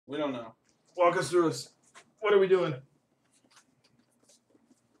We don't know. Walk us through this. What are we doing?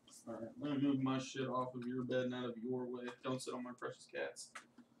 Alright, I'm gonna move my shit off of your bed and out of your way. Don't sit on my precious cats.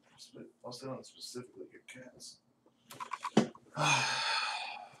 I'll sit on specifically your cats.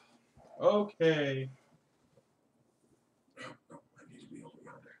 Okay. No, I need to be over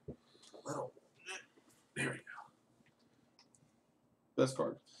yonder. Little. There we go. Best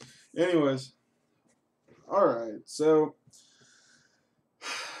card. Anyways. Alright, so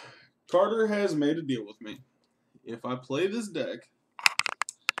Carter has made a deal with me. If I play this deck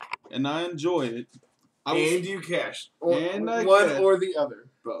and I enjoy it, And you cash. Or And I one cash. or the other.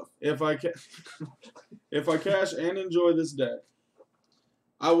 Both. if I cash and enjoy this deck,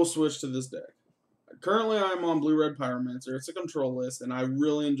 I will switch to this deck. Currently, I'm on Blue-Red Pyromancer. It's a control list, and I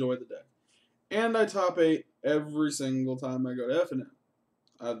really enjoy the deck. And I top 8 every single time I go to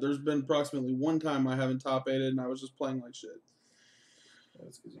FNM. There's been approximately one time I haven't top 8'd, and I was just playing like shit.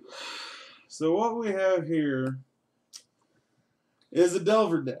 So what we have here is a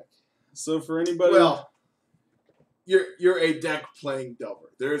Delver deck. So for anybody... Well, you're a deck playing Delver.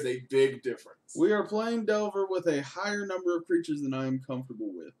 There is a big difference. We are playing Delver with a higher number of creatures than I am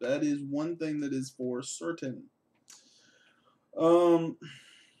comfortable with. That is one thing that is for certain. I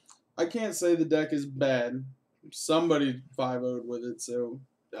can't say the deck is bad. Somebody 5-0'd with it, so...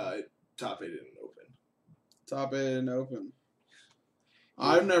 Top 8 and open. Top 8 and open.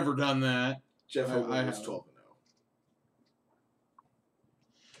 I've never done that. Jeff I Hogan was haven't. 12-0.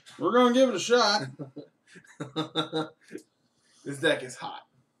 We're going to give it a shot. This deck is hot.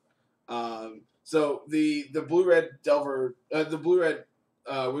 So the blue-red Delver, the blue-red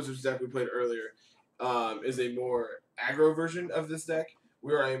Wizards deck we played earlier is a more aggro version of this deck.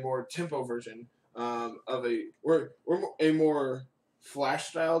 We're a more tempo version we're a more flash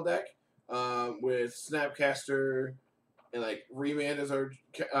style deck with Snapcaster and like Remand as our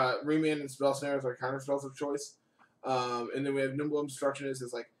Remand and Spell Snare as our counter spells of choice. And then we have Nimble Obstructionist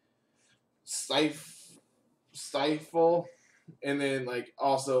as like Stifle, and then like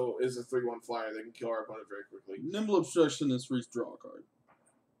also is a 3/1 flyer that can kill our opponent very quickly. Nimble Obstructionist draw a card.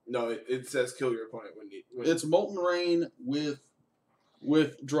 No, it says kill your opponent when It's Molten Rain with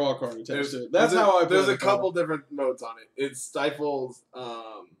draw a card attached to it. That's there's how I play There's a the card. couple different modes on it. It stifles.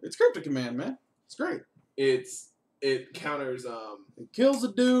 It's Cryptic Command, man. It's great. It counters. It kills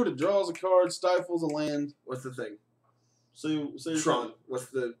a dude. It draws a card. Stifles a land. What's the thing? So Tron. What's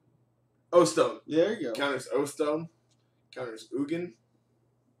the? O-Stone. There you go. Counters O-Stone. Counters Ugin.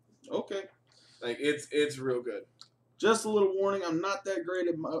 Okay. Like it's real good. Just a little warning. I'm not that great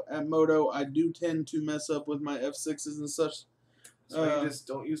at Moto. I do tend to mess up with my F6s and such. So you just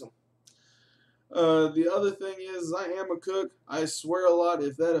don't use them. The other thing is I am a cook. I swear a lot.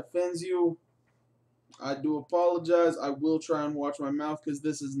 If that offends you, I do apologize. I will try and watch my mouth because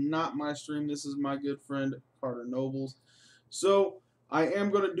this is not my stream. This is my good friend Carter Nobles. So I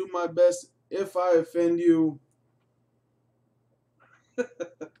am going to do my best. If I offend you,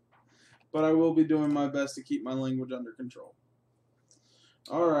 but I will be doing my best to keep my language under control.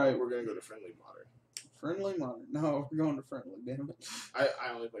 All right. We're going to go to Friendly Modern. Friendly Modern. No, we're going to Friendly, damn it. I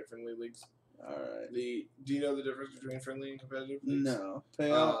only play Friendly Leagues. All right. Do you know the difference between friendly and competitive leagues? No.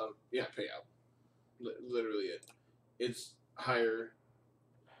 Payout? Yeah, payout. Literally it. It's higher.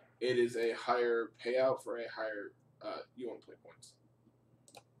 It is a higher payout for a higher... you want to play points.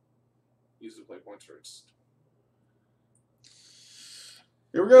 Use the play points first.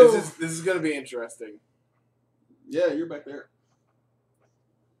 Here we go. This is going to be interesting. Yeah, you're back there.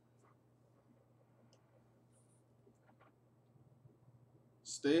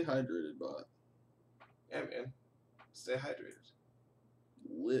 Stay hydrated, bot. Yeah, man. Stay hydrated.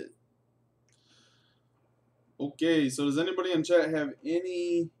 Lit. Okay, so does anybody in chat have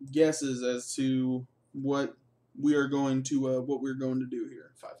any guesses as to what we're going to do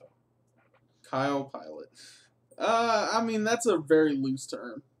here? 5-0. Kyle Pilot. I mean that's a very loose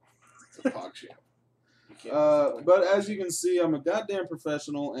term. It's a PogChamp. But as you can see, I'm a goddamn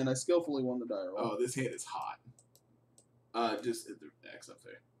professional, and I skillfully won the die roll. Oh, this hand is hot. Just hit the X up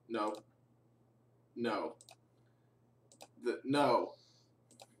there. No. No. No.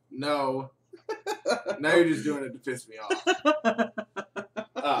 No. Now you're just doing it to piss me off.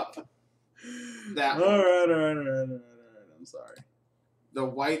 Up. That one. All right. I'm sorry. The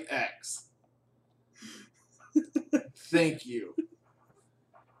white X. Thank you.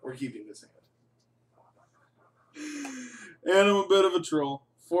 We're keeping this hand. And I'm a bit of a troll.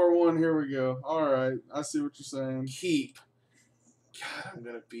 4-1, here we go. All right, I see what you're saying. Keep. God, I'm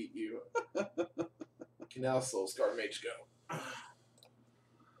going to beat you. Canal Soulscar Mage go.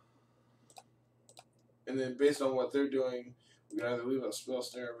 And then based on what they're doing, We can either leave a spell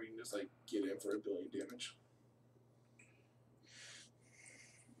snare or we can just like get in for 1 billion damage.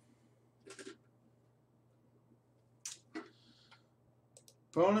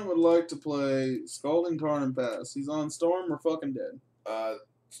 Opponent would like to play Scalding Tarn and pass. He's on Storm, we're fucking dead.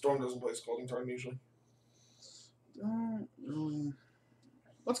 Storm doesn't play Scalding Tarn usually. Don't really.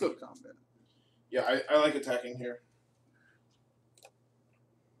 Let's go to combat. Yeah, I like attacking here.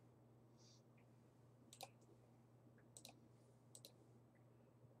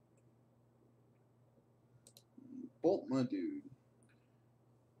 Bolt my dude.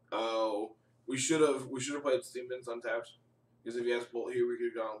 Oh, we should have played Steam Bin's untapped. Because if he has Bolt here, we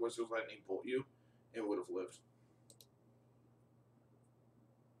could have gone Wizard's Lightning, Bolt you, and would have lived.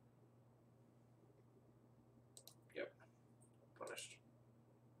 Yep. Punished.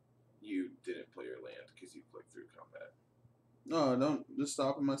 You didn't play your land because you clicked through combat. No, don't just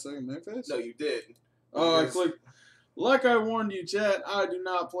stop in my second main phase. No, you did. Oh, I clicked. Like I warned you, chat, I do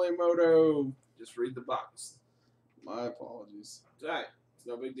not play Moto. Just read the box. My apologies. It's alright. It's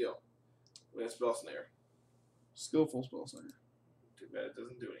no big deal. We have Spell Snare. Skillful spell snare. Too bad it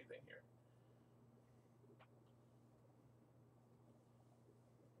doesn't do anything here.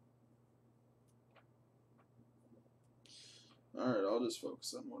 Alright, I'll just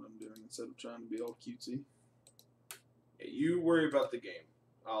focus on what I'm doing instead of trying to be all cutesy. Yeah, you worry about the game.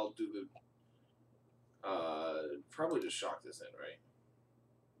 I'll do the... probably just shock this in, right?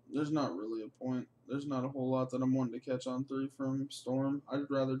 There's not really a point. There's not a whole lot that I'm wanting to catch on 3 from Storm. I'd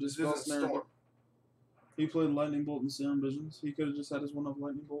rather just This spell isn't snare. Storm. He played Lightning Bolt and Serum Visions. He could have just had his one of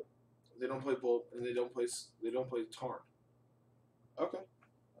Lightning Bolt. They don't play Bolt, and they don't play Tarn. Okay.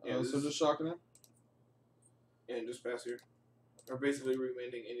 Yeah, So just shocking him? And just pass here. Or basically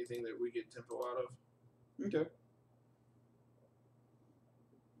remaining anything that we get tempo out of. Okay.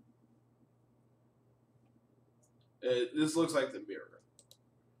 This looks like the mirror,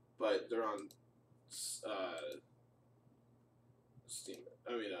 but they're on Steam.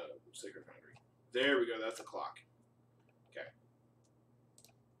 Sacred Foundry. There we go. That's a clock. Okay.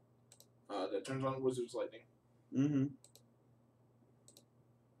 That turns on Wizard's Lightning. Mm-hmm.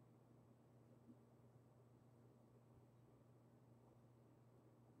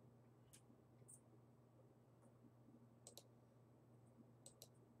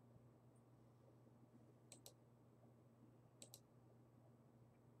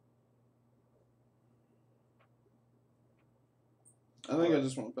 I think I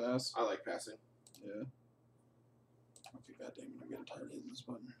just want to pass. I like passing. Yeah. Okay, goddamn, I'm getting tired of hitting this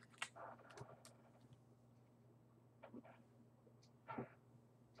button.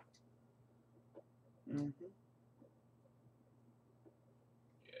 Mm-hmm.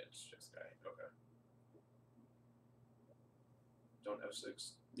 Yeah, it's just guy. Okay. Don't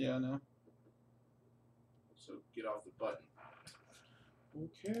F6. Yeah, I know. So get off the button.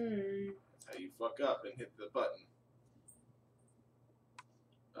 Okay. That's how you fuck up and hit the button.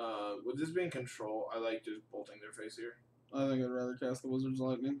 With this being control, I like just bolting their face here. I think I'd rather cast the Wizard's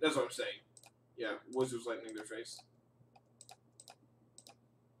Lightning. That's what I'm saying. Yeah, Wizard's Lightning their face.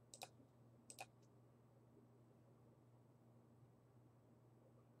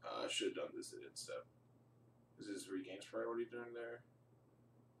 I should have done this at end step. This is regains priority during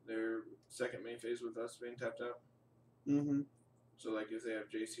their second main phase with us being tapped out. Mm-hmm. So like if they have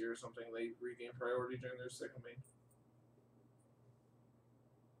Jace here or something, they regain priority during their second main.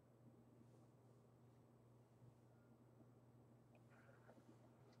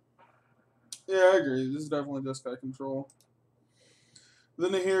 Yeah, I agree. This is definitely this guy control. The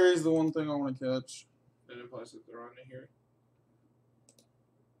Nahiri is the one thing I want to catch. That implies that they're on Nahiri.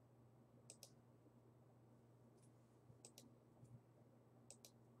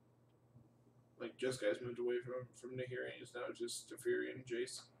 Like just guys moved away from Nahiri, it's now just Teferi and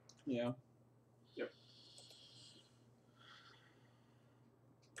Jace. Yeah. Yep.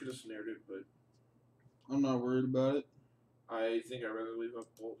 Could have snared it, but I'm not worried about it. I think I'd rather leave a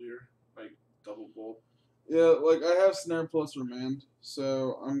bolt here, like double bolt. Yeah, like I have Snare plus Remand,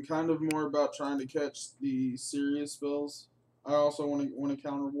 so I'm kind of more about trying to catch the serious spells. I also want to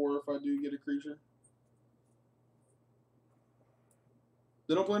counter war if I do get a creature.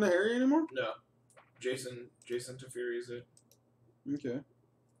 They don't play Nahiri anymore? No. Jason Teferi is it. Okay.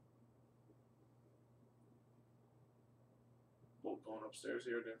 Bolt going upstairs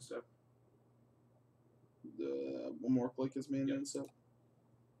here, then step. One more click is main and stuff.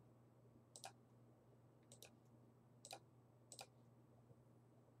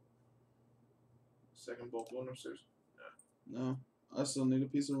 Second bolt going upstairs. No, I still need a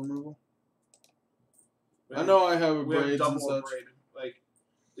piece of removal. We I know I have a we have braids double and such. braid. Like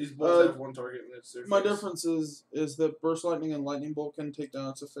These bolts have one target, and it's their My face. difference is that Burst Lightning and Lightning Bolt can take down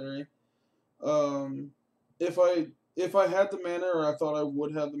a Teferi. If I had the mana, or I thought I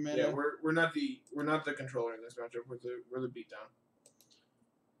would have the mana. Yeah, we're not the controller in this matchup. We're the beatdown.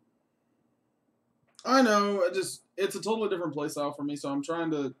 I know. It's a totally different playstyle for me, so I'm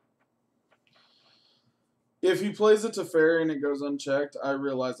trying to. If he plays it to Teferi and it goes unchecked, I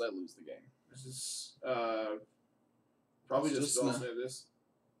realize I lose the game. This is probably just spell save this.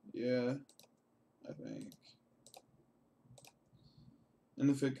 Yeah, I think. And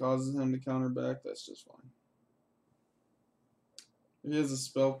if it causes him to counter back, that's just fine. If he has a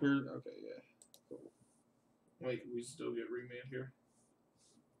spell period, okay, yeah. Cool. Like, we still get remand here.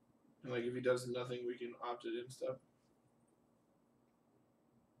 And, like, if he does nothing, we can opt it in stuff.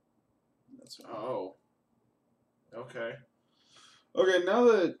 That's fine. Oh. Okay. Okay, now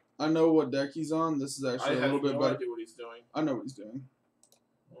that I know what deck he's on, this is actually a little bit better. I have no idea what he's doing. I know what he's doing.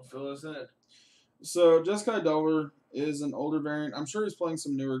 Well, fill us in. So, Jeskai Delver is an older variant. I'm sure he's playing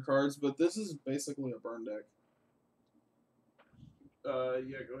some newer cards, but this is basically a burn deck.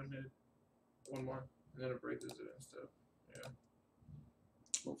 Yeah, go ahead and hit one more. And then break this in and stuff. Yeah.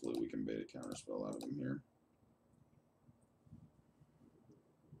 Hopefully we can bait a counterspell out of him here.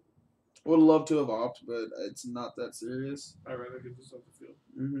 Would love to have opted, but it's not that serious. I'd rather get this off the field.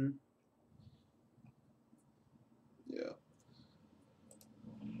 Mm-hmm. Yeah.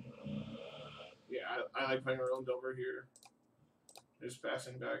 Yeah, I like playing our own Delver here. Just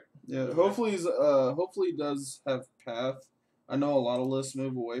passing back. Yeah, hopefully he does have Path. I know a lot of lists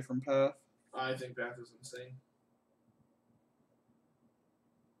move away from Path. I think Path is insane.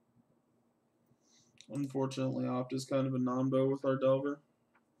 Unfortunately, Opt is kind of a non-bow with our Delver.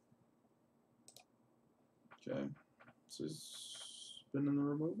 Okay. So he's been in the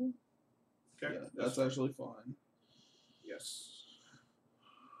removal? Okay. Yeah, that's actually fine. Yes.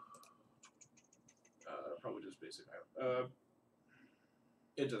 Probably just basic.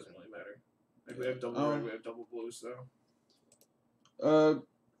 It doesn't really matter. Like, we have double red, we have double blue, so.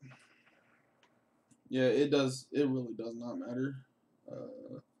 Yeah, it does. It really does not matter.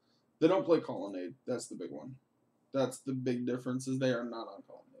 They don't play Colonnade. That's the big one. That's the big difference. Is they are not on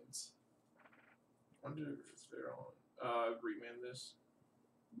Colonnades. I wonder if they're on. Remand this.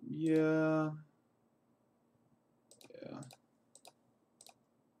 Yeah. Yeah.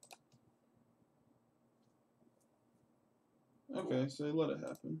 Okay, so let it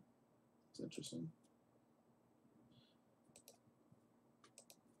happen. It's interesting.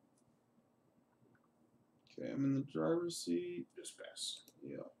 Okay, I'm in the driver's seat. Just pass.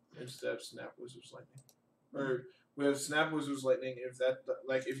 Yeah. Instead of Snap Wizard's Lightning. Or we have Snap Wizard's Lightning. If that,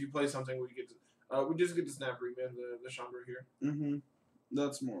 like, if you play something, we get to, we just get to Snap Remand the Chambra here. Mm-hmm.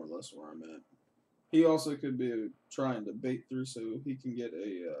 That's more or less where I'm at. He also could be trying to bait through so he can get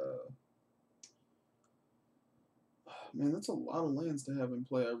a. Man, that's a lot of lands to have in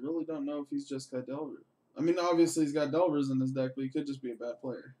play. I really don't know if he's just got Delver. I mean, obviously he's got Delvers in his deck, but he could just be a bad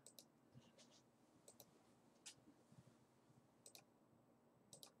player.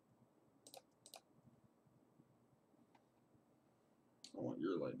 I want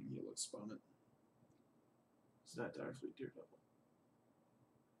your Lightning Helix Bonnet. It's not Direfleet Daredevil.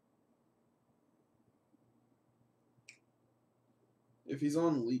 If he's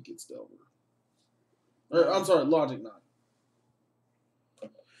on Leak, it's Delver. Or, I'm sorry, Logic Knot.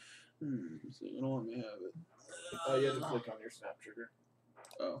 So you don't let me have it. You have to click on your Snap trigger.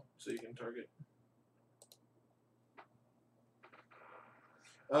 Oh. So you can target.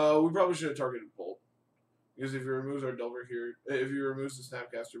 We probably should have targeted Bolt. Because if he removes our Delver here, if he removes the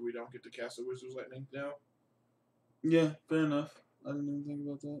Snapcaster, we don't get to cast a Wizard's Lightning now. Yeah, fair enough. I didn't even think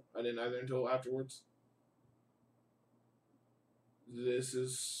about that. I didn't either until afterwards. This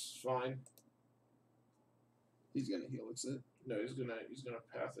is fine. He's gonna Helix it. No, he's gonna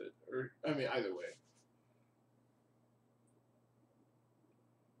path it. Or I mean, either way.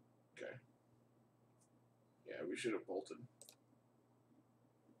 Okay. Yeah, we should have bolted.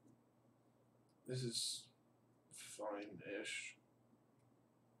 This is fine-ish.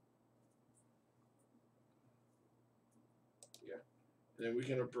 Yeah. And then we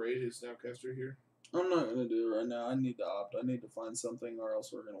can abrade his Snapcaster here. I'm not gonna do it right now. I need to opt. I need to find something, or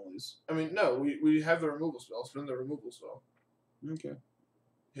else we're gonna lose. I mean, no, we have the removal spell. Spin the removal spell. Okay.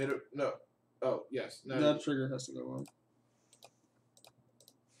 Hit it. No. Oh, yes. No. That trigger has to go on.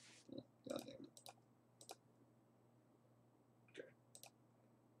 Oh, God damn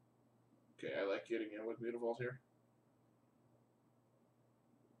it. Okay, I like getting in with Mutavault here.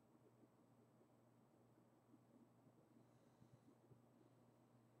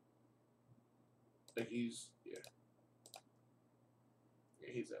 Like he's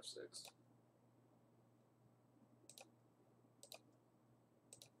he's F6.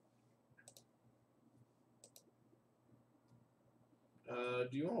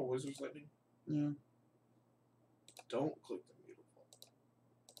 Do you want a Wizard's Lightning? Yeah. Don't click the Mutable.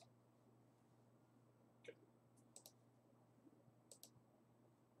 Okay.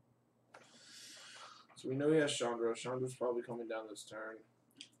 So we know he has Chandra. Chandra's probably coming down this turn.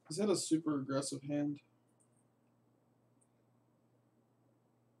 Is that a super aggressive hand?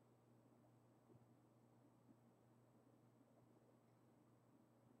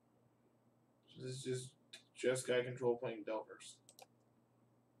 This is just guy control playing Delvers.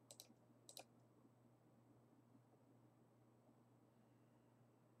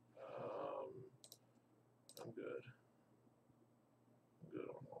 I'm good. I'm good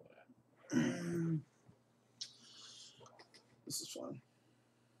on all that. This is fine.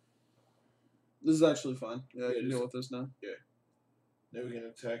 This is actually fine. Yeah, I Yeah, can just- deal with this now. Yeah. Now we can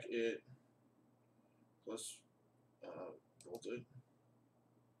attack it. Plus, bolt it.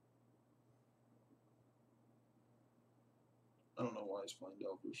 I don't know why he's playing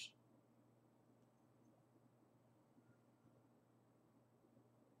Delvers.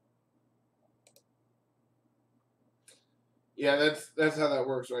 Yeah, that's how that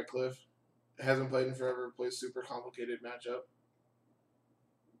works, right, Cliff? Hasn't played in forever. Plays super complicated matchup.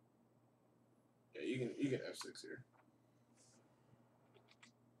 Yeah, you can F6 here.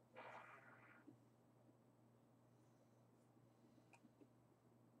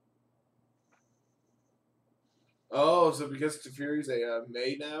 Oh, so because Teferi's a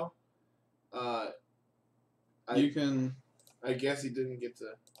May now, You can. I guess he didn't get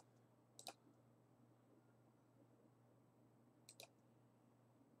to.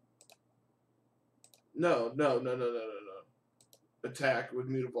 No. Attack with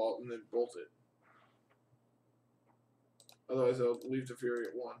Mutavault and then bolt it. Otherwise, I'll leave Teferi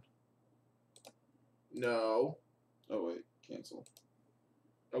at 1. No. Oh wait, cancel.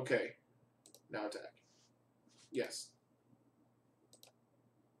 Okay. Now attack. Yes.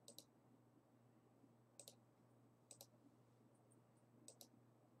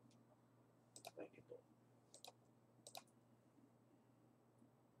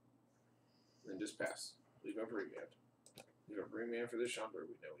 Then just pass. Leave up remand. Leave up remand for this Chandra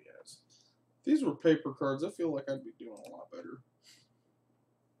we know he has. If these were paper cards, I feel like I'd be doing a lot better.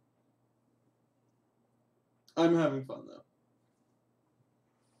 I'm having fun though.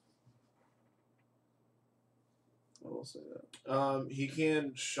 I will say that. He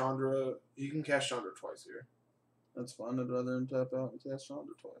can Chandra. He can cast Chandra twice here. That's fine. I'd rather him tap out and cast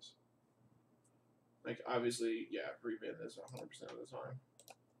Chandra twice. Like obviously, yeah, remand this 100% of the time.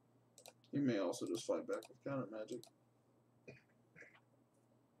 He may also just fight back with counter magic.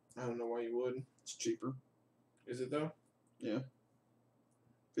 I don't know why you would. It's cheaper. Is it though? Yeah.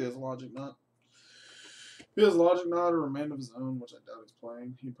 If he has Logic Knot. If he has Logic Knot or Remand of his own, which I doubt he's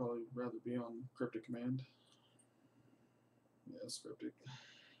playing, he'd probably rather be on Cryptic Command. Yeah, it's Cryptic.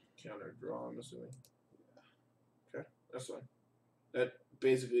 Counter draw, I'm assuming. Yeah. Okay, that's fine. That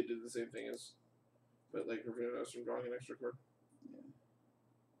basically did the same thing as, but like prevented us from drawing an extra card. Yeah.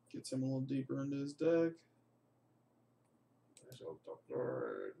 Gets him a little deeper into his deck. So top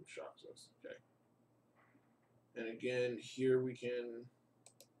card shocks us. Okay. And again, here we can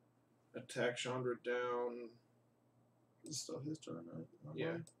attack Chandra down. It's still his turn, right?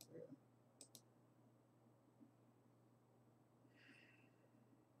 Yeah.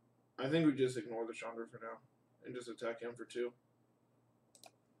 I think we just ignore the Chandra for now and just attack him for 2.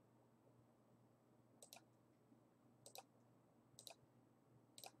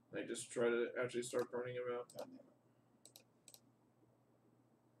 I just try to actually start burning him out.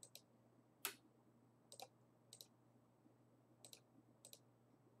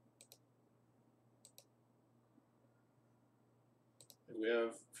 We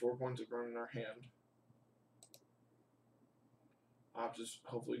have 4 points of burn in our hand. Opt just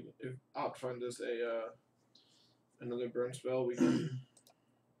hopefully if Opt finds us a another burn spell, we can.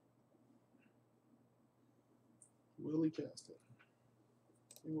 Will he cast it?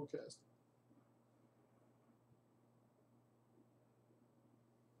 He will cast it.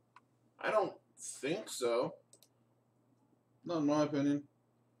 I don't think so. Not in my opinion.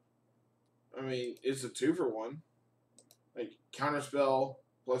 I mean, it's a 2-for-1. Like counter spell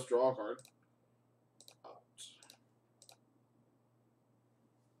plus draw a card.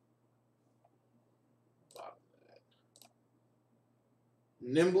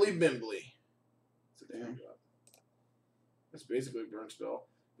 Nimbly Bimbly. Damn. That's basically a burn spell.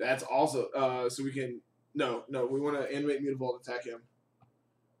 That's also so we can no, we want to animate Mutavault attack him.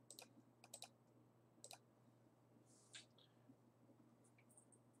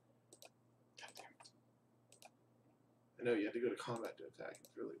 I know you have to go to combat to attack.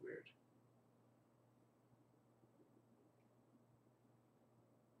 It's really weird.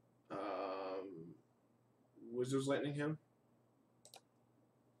 Wizard's Lightning him.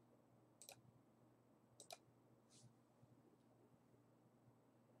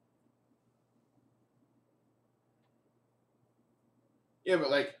 Yeah,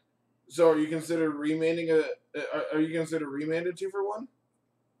 but like, so are you considered remanding Are you considered remanded 2-for-1?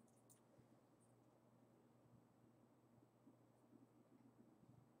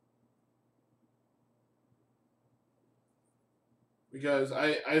 Because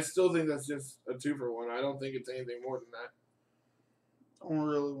I still think that's just a 2-for-1. I don't think it's anything more than that. I don't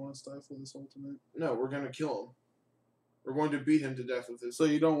really want to stifle this ultimate. No, we're gonna kill him. We're going to beat him to death with this. So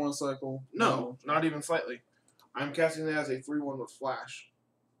you don't want to cycle? No, not even slightly. I'm casting it as a 3-1 with flash.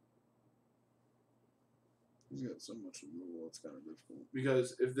 He's got so much removal, it's kind of difficult.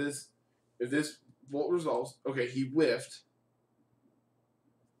 Because if this Volt resolves, okay, he whiffed.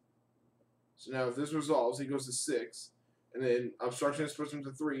 So now if this resolves, he goes to 6, and then Obstructionist puts him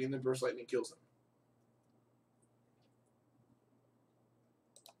to 3, and then Burst Lightning kills him.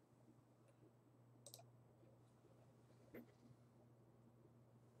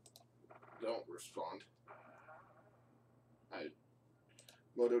 Don't respond.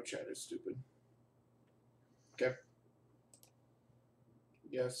 Moto chat is stupid. Okay.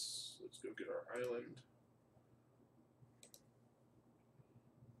 Yes, let's go get our island.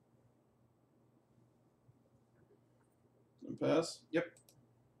 And pass? Yep.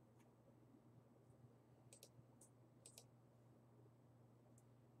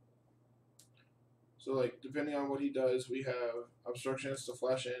 So like, depending on what he does, we have Obstructionist to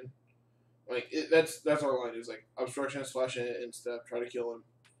flash in. Like that's our line is like Obstructionist, flash in, and step, try to kill him.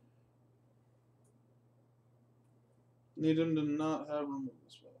 Need him to not have removal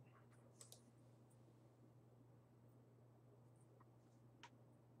spell.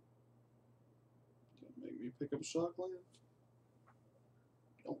 Don't make me pick up Shockland.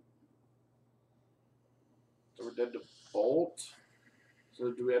 Nope. So we're dead to Bolt.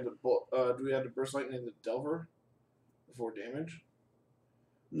 So do we have to Burst Lightning in the Delver before damage?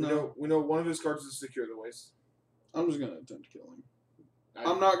 No. We know one of his cards is Secure the Waste. I'm just going to attempt to kill him.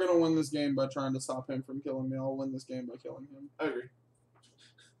 I'm not going to win this game by trying to stop him from killing me. I'll win this game by killing him. I agree.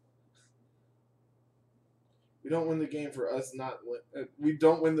 We don't win the game for us not win. We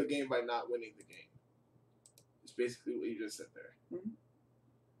don't win the game by not winning the game. It's basically what you just said there. Mm-hmm.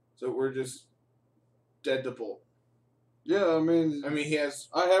 So we're just dead to Bolt. Yeah, I mean he has.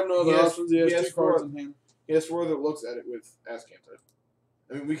 I have no other options. He has 2 cards in hand. He has 4 that looks at it with Azcanta.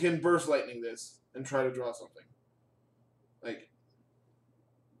 I mean, we can Burst Lightning this and try to draw something. Like,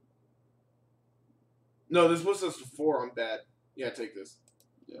 no, this puts us to 4 on bad. Yeah, take this.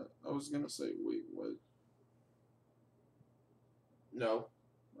 Yeah, I was gonna say, wait, what? No.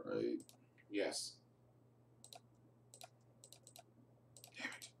 Right. Yes. Damn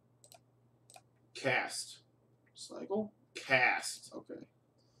it. Cast. Cycle? Cast. Okay.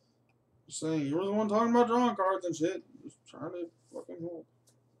 Just saying, you were the one talking about drawing cards and shit. Just trying to fucking help.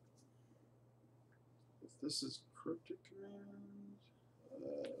 If this is Cryptic Command...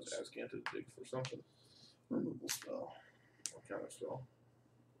 Azcanta dig for something. Removal spell. Or counter spell.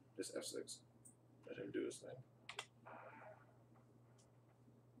 Just F6. Let him do his thing.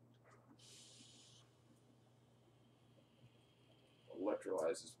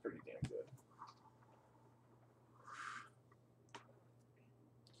 Electrolyze is pretty damn good.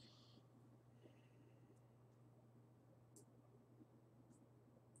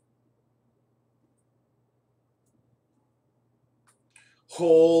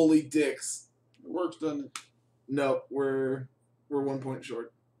 Holy dicks. It works, doesn't it? No, we're 1 point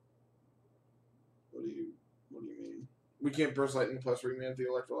short. What do you mean? We can't Burst Lightning plus remand the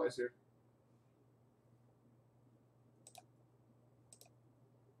Electrolyze here.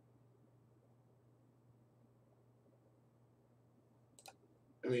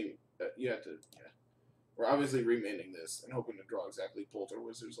 I mean, you have to, yeah. We're obviously remanding this and hoping to draw exactly Bolt or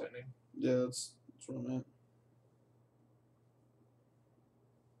Wizard's Lightning. Yeah, that's where I'm at.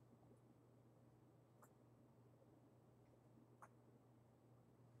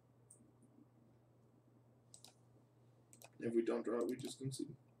 If we don't draw it, we just concede.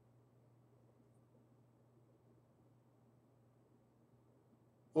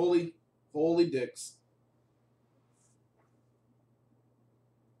 Holy dicks.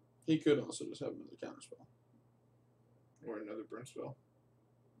 He could also just have another counterspell. Or another burn spell.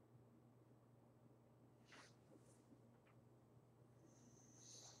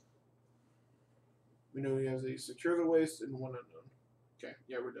 We know he has a Secure the Waste and 1 unknown. Okay,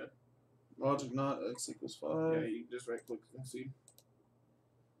 yeah, we're dead. Logic not X equals 5. Yeah, you just right click concede.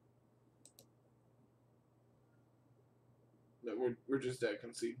 No, we're just at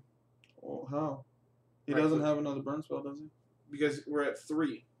concede. Well, how? He Right doesn't click. have another burn spell, does he? Because we're at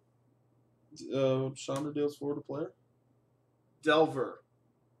 3. Chandra deals 4 to player. Delver.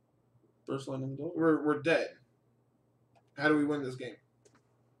 Burst Lightning Delver. We're dead. How do we win this game?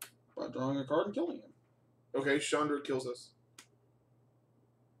 By drawing a card and killing him. Okay, Chandra kills us.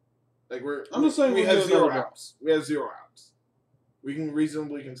 Like I'm just saying we we have get 0 another outs. We have 0 outs. We can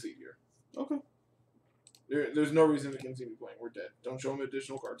reasonably concede here. Okay. There's no reason to continue playing. We're dead. Don't show him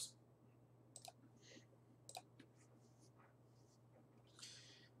additional cards.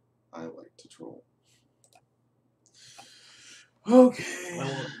 I like to troll. Okay. I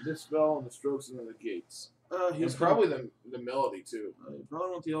want this spell and the strokes and then the gates. He's And probably the melody too. You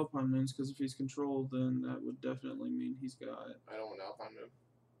probably want the Alpine Moons because if he's controlled, then that would definitely mean he's got. I don't want Alpine Moon.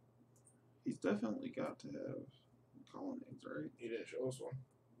 He's definitely got to have colonnades, right? He didn't show us one.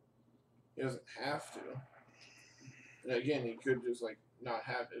 He doesn't have to. And again, he could just like not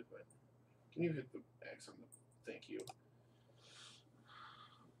have it, but can you hit the X on the thank you?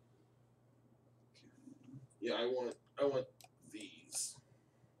 Yeah, I want these.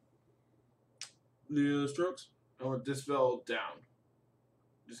 The strokes? I want Dispel down.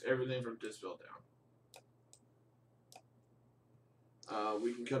 Just everything from Dispel down.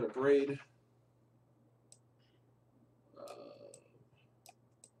 We can cut a braid.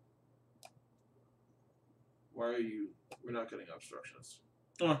 Why are you... We're not cutting obstructions.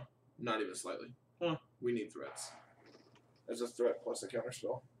 Not even slightly. We need threats. That's a threat plus a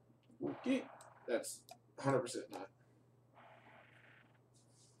counterspell. Okay. That's 100% not.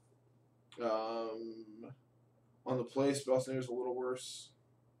 On the play, Spell Snare is a little worse.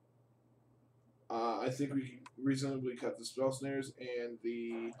 I think we can reasonably cut the Spell Snares and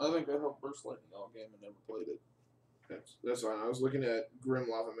the... I think I helped Burst Lightning all game and never played it. That's fine. I was looking at Grim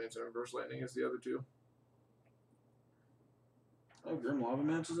Lavamancer and Burst Lightning as the other two. I have Grim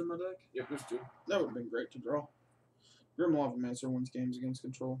Lavamancer in my deck. Yep, there's 2. That would have been great to draw. Grim Lavamancer wins games against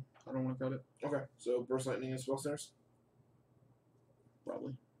control. I don't want to cut it. Okay, so Burst Lightning and Spell Snares?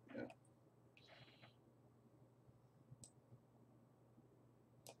 Probably. Yeah.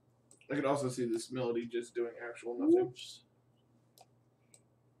 I could also see this melody just doing actual nothing. Whoops.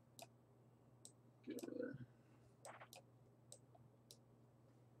 Get over there.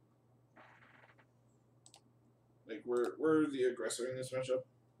 Like, we're the aggressor in this matchup,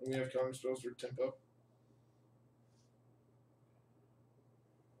 and we have counter spells for tempo.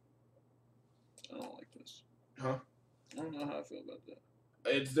 I don't like this. Huh? I don't know how I feel about that.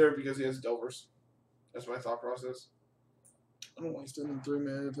 It's there because he has Delvers. That's my thought process. I don't like spending 3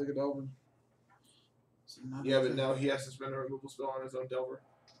 mana to take a Delver. Yeah, but now he has to spend a removal spell on his own Delver.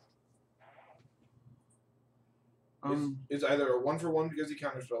 It's either a 1-for-1 because he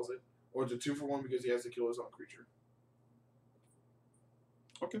counterspells it, or it's a 2-for-1 because he has to kill his own creature.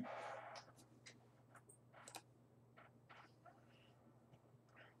 Okay.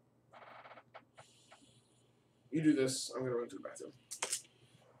 You do this, I'm going to run to the bathroom.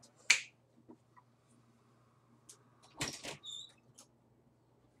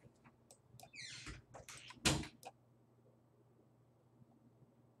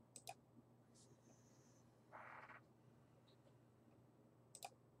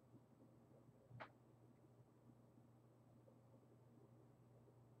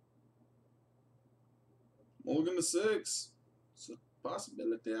 Mulligan to 6. It's a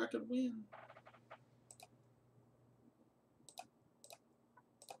possibility I could win.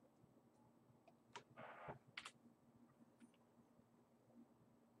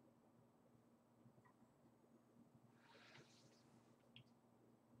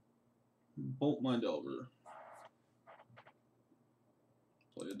 Bolt my Delver.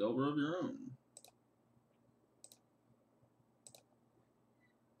 Play a Delver of your own.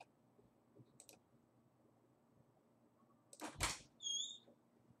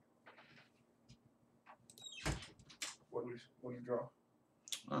 What do you draw?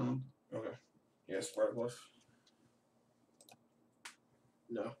 Okay. Yeah, Spark Bluff.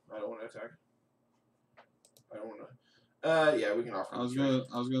 No, I don't want to attack. I don't want to. Yeah, we can offer. I was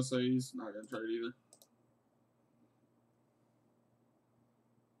gonna say he's not gonna trade either.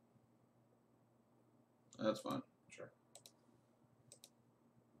 That's fine. Sure.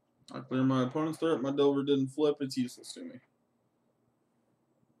 I clear my opponent's threat. My Delver didn't flip. It's useless to me.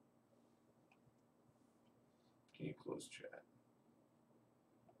 Can you close chat?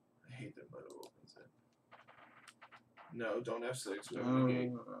 I hate that Moto opens it. No, don't F6. We have a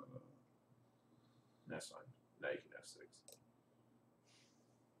negate. That's fine. Now you can F6.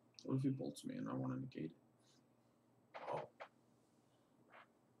 What if he bolts me and I want to negate it? Oh.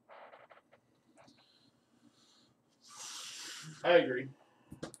 I agree.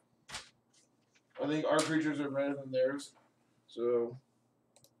 I think our creatures are better than theirs. So.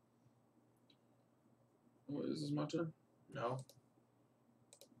 Oh, is this my turn? No.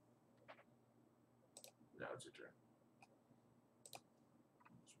 Now it's your turn.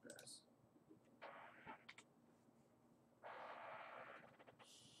 Just pass.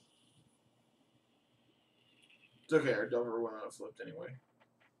 It's okay, our Delver went unflipped anyway.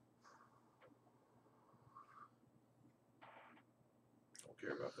 Don't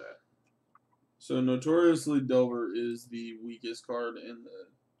care about that. So notoriously, Delver is the weakest card in the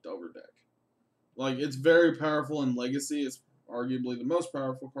Delver deck. Like, it's very powerful in Legacy. It's arguably the most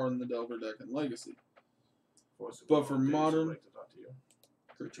powerful card in the Delver deck in Legacy. But for modern, would like to talk to you.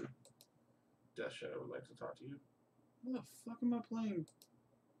 creature. Death Shadow would like to talk to you. What the fuck am I playing?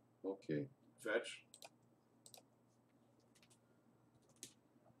 Okay. Fetch.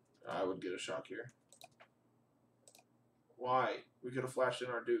 I would get a shock here. Why? We could have flashed in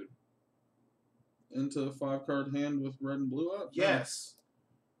our dude. Into a 5-card hand with red and blue up? Yes.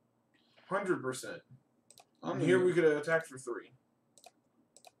 100%. I'm Here we could have attacked for 3.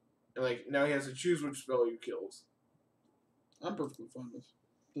 And like now he has to choose which spell he kills. I'm perfectly fine with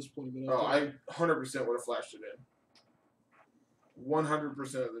this play that Oh, I 100% would have flashed it in. 100%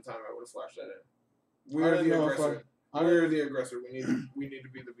 of the time I would have flashed that in. We are the aggressor. We are the aggressor. We need to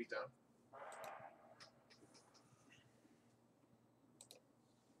be the beatdown.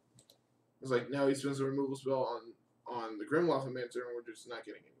 It's like now he spends a removal spell on the Grimlothamancer and we're just not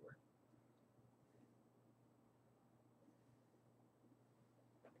getting anywhere.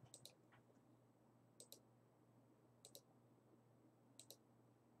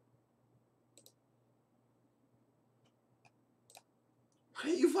 Why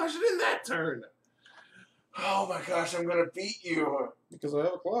didn't you flash it in that turn? Oh my gosh, I'm gonna beat you. Because I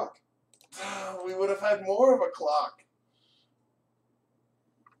have a clock. We would have had more of a clock.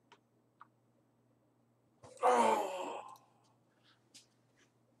 Oh.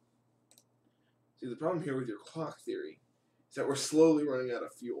 See, the problem here with your clock theory is that we're slowly running out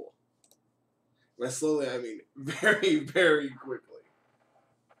of fuel. By slowly, I mean very, very quickly.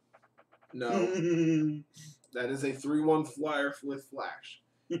 No. That is a 3/1 flyer with flash.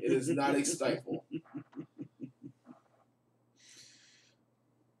 It is not a stifle.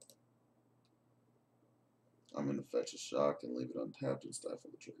 I'm going to fetch a shock and leave it untapped and stifle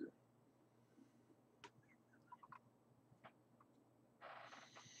the trigger.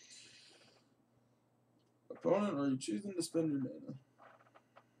 Opponent, are you choosing to spend your mana?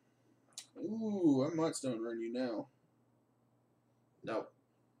 Ooh, I might Stone Run you now. No.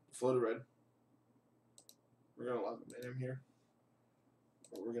 Float a red. We're going to lock the mana here.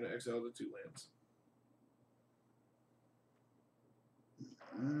 Or we're going to exile the 2 lands.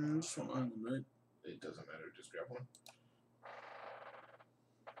 Just one island, right? It doesn't matter. Just grab one.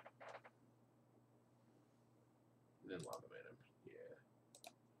 And then lock the mana. Yeah.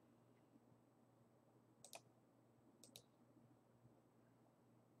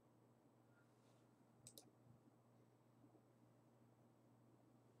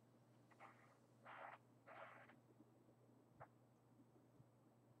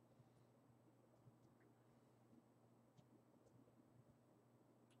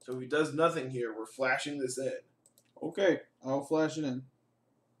 So if he does nothing here, we're flashing this in. Okay, I'll flash it in.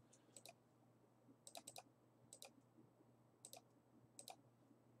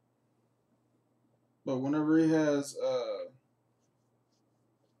 But whenever he has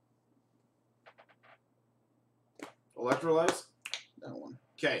Electrolyze? that one.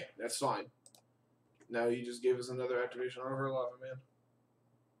 Okay, that's fine. Now you just gave us another activation on her Lava Man.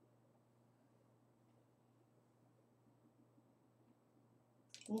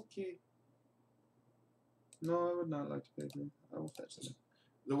 Okay. No, I would not like to pay for it. I will fetch it.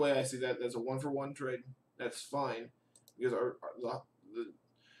 The way I see that, that's a 1-for-1 trade. That's fine because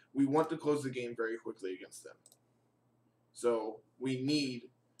we want to close the game very quickly against them. So we need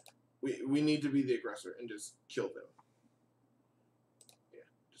to be the aggressor and just kill them. Yeah,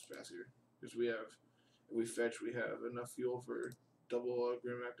 just pass here because if we fetch, we have enough fuel for double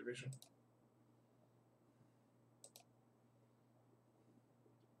Grim activation.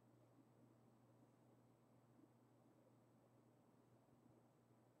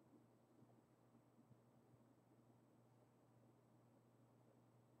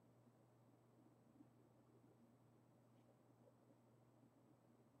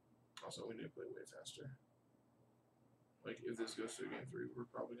 Also, we need to play way faster. Like, if this goes to game 3, we're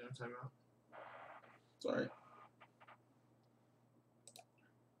probably going to time out. Sorry.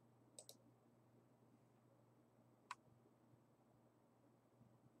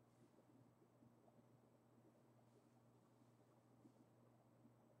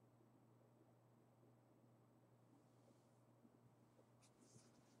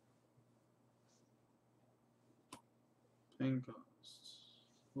 Pain costs.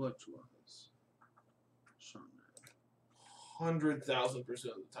 Electrolyze. Chandra. 100,000% of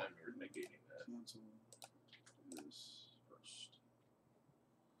the time you're negating that. Cancel this first.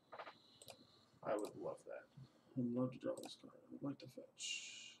 I would love that. I'd love to draw this card. I would like to fetch.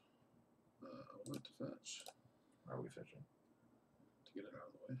 I would like to fetch. Why are we fetching? To get it out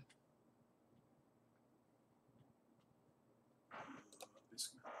of the way.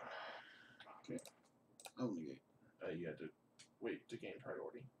 Okay. I will negate. You had to wait to gain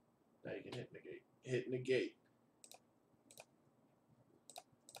priority. Now you can hit negate. Hit negate.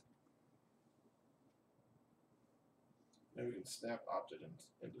 Now we can snap opted into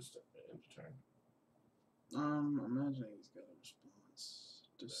turn. I'm imagining he's got a response.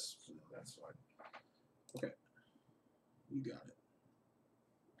 That's fine. Okay. You got it.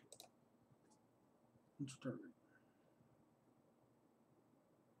 What's your target?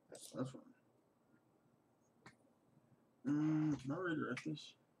 That's fine. That's fine. Can I redirect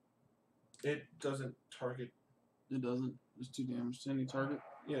this? It doesn't target. It doesn't. It's 2 damage to any target.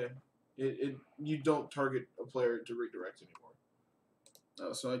 Yeah. You don't target a player to redirect anymore.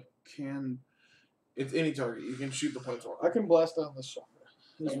 Oh, so I can. It's any target. You can shoot the planeswalker. I can blast down this shot.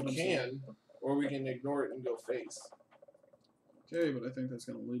 You can, or we can ignore it and go face. Okay, but I think that's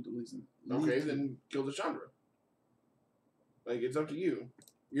going to lead to losing. Okay, then kill the Chandra. Like, it's up to you.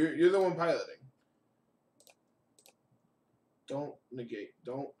 You're the one piloting. Don't negate.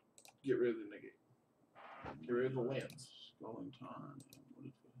 Don't get rid of the negate. Get rid of the lands. Scrolling time. What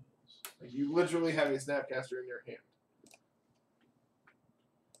if it is? Like, you literally have a Snapcaster in your hand.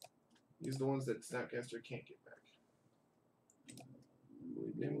 Use the ones that Snapcaster can't get back.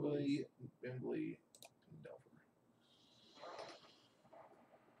 Bimbly, and Delver.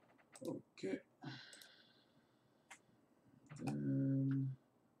 Okay. Then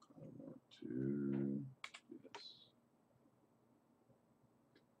I want to do this.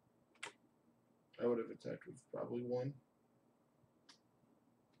 I would have attacked with probably one.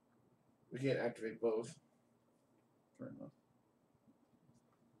 We can't activate both. Fair enough.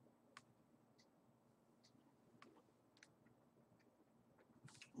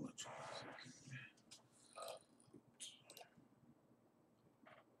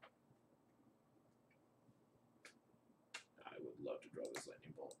 I would love to draw this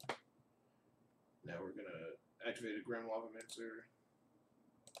lightning bolt. Now we're gonna activate a Grim Lavamancer.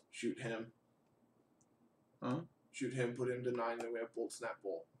 Shoot him. Huh? Shoot him, put him to 9, then we have Bolt Snap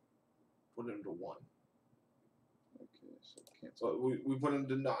Bolt. Put him to 1. Okay, so cancel. So we put him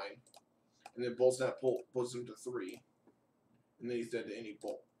to 9, and then Bolt Snap Bolt puts him to 3, and then he's dead to any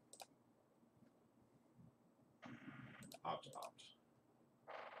bolt. Opt.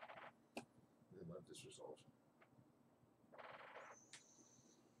 And let this resolve.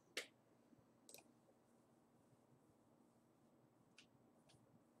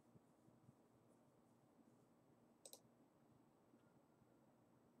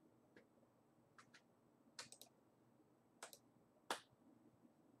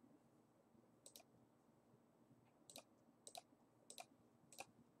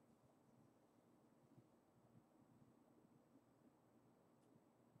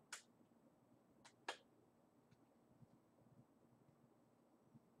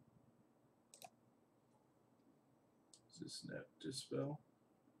 Snap Dispel.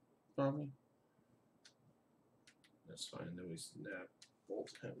 Probably. That's fine. Then we snap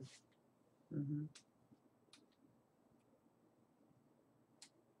bolt him. Mm-hmm.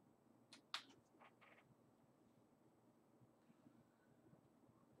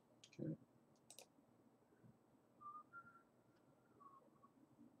 Okay.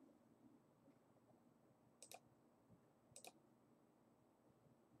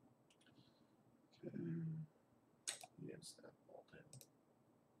 Snap bolt him.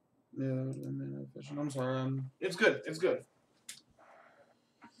 Yeah, I mean, efficient. I'm sorry. It's good. It's good.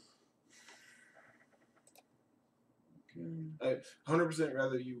 Okay. 100%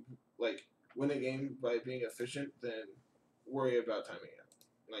 rather you like win a game by being efficient than worry about timing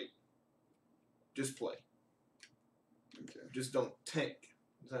it. Like, just play. Okay. Just don't tank.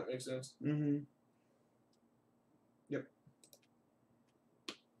 Does that make sense? Mm-hmm. Yep.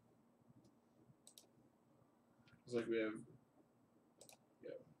 It's like we have,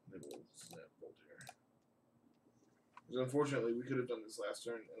 then we'll snap bolt here. Because unfortunately, we could have done this last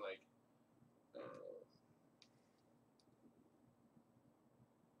turn and like.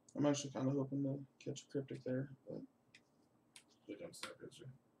 I'm actually kind of hoping to catch a cryptic there, but. Click on Snapcaster.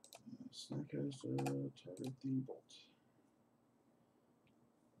 Snapcaster, target the bolt.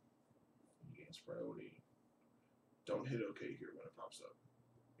 Gains priority. Don't hit OK here when it pops up.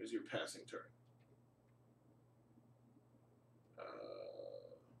 Because you're passing turn.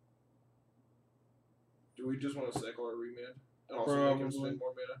 Do we just want to cycle our remand and also make him Probably. spend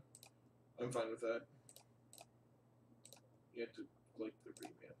more mana? I'm fine with that. You have to click the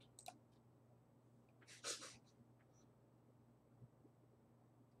remand.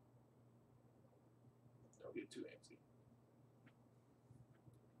 Don't get too antsy.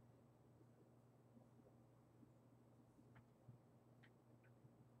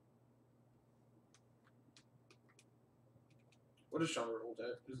 What is Chandra rolled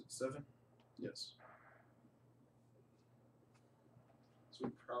at? Is it 7? Yes. So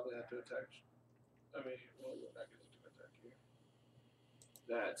we probably have to attack. I mean, well, we're not going to attack here.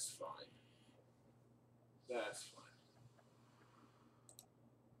 That's fine. That's fine.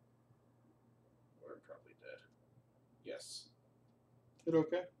 We're probably dead. Yes. Hit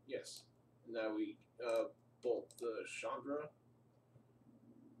okay? Yes. Now we bolt the Chandra.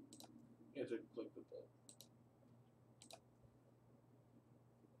 You have to click the bolt.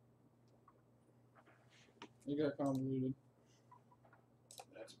 You got convoluted.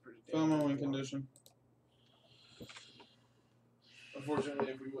 That's a pretty Found my damn win good one. condition.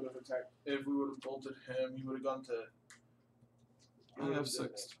 Unfortunately, if we would have bolted him, he would have gone to. I have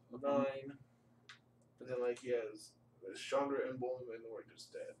 6. 9. But then, like, he has the Chandra emblem, and we're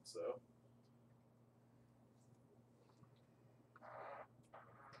just dead, so.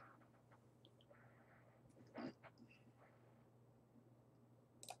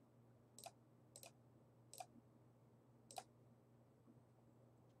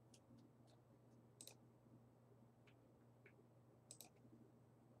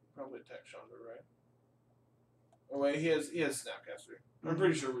 Probably attack Chandra, right? Oh wait, he has Snapcaster. I'm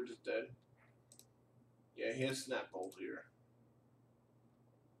pretty sure we're just dead. Yeah, he has Snap Bolt here.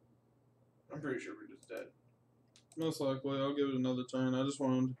 I'm pretty sure we're just dead. Most likely. I'll give it another turn. I just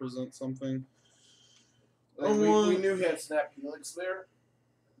wanted him to present something. Like, we knew he had Snap Helix there.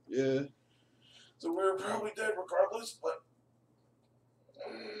 Yeah. So we were probably dead regardless, but.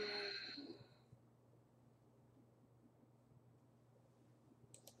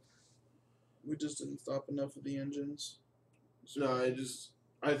 We just didn't stop enough of the engines. No,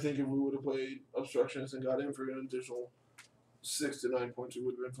 I think if we would have played Obstructionist and got in for an additional 6 to 9 points, we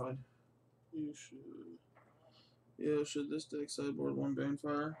would have been fine. You should. Yeah, should this deck sideboard 1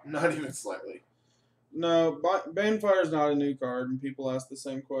 Banefire? Not even slightly. No, Banefire is not a new card, and people asked the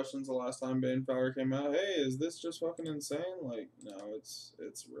same questions the last time Banefire came out. Hey, is this just fucking insane? Like, no, it's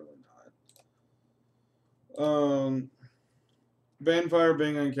really not. Banefire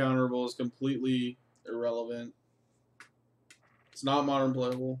being uncounterable is completely irrelevant. It's not modern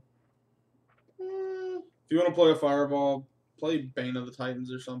playable. If you want to play a Fireball, play Bane of the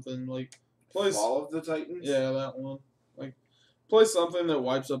Titans or something. Like, play Fall of the Titans? Yeah, that one. Like, play something that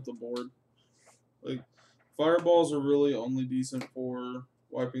wipes up the board. Like, Fireballs are really only decent for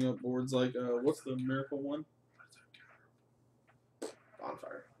wiping up boards. Like, what's the Miracle one?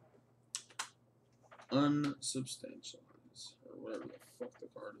 Bonfire. Unsubstantialize. Or whatever the fuck the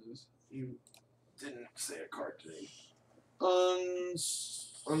card is. You didn't say a card to me.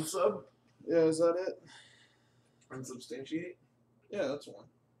 Unsub? Yeah, is that it? Unsubstantiate? Yeah, that's one.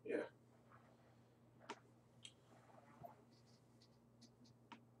 Yeah.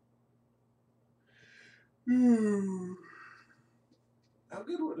 How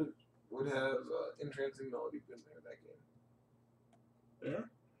good would have Entrancing Melody been there that game? Yeah?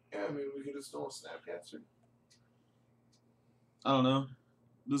 Yeah, I mean, we could have stolen Snapcaster. I don't know.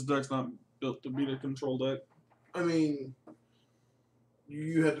 This deck's not built to beat a control deck. I mean,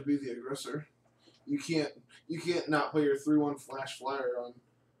 you had to be the aggressor. You can't not play your 3/1 Flash Flyer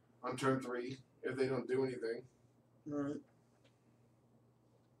on turn 3 if they don't do anything. Right.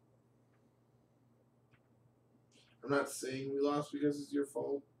 I'm not saying we lost because it's your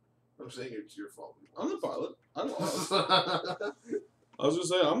fault. I'm saying it's your fault. I'm the pilot. I lost. I was gonna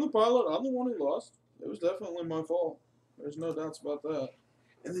say, I'm the pilot. I'm the one who lost. It was definitely my fault. There's no doubts about that.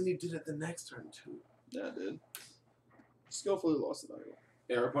 And then you did it the next turn, too. Yeah, I did. Skillfully lost the diagonal.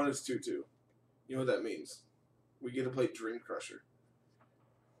 Yeah, our opponent's 2-2. You know what that means? We get to play Dream Crusher.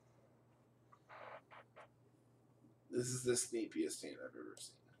 This is the sneakiest hand I've ever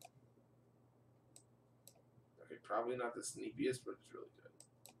seen. Okay, probably not the sneakiest, but it's really good.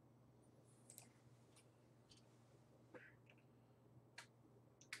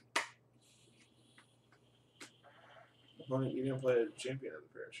 Opponent, you didn't play a champion of the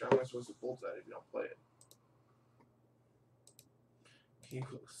pair. How am I supposed to bolt that if you don't play it? Can you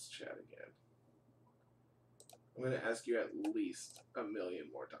close chat again? I'm going to ask you at least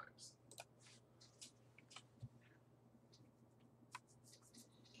 1,000,000 more times.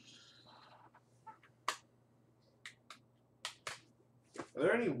 Are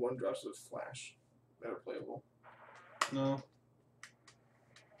there any 1-drops with flash that are playable? No.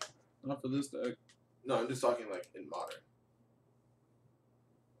 Not for this deck. No, I'm just talking like in modern.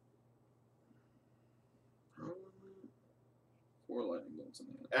 Probably 4 lightning bolts in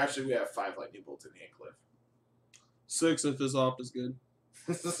hand. Actually, we have 5 lightning bolts in hand, Cliff. 6 if this opt is good.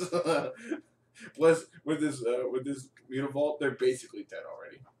 With this Mutavault, they're basically dead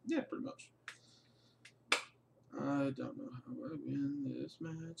already. Yeah, pretty much. I don't know how I win this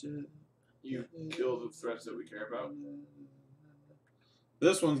match. You kill the threats that we care about.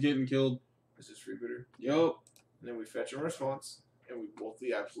 This one's getting killed. This is Freebooter. Yup. And then we fetch a response, and we bolt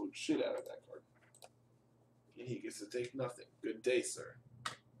the absolute shit out of that card. And he gets to take nothing. Good day, sir.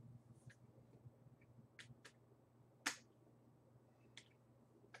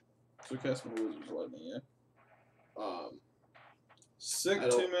 So cast my Wizard's Lightning, yeah. Sick I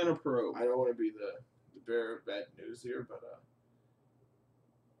don't- 2-mana probe. I don't want to be the bearer of bad news here, but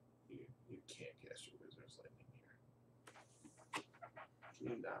you can't cast your Wizard's Lightning here. Can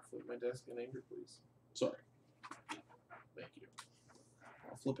you not flip my desk in anger, please? Sorry. Thank you.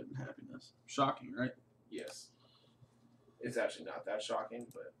 I'll flip it in happiness. Shocking, right? Yes. It's actually not that shocking,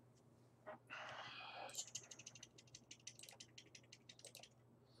 but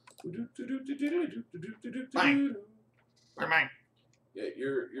Bang. Bang. yeah,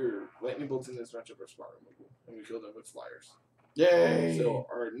 your lightning bolts in this matchup are spot removal, and we kill them with flyers. Yay! So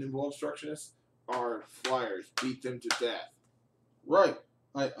our nimble obstructionists are flyers. Beat them to death. Right.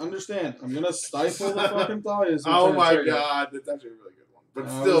 I understand. I'm gonna stifle the fucking thighs. Oh my god, that's actually a really good one. But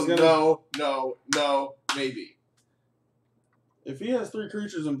I still, was gonna- no, maybe. If he has 3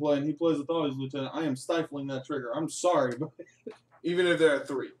 creatures in play and he plays a Thalia's Lieutenant, I am stifling that trigger. I'm sorry, but Even if there are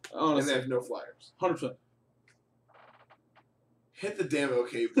 3 and they honestly, have no flyers, 100%. hit the damn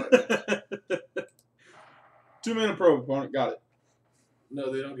OK button. 2-mana probe opponent. Got it.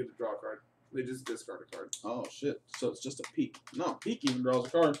 No, they don't get to draw a card. They just discard a card. Oh shit. So it's just a peek. No, peek even draws a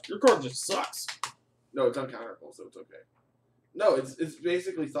card. Your card just sucks. No, it's uncounterable, so it's okay. No, it's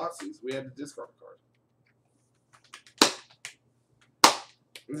basically Thoughtseize. We had to discard a card.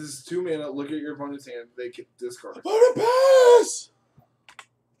 This is 2 mana. Look at your opponent's hand. They can discard a card. Opponent pass!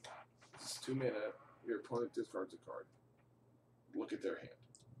 This is 2 mana. Your opponent discards a card. Look at their hand.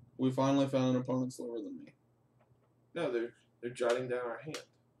 We finally found an opponent slower than me. No, they're jotting down our hand.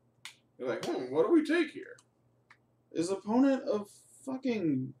 They're like, what do we take here? Is opponent of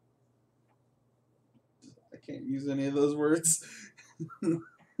fucking... I can't use any of those words. I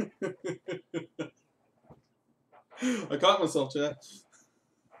caught myself, chat.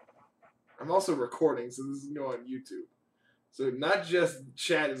 I'm also recording, so this is going to go on YouTube. So not just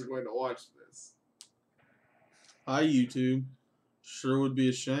chat is going to watch this. Hi, YouTube. Sure would be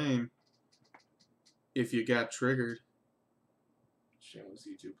a shame if you got triggered. Shameless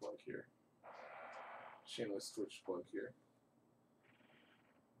YouTube plug here. Shameless Twitch plug here.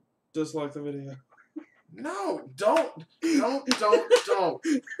 Dislike the video. No, don't.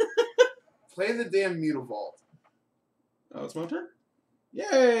 Play the damn Mutavault. Oh, it's my turn?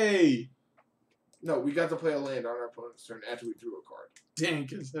 Yay! No, we got to play a land on our opponent's turn after we drew a card.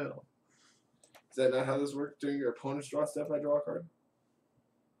 Dank as hell. Is that not how this works? During your opponent's draw step, I draw a card?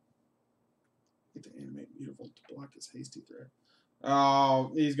 Get to animate Mutavault to block his hasty threat.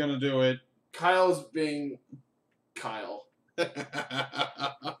 Oh, he's gonna do it. Kyle's being Kyle.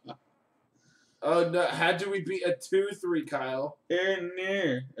 Oh, no. How do we beat a 2-3, Kyle?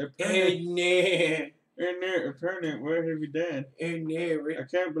 Near. Opponent, where have you done? I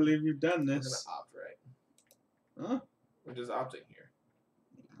can't believe you've done We're this. gonna opt, right? Huh? We're just opting here.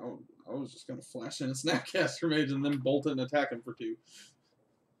 I was just gonna flash in a Snapcaster Mage and then bolt it and attack him for 2.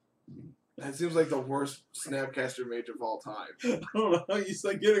 That seems like the worst Snapcaster Mage of all time. I don't know. You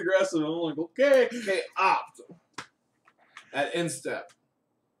said get aggressive. I'm like, okay. Okay, opt. At instep.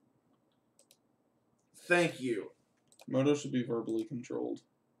 Thank you. Moto should be verbally controlled.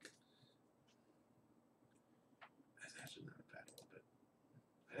 That's actually not a bad one, but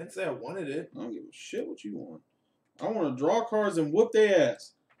I didn't say I wanted it. I don't give a shit what you want. I want to draw cards and whoop their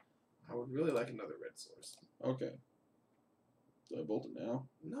ass. I would really like another red source. Okay. Do I bolt it now?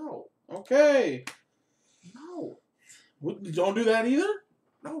 No. Okay. No. Don't do that either?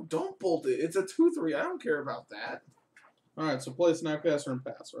 No, don't bolt it. It's a 2-3. I don't care about that. Alright, so play Snapcaster and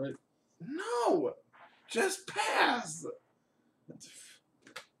pass, right? No. Just pass.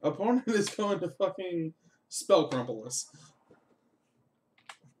 Opponent is going to fucking spell crumple us.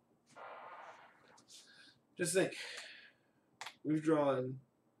 Just think. We've drawn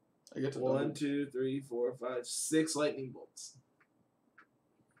I get to 1, double. 2, 3, 4, 5, 6 lightning bolts.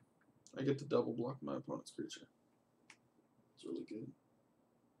 I get to double block my opponent's creature. It's really good.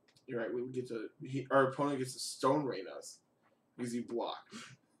 You're right. We would get to our opponent gets to Stone Rain us because he blocked.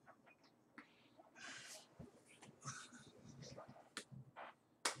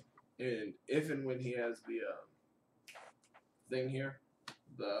 And if and when he has the thing here,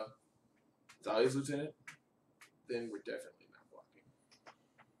 the Dahlia's Lieutenant, then we're definitely not blocking.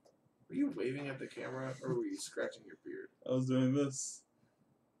 Were you waving at the camera or were you scratching your beard? I was doing this.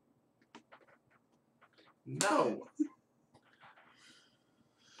 No.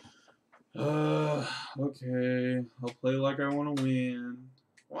 Okay. I'll play like I want to win.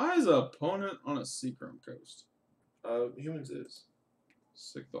 Why is an opponent on a Seachrome coast? Humans is.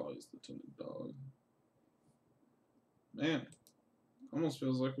 Sick Dahlia's Lieutenant dog. Man, almost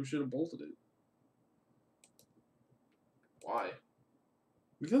feels like we should have bolted it. Why?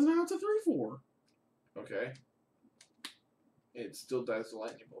 Because now it's a 3-4. Okay. It still dies the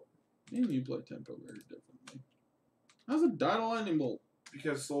lightning bolt. And you play tempo very differently. How's it die to lightning bolt?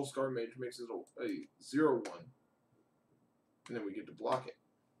 Because Soul Scar Mage makes it a 0/1. And then we get to block it.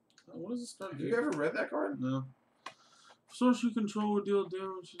 What does this card Have do? you ever read that card? No. Source you control will deal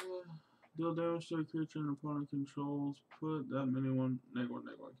damage to a creature an opponent controls. Put that many -1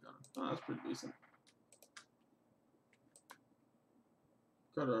 counter. Oh, that's pretty decent.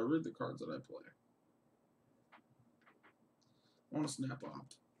 Carter, I read the cards that I play. I want to snap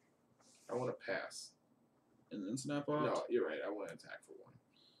opt. I want to pass. And then snap opt? No, you're right. I want to attack for 1.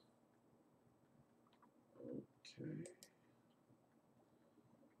 Okay.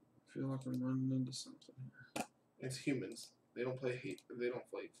 I feel like I'm running into something here. It's humans. They don't play hate. They don't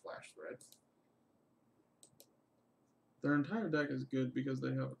play flash threats. Their entire deck is good because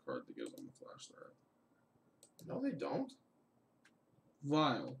they have a card that gives them a flash threat. No, they don't.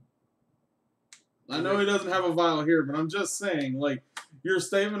 Vial. I know he doesn't have a vial here, but I'm just saying, like, your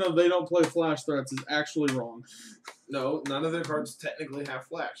statement of they don't play flash threats is actually wrong. No, none of their cards technically have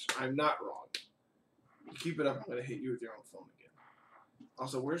flash. I'm not wrong. You keep it up, I'm going to hit you with your own phone again.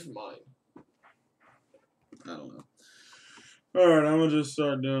 Also, where's mine? I don't know. Alright, I'm going to just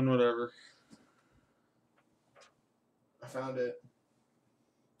start doing whatever. I found it.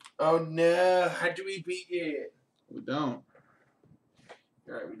 Oh no, how do we beat it? We don't.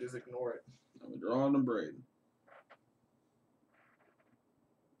 Alright, we just ignore it. And we draw on the braid.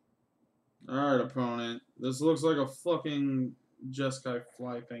 Alright, opponent. This looks like a fucking Jeskai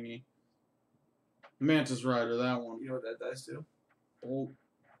fly thingy. Mantis Rider, that one. You know what that dice do? Bolt.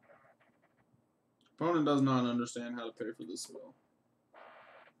 Opponent does not understand how to pay for this spell.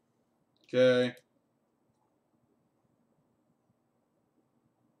 Okay.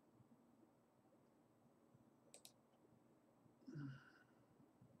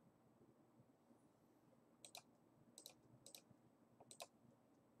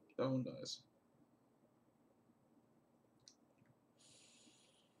 That one dies.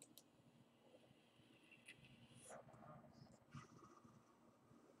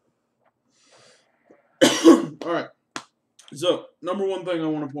 Alright. So, number one thing I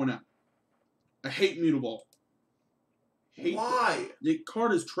want to point out. I hate Mutable. Why? The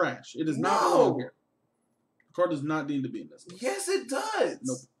card is trash. It is not No. belong here. The card does not need to be in this list. Yes, it does.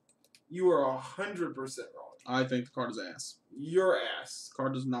 Nope. You are 100% wrong. I think the card is ass. Your ass. The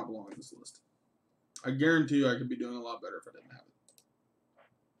card does not belong in this list. I guarantee you I could be doing a lot better if I didn't have it.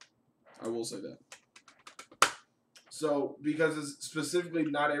 I will say that. So, because it's specifically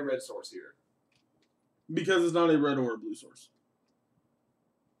not a red source here. Because it's not a red or a blue source.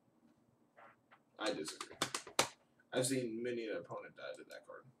 I disagree. I've seen many an opponent die to that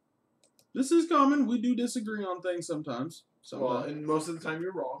card. This is common. We do disagree on things sometimes. Well, and most of the time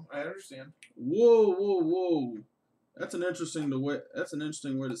you're wrong. I understand. Whoa, whoa, whoa. That's an interesting way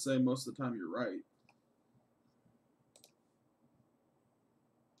to say most of the time you're right.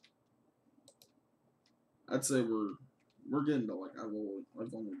 I'd say we're getting to like I've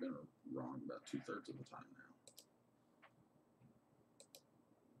only been wrong about 2/3 of the time now.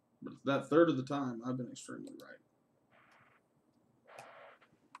 But that third of the time I've been extremely right.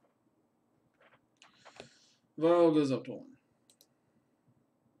 Vial goes up to 1.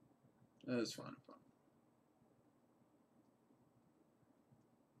 That is fine.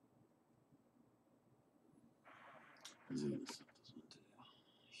 Human.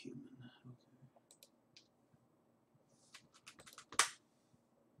 Okay.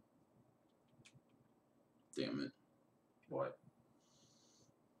 Damn it. What?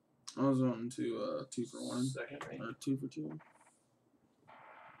 I was wanting to 2 for 1. Second range. Or 2 for 2.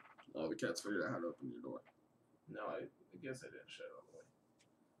 Oh, the cat's figured out how to open your door. No, I guess I didn't shut it all the way.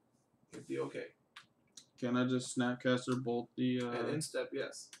 Get the okay. Can I just Snapcaster bolt the And instep,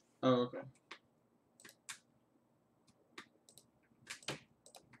 yes. Oh, okay.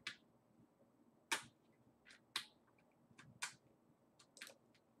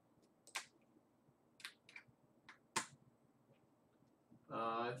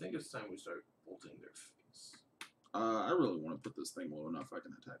 think it's time we start bolting their face. I really want to put this thing low enough I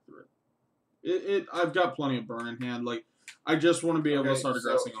can attack through it. I've got plenty of burn in hand. Like, I just want to be able to start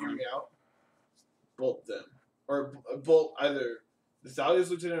aggressing on hear him. me out. Bolt them. Or bolt either the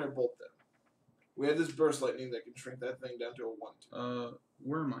Thalia's Lieutenant or bolt them. We have this burst lightning that can shrink that thing down to a 1/2.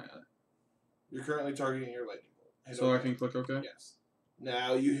 Where am I at? You're currently targeting your lightning bolt. Hit So OK. I can click OK? Yes.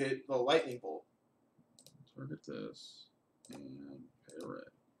 Now you hit the lightning bolt. Target this and pay red.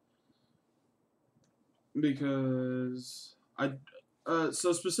 Because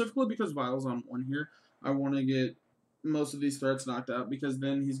so specifically because Vile's on 1 here, I want to get most of these threats knocked out because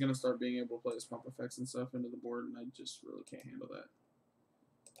then he's going to start being able to play his pump effects and stuff into the board, and I just really can't handle that.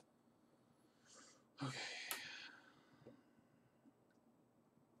 Okay.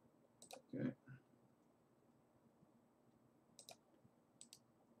 Okay.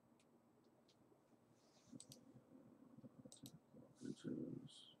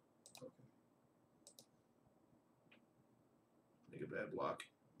 Make a bad block.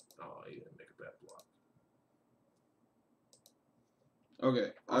 Oh, you didn't make a bad block.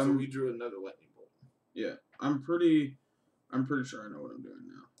 Okay. Also, we drew another lightning bolt. Yeah, I'm pretty sure I know what I'm doing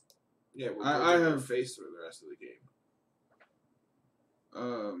now. Yeah, we're I have face for the rest of the game.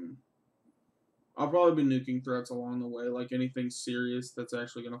 I'll probably be nuking threats along the way, like anything serious that's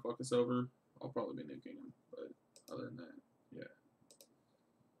actually gonna fuck us over. I'll probably be nuking them, but other than that, yeah.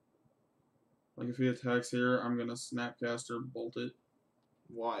 Like if he attacks here, I'm gonna Snapcaster bolt it.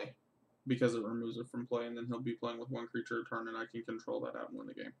 Why? Because it removes it from play, and then he'll be playing with 1 creature a turn, and I can control that out and win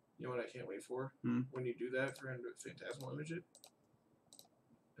the game. You know what I can't wait for? When you do that for him to Phantasmal Image it,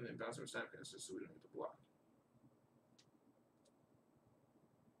 and then bounce our Snapcaster so we don't get the block.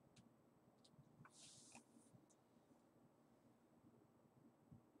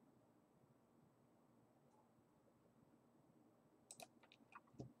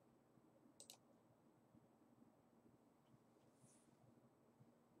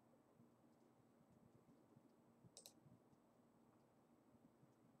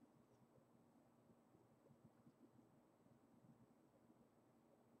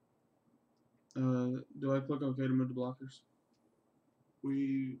 Do I click OK to move the blockers?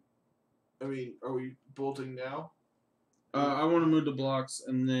 Are we bolting now? I want to move the blocks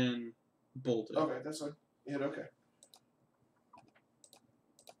and then bolt it. Okay, that's fine. You hit OK.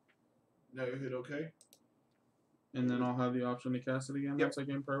 Now you hit OK. And then I'll have the option to cast it again once I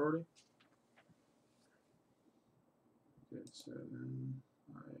gain priority. Okay, so then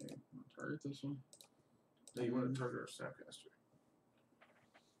I want to target this one. Now you want to target our Snapcaster.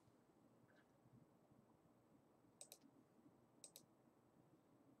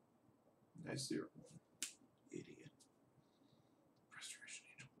 Nice 0. Idiot. Restoration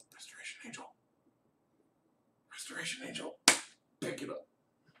Angel. Restoration Angel. Restoration Angel. Pick it up.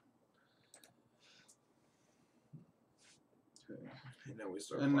 Okay. And now we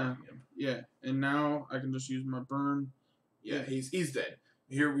start blocking him. Yeah, and now I can just use my burn. Yeah, he's dead.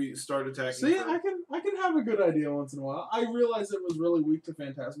 Here we start attacking. See, I can have a good idea once in a while. I realized it was really weak to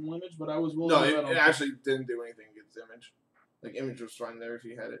Phantasmal Image, but I was willing to it actually didn't do anything against Image. Like, Image was fine there if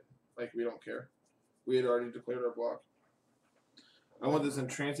he had it. Like, we don't care. We had already declared our block. I want this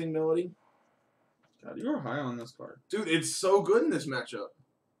Entrancing Melody. God, you're high on this card. Dude, it's so good in this matchup.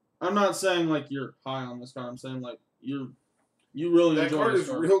 I'm not saying, like, you're high on this card. I'm saying, like, you really enjoy this card. That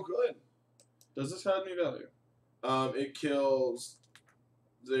card is real good. Does this have any value? It kills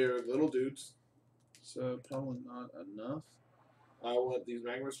their little dudes. So, probably not enough. I want these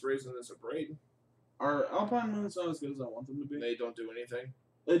Magma Sprays and this Abrade. Are Alpine Moons not as good as I want them to be? They don't do anything.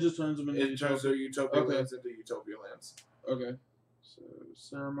 It just turns them into turns their Utopia lands into Utopia lands. Okay. So,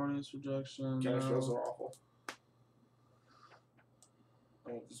 Ceremonious Rejection. Counter spells are awful.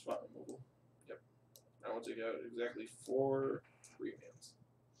 I want the spot removal. Yep. I want to take out exactly 4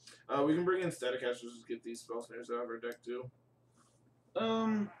 3-mans. We can bring in Static Casters to get these spell snares out of our deck too.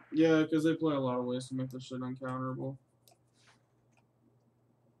 Yeah, because they play a lot of ways to make this shit uncounterable.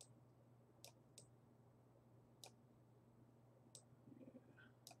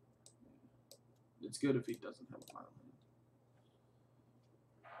 It's good if he doesn't have a pile in it.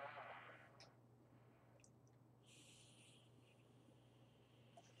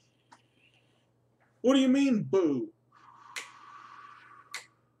 What do you mean, boo?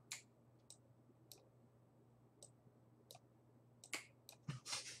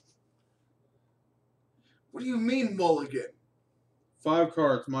 What do you mean, mulligan? 5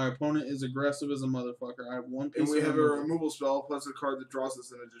 cards. My opponent is aggressive as a motherfucker. I have 1 piece. And we have a removal spell plus a card that draws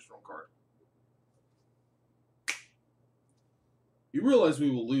us an additional card. You realize we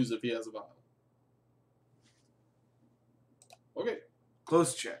will lose if he has a vial. Okay.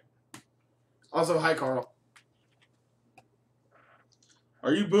 Close chat. Also, hi, Carl.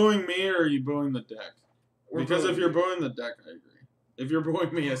 Are you booing me or are you booing the deck? Because if you're booing booing the deck, I agree. If you're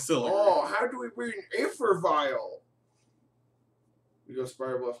booing me, I still agree. Oh, how do we bring Aether Vial? We go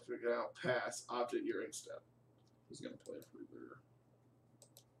Spiral Bluff, pick it out, pass, object, you're in step. He's going to play a freebooter.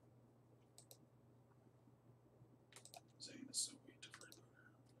 Zane is so weak to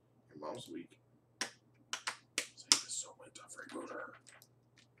freebooter. Your mom's weak. Zane is so weak to freebooter.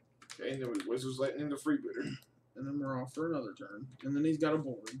 Okay, and then we Wizards Lightning the freebooter. And then we're off for another turn. And then he's got a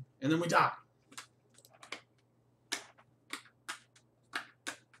board. And then we die.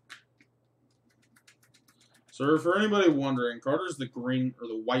 So for anybody wondering, Carter's the green or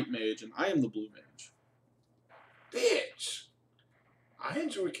the white mage, and I am the blue mage. Bitch! I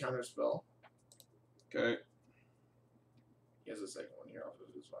enjoy Counterspell. Okay. He has a second one here off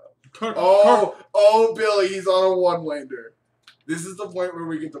of his file. Billy, he's on a one-lander. This is the point where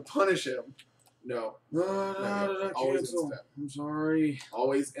we get to punish him. No. Always in step. I'm sorry.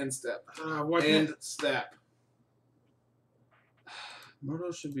 Always end step. What End step.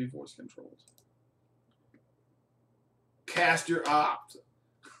 Moto should be voice controlled. Cast your opt.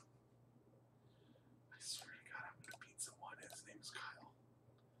 I swear to God, I'm gonna beat someone. His name is Kyle.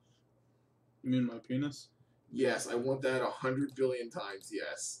 You mean my penis? Yes, I want that 100 billion times.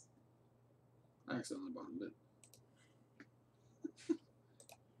 Yes. I accidentally bottomed it.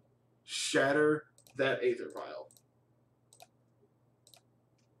 Shatter that Aether Vial.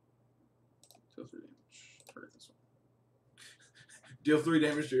 Deal 3 damage. Target this one. Deal 3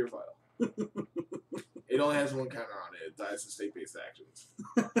 damage to your file. It only has one counter on it. It dies to state-based actions.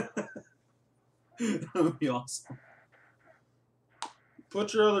 That would be awesome.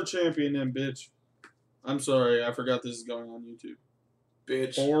 Put your other champion in, bitch. I'm sorry, I forgot this is going on YouTube.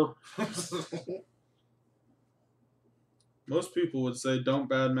 Bitch. 4. Most people would say don't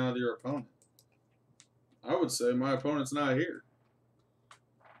badmouth your opponent. I would say my opponent's not here.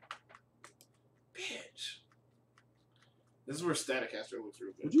 Bitch. This is where Staticaster looks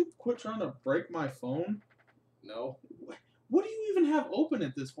real good. Would you quit trying to break my phone? No. What do you even have open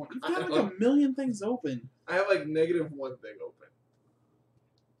at this point? You've got like a million things open. I have like -1 thing open.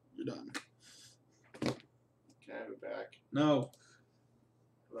 You're done. Can I have it back? No.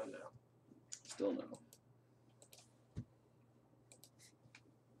 How about now? Still no.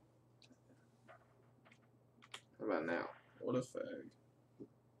 How about now? What a fag.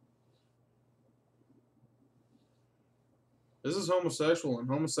 This is homosexual, and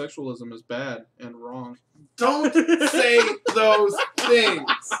homosexualism is bad and wrong. Don't say those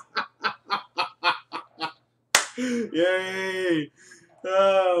things! Yay!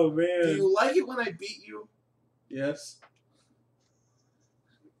 Oh, man. Do you like it when I beat you? Yes.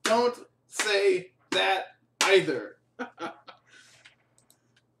 Don't say that either.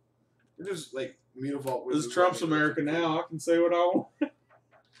 You're just like Mutavault This is Trump's America now. I can say what I want.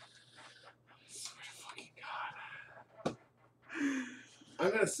 Swear to fucking God.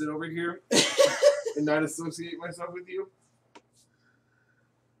 I'm gonna sit over here and not associate myself with you.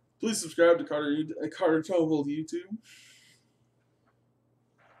 Please subscribe to Carter Tovold YouTube.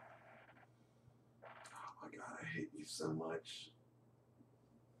 Oh my God, I hate you so much.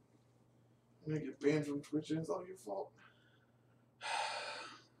 I'm gonna get banned from Twitch and it's all your fault.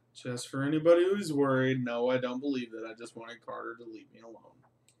 Just for anybody who's worried, no, I don't believe it. I just wanted Carter to leave me alone.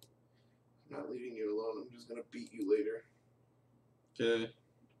 I'm not leaving you alone. I'm just gonna beat you later. Okay.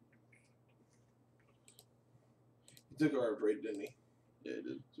 He took our braid, didn't he? Yeah, he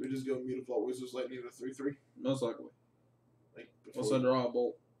did. So we just go Mutavault Wizards Lightning to 3/3. Most likely. Like Unless I draw a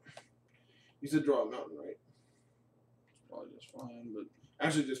bolt. You said draw a mountain, right? It's probably just fine, but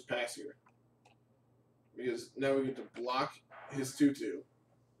Actually, just pass here. Because now we get to block his 2/2.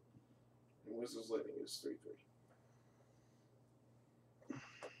 And Wizards Lightning is 3/3.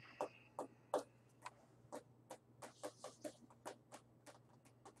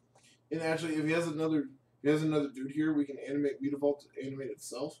 And actually, if he has another dude here, we can animate Mutavault to animate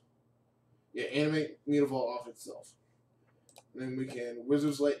itself. Yeah, animate Mutavault off itself. And then we can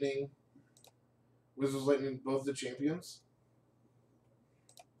Wizards Lightning both the champions.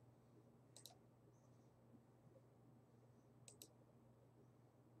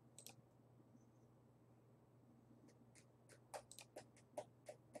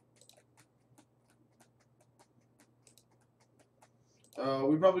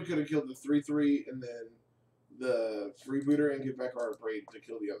 We probably could have killed the 3/3 and then the freebooter and get back our braid to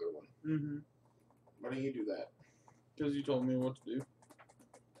kill the other one. mm-hmm. Why don't you do that? Because you told me what to do.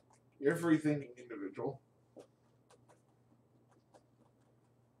 You're a free thinking individual.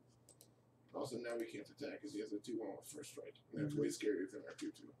 Also, now we can't attack because he has a 2-1 with first strike. And that's way scarier than our 2-2.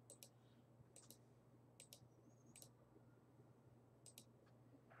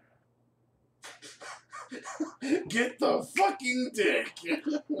 Get the fucking dick!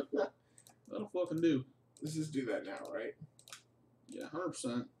 That'll fucking do. Let's just do that now, right? Yeah,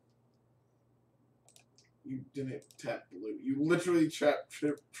 100%. You didn't tap blue. You literally tapped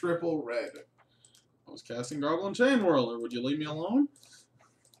triple red. I was casting Goblin Chain Whirler. Would you leave me alone?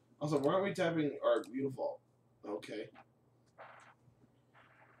 Also, why aren't we tapping our beautiful? Okay.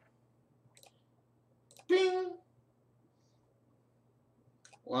 Ding!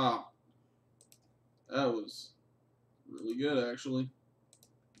 Wow. That was really good, actually.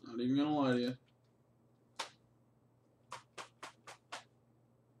 Not even gonna lie to you.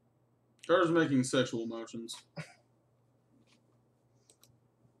 Car's making sexual motions. I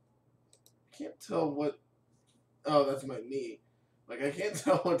can't tell what... Oh, that's my knee. Like, I can't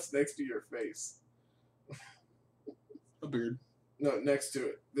tell what's next to your face. A beard. No, next to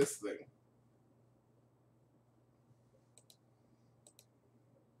it. This thing.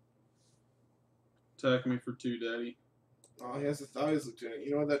 Attack me for 2, Daddy. Oh, he has a Thalia's Lieutenant.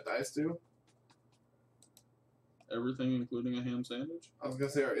 You know what that dice do? Everything, including a ham sandwich? I was gonna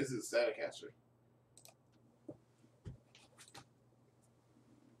say, or is it Staticaster?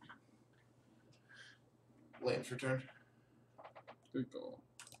 Lance returned. Good call.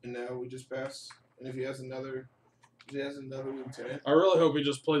 And now we just pass. And if he has another lieutenant. I really hope he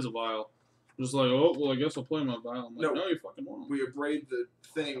just plays a vial. Just like, oh, well, I guess I'll play my vial. I'm like, no, you fucking won't. We abrade the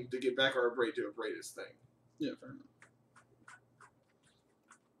thing to get back our abrade to abrade his thing. Yeah, fair enough.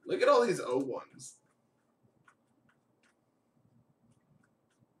 Look at all these O1s.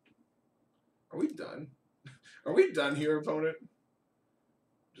 Are we done? Are we done here, opponent?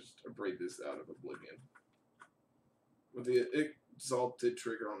 Just abrade this out of oblivion. With the exalted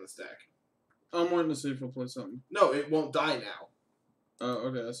trigger on the stack. I'm waiting to see if he'll play something. No, it won't die now. Oh,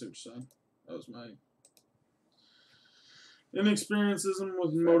 okay, I see what you're saying. That was my inexperiencism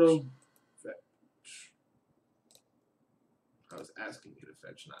with Moto. Fetch. I was asking you to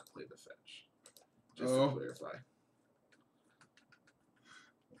fetch, not play the fetch. Just to clarify.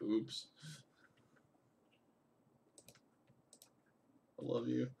 Oops. I love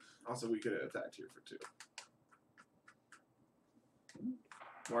you. Also, we could have attacked here for 2.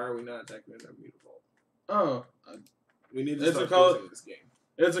 Why are we not attacking with our Mutavault? Oh. We need to start using this game.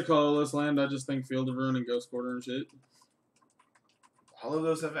 It's a colorless land. I just think Field of Ruin and Ghost Quarter and shit. All of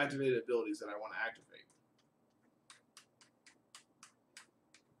those have activated abilities that I want to activate.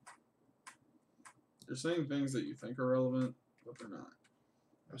 You're saying things that you think are relevant, but they're not.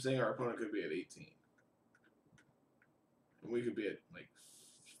 I'm saying our opponent could be at 18. And we could be at, like,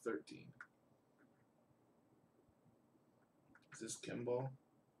 13. Is this Kimball?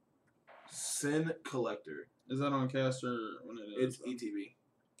 Sin Collector. Is that on cast or when it is? It's ETB.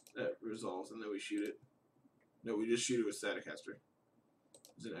 That resolves, and then we shoot it. No, we just shoot it with Staticaster.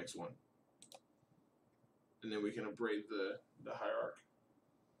 It's an X1. And then we can abrade the Hierarch.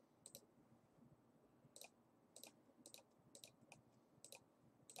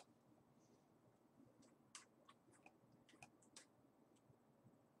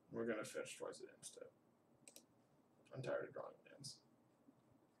 We're going to fetch twice at end step. I'm tired of drawing lands.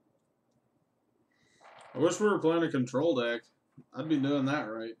 I wish we were playing a control deck. I'd be doing that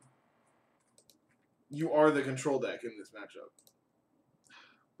right. You are the control deck in this matchup.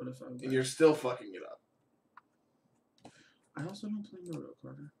 But if I'm and you're still fucking it up. I also don't play Moto,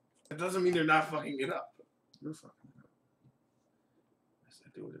 Carter. That doesn't mean you're not fucking it up. You're fucking it up. Yes, I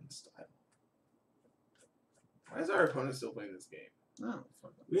do it in style. Why is our opponent still playing this game? No,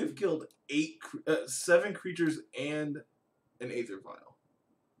 fuck We have killed 7 creatures and an Aether Vial.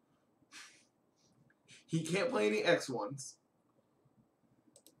 He can't play any X1s.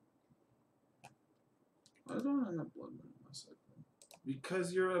 Why don't I have Blood Moon in my cycle?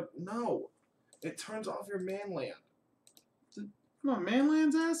 Because you're a... No. It turns off your man land. Come on,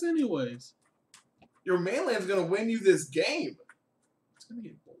 Manland's ass anyways. Your man land's going to win you this game. It's going to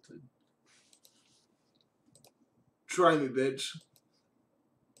get bolted. Try me, bitch.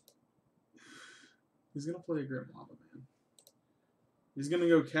 He's going to play a Grim Lava Man. He's going to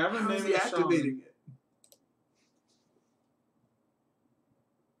go Cavern How is Name he of the activating Shaman. it?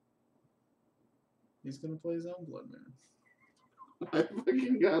 He's going to play his own Blood Moon. I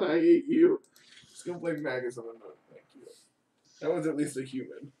fucking God, I hate you. Just gonna play Magus on the moon. Thank you. That one's at least a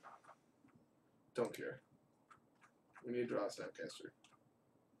human. Don't care. We need to draw a Snapcaster.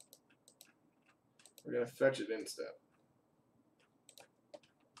 We're gonna fetch it in step.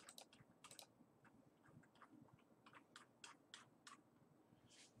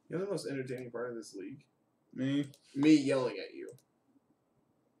 You know the most entertaining part of this league? Me? Me yelling at you.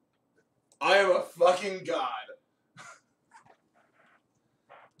 I am a fucking god.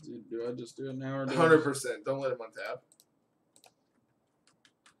 Do I just do it now or do 100%. Don't let him untap.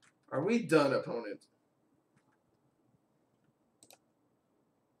 Are we done, opponent?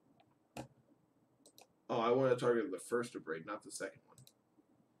 Oh, I want to target the first Abrade, not the second one.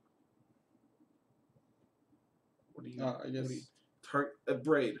 What do you? I guess. What do you target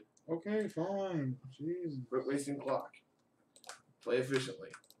Abrade? Okay, fine. Jeez. Quit wasting clock. Play efficiently.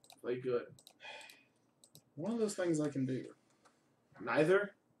 Play good. One of those things I can do.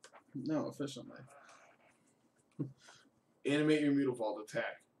 Neither. No, efficiently. Animate your Mutavault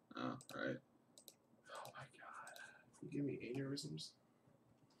attack. Oh, alright. Oh my god. You give me aneurysms.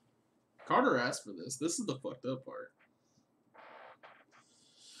 Carter asked for this. This is the fucked up part.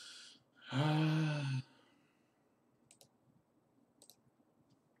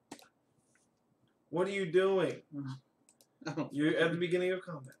 What are you doing? You're at the beginning of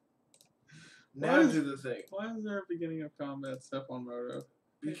combat. Now do the thing. Why is there a beginning of combat step on Moto?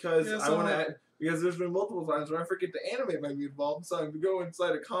 Because Yes, I want to. Because there's been multiple times where I forget to animate my Mutavault, so I have to go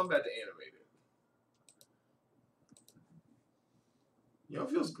inside of combat to animate it. You know,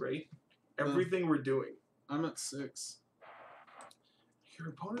 it feels great. Everything we're doing. I'm at 6. Your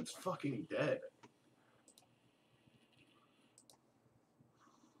opponent's fucking dead.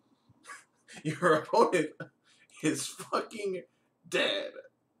 Your opponent is fucking dead.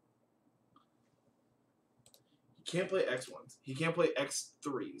 He can't play X1s. He can't play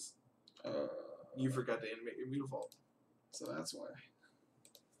X3s. You forgot to animate your Mutavault. So that's why.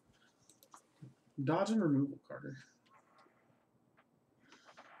 Dodge and removal, Carter.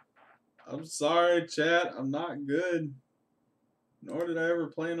 I'm sorry, chat. I'm not good. Nor did I ever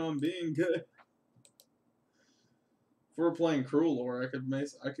plan on being good. If we're playing Cruel Lore, I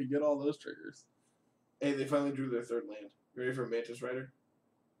could get all those triggers. Hey, they finally drew their third land. You ready for Mantis Rider?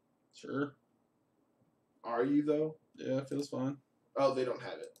 Sure. Are you, though? Yeah, it feels fine. Oh, they don't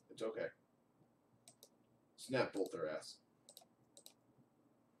have it. It's okay. Snap bolt their ass.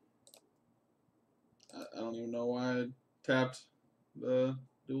 I don't even know why I tapped the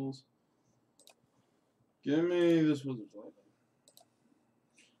duels. Give me this Wizard's Lightning.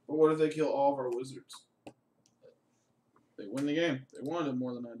 But what if they kill all of our wizards? They win the game. They wanted it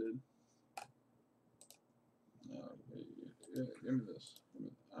more than I did. Yeah, give me this.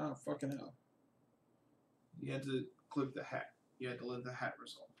 Ah, fucking hell. You had to click the hat. You had to let the hat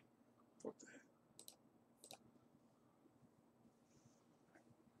resolve. Fuck the hat.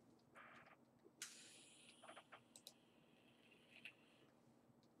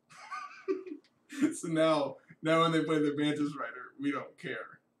 So now when they play the Mantis Rider, we don't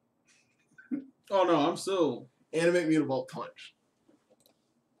care. Oh no, I'm still. Animate Mutavault punch.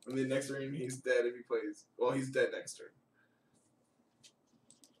 And then next turn he's dead if he plays. Well, he's dead next turn.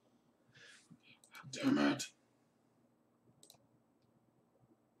 Damn it.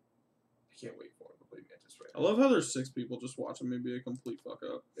 I can't wait for him to play Mantis Rider. I love how there's 6 people just watching me be a complete fuck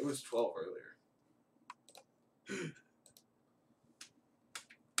up. It was 12 earlier.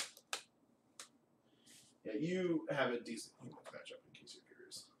 Yeah, you have a decent Humans matchup in case you're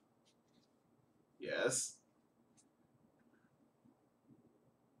curious. Yes.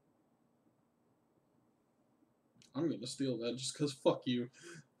 I'm gonna steal that just because fuck you.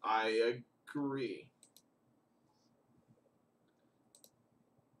 I agree.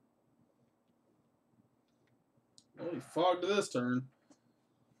 Well, he fogged this turn.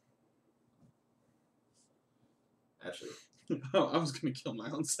 Actually, I was gonna kill my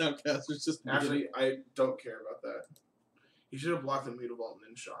own Soundcasters just. Actually, I don't care about that. He should have blocked the Mutavault and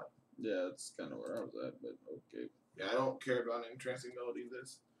then shot. Yeah, that's kind of where I was at, but okay. Yeah, I don't care about Entrancing Melody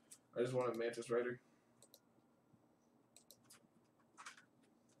this. I just want a Mantis Rider.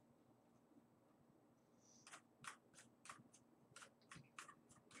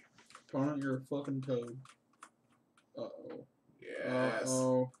 Opponent, you're a fucking toad. Uh-oh. Yes.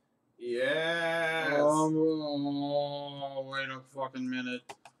 Uh-oh. Yes. Oh, wait a fucking minute.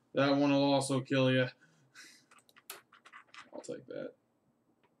 That one will also kill you. I'll take that.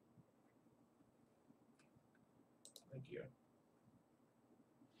 Thank you.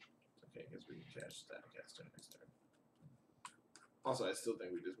 Okay, I guess we can cash that cast next turn. Also, I still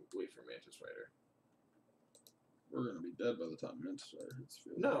think we just wait for Mantis Rider. We're gonna be dead by the time Mantis Rider hits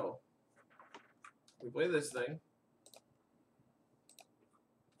field. No. We play this thing. And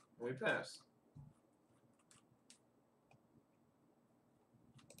we pass.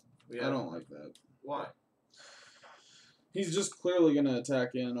 I don't like that. Why? He's just clearly gonna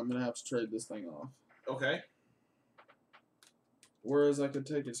attack in. I'm gonna have to trade this thing off. Okay. Whereas I could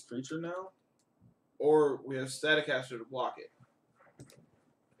take his creature now. Or we have Staticaster to block it.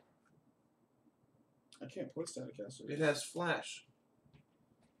 I can't play Staticaster. It has Flash.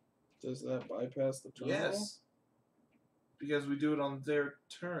 Does that bypass the turn? Yes. Because we do it on their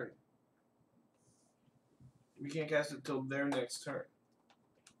turn. We can't cast it till their next turn.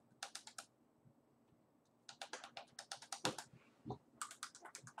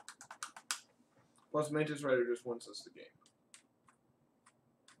 Plus, Mantis Rider just wins us the game.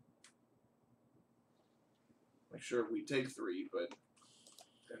 Like, sure, we take 3, but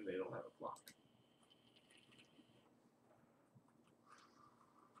then they don't have a block.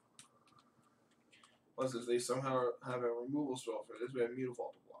 Plus, if they somehow have a removal spell for this, we have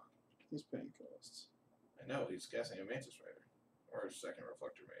Mutavault to block. He's paying costs. I know, he's casting a Mantis Rider. Or a second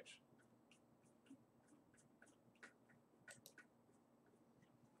Reflector Mage.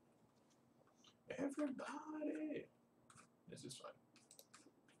 Everybody! This is fine.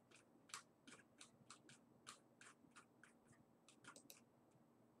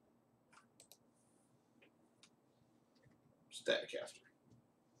 Staticaster.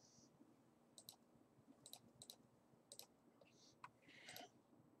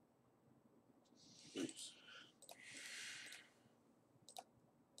 Oops.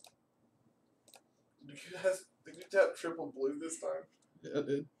 Did you tap triple blue this time? Yeah, I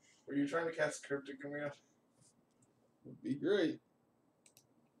did. Were you trying to cast Cryptic Command? Would be great.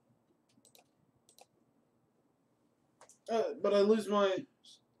 But I lose my.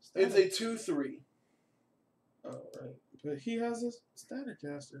 It's a 2/3. Oh, right. But he has a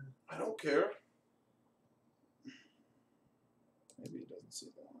Staticaster. I don't care. Maybe he doesn't see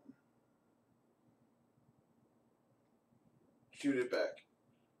the line. Shoot it back.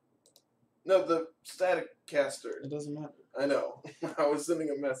 No, the Staticaster. It doesn't matter. I know. I was sending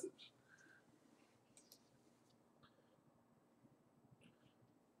a message.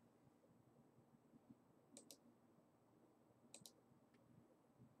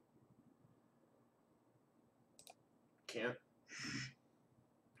 Can't.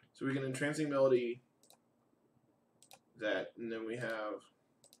 So we can Entrancing Melody that, and then we have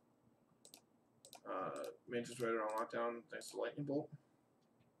Mantis Rider on lockdown thanks to Lightning Bolt.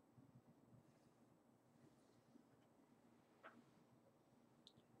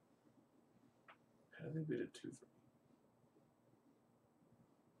 How do they beat a 2/3?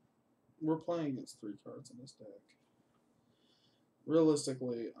 We're playing against 3 cards in this deck.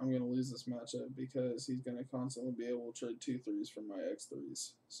 Realistically, I'm going to lose this matchup because he's going to constantly be able to trade 2/3s for my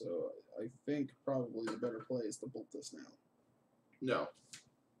X3s. So I think probably the better play is to bolt this now. No.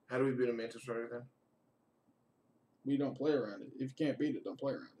 How do we beat a Mantis Rider then? We don't play around it. If you can't beat it, don't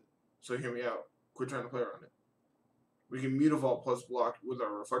play around it. So hear me out. Quit trying to play around it. We can Mutavault plus block with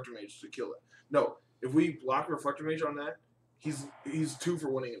our Reflector Mage to kill it. No, if we block Reflector Mage on that, he's 2 for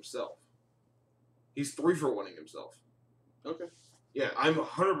winning himself. He's 3 for winning himself. Okay. Yeah, I'm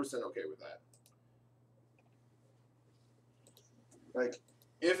 100% okay with that. Like,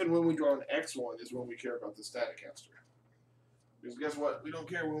 if and when we draw an X1 is when we care about the Staticaster. Because guess what? We don't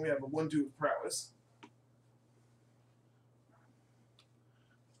care when we have a 1/2 of prowess.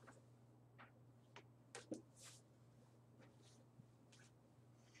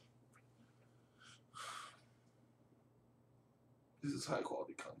 This is high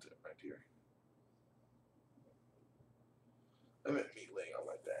quality content right here. I'm at me laying on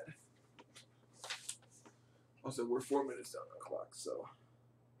my bed. Also, we're 4 minutes down the clock, so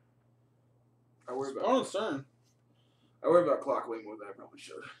I worry On its turn. I worry about clock way more than I probably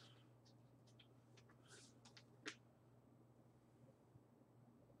should.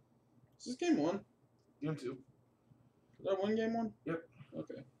 Is this game 1? Game 2. Is that 1 game 1? Yep.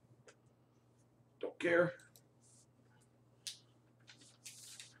 Okay. Don't care.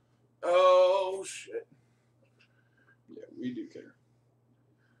 Oh shit. Yeah, we do care.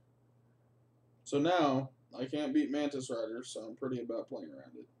 So now, I can't beat Mantis Rider, so I'm pretty about playing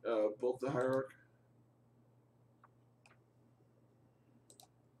around it. Bolt the Hierarch.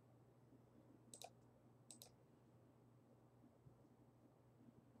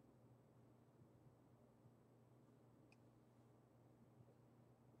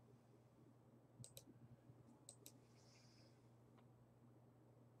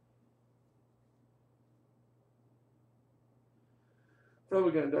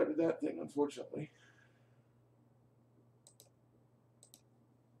 Probably gonna die to that thing, unfortunately.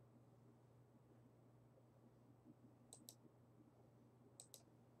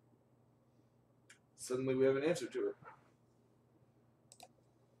 Suddenly we have an answer to it.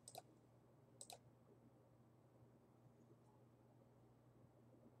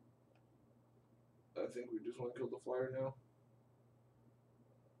 I think we just want to kill the flyer now.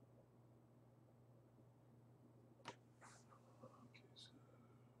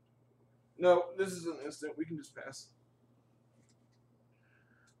 No, this is an instant. We can just pass.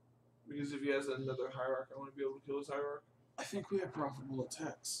 Because if he has another hierarch, I want to be able to kill his hierarch. I think we have profitable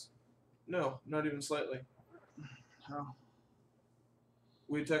attacks. No, not even slightly. How?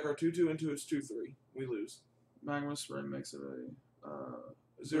 We attack our 2/2 into his 2/3. We lose. Magma Spray makes it a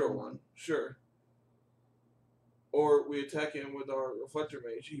 0/1. Sure. Or we attack him with our Reflector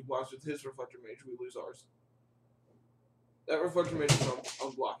Mage. He blocks with his Reflector Mage. We lose ours. That Reflector Mage is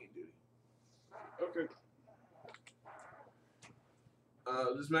on blocking duty. Okay.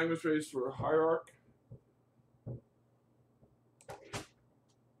 This Magma Spray is for Hierarch.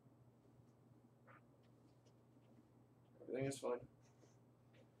 Everything is fine.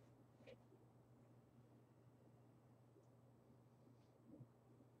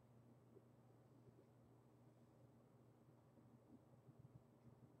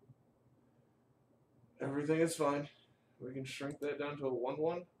 Everything is fine. We can shrink that down to a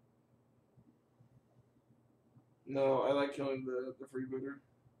 1/1. No, I like killing the freebooter.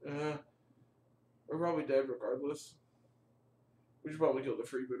 We're probably dead regardless. We should probably kill the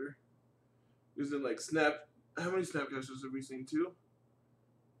freebooter. Because then, like, snap. How many Snapcasters have we seen? 2?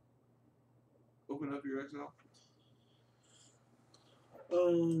 Open up your Excel.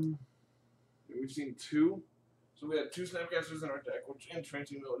 We've seen 2. So we had 2 Snapcasters in our deck, which in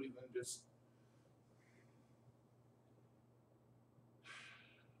Transmutability then just.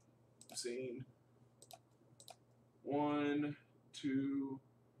 Seen 1, 2,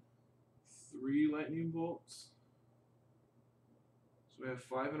 3 lightning bolts. So we have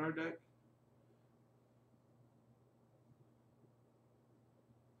 5 in our deck.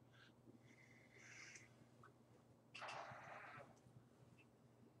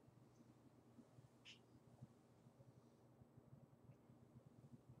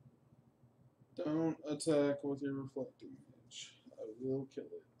 Don't attack with your reflecting mage. I will kill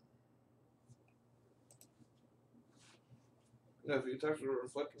it. No, if you attack with a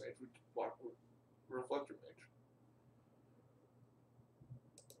Reflector Mage, we block with Reflector Mage.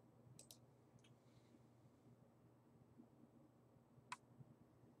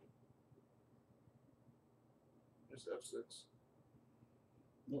 Just F6.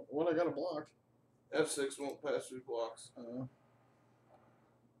 What I got to block? F6 won't pass through blocks.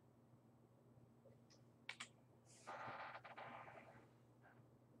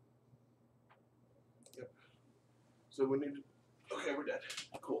 Yep. So we need to. Okay, we're dead.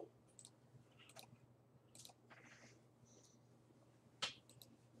 Cool.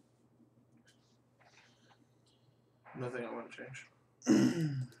 Nothing I want to change.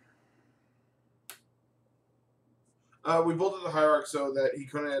 We bolted the Hierarch so that he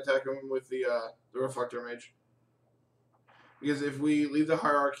couldn't attack him with the Reflector Mage. Because if we leave the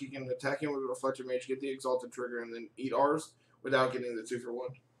Hierarch, he can attack him with the Reflector Mage, get the Exalted Trigger, and then eat ours without getting the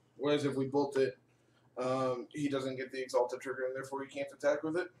 2-for-1. Whereas if we bolt it, he doesn't get the Exalted Trigger, and therefore he can't attack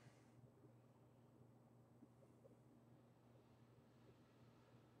with it.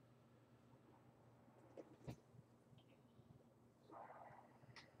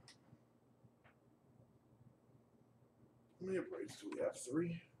 How many braids do we have?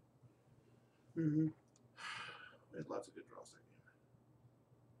 3? Mm-hmm. We had lots of good draws that game.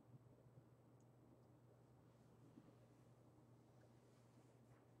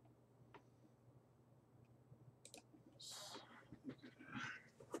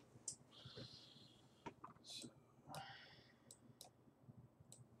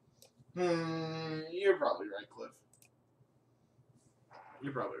 You're probably right, Cliff.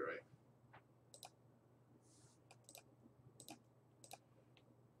 You're probably right.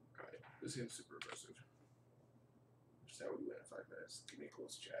 Alright, this seems super aggressive. Just how we win in 5 minutes. Give me a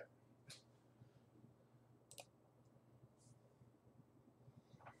close chat.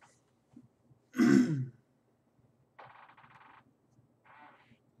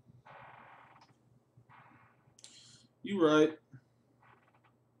 You right.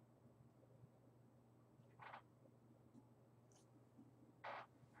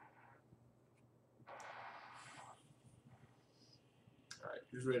 Alright,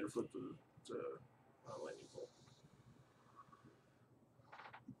 who's ready to flip the lightning bolt?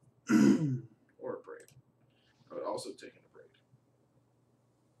 Or a braid. I would also take in a braid.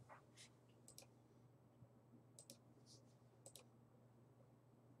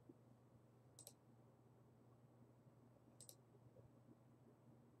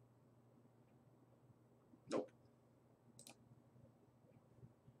 Nope.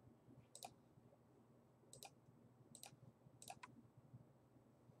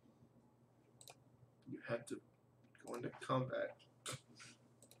 You had to go into combat.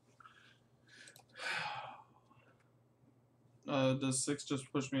 Does 6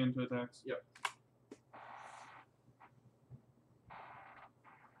 just push me into attacks? Yep.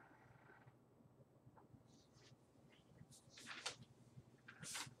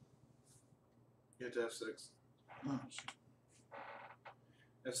 You have to have 6. Oh, shit.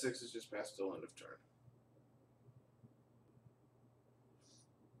 F6 is just past till end of turn.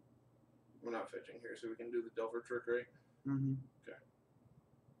 We're not fetching here, so we can do the Delver trick, right? Mm-hmm. Okay.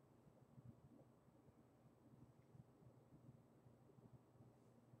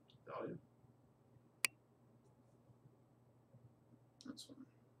 Value. That's fine.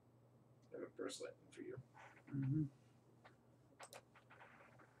 I have a burst lightning for you. Mm-hmm.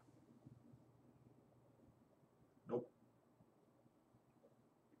 Nope.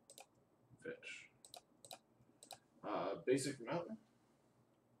 Fetch. Basic mountain?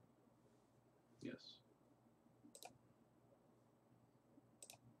 Yes.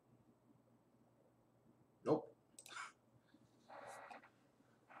 Nope.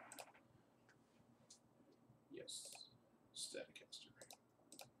 Yes. Staticaster.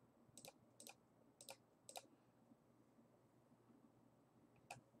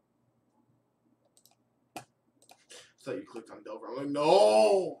 I thought you clicked on Delver. I'm like,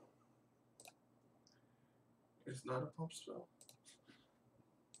 no! It's not a pump spell.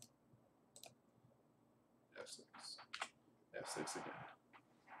 F6. F6 again.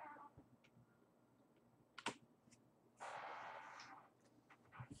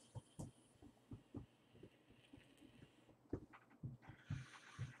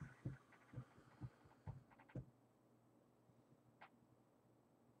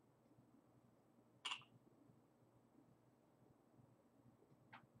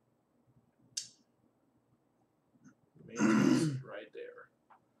 Mantis right there.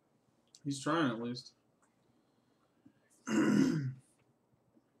 He's trying at least.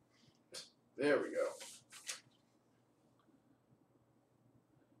 There we go.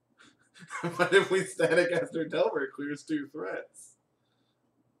 But if we static after Delver, it clears 2 threats.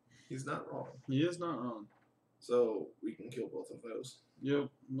 He's not wrong. He is not wrong. So we can kill both of those. Yep.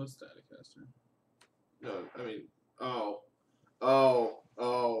 What's Staticaster? No, I mean, oh.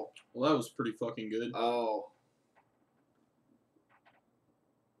 Well, that was pretty fucking good.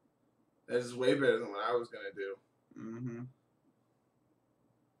 That is way better than what I was gonna do. Mm-hmm.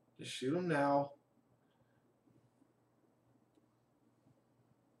 Just shoot him now.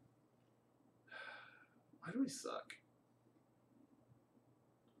 Why do we suck?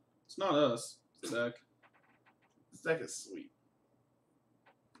 It's not us. It's the deck. This deck is sweet.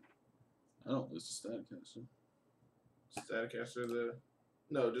 I don't lose to Staticaster. Staticaster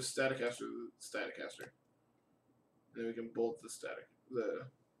no, just Staticaster the Staticaster. And then we can bolt the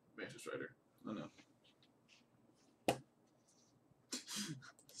Mantis Rider. I know.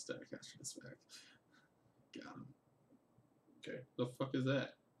 Staticaster is back. Got him. Okay. The fuck is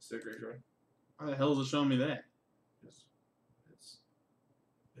that? Stick Rayshard. Why the hell is it showing me that? It's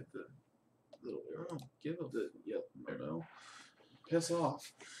hit the little arrow. Oh, give a Yep. no. Piss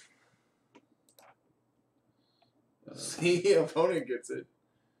off. See, opponent gets it.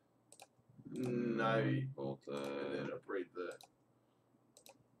 Night. Bolt, And then upgrade the.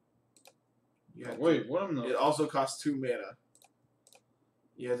 You have wait, what am It also costs 2 mana.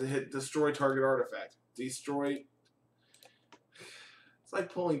 You have to hit destroy target artifact. Destroy. It's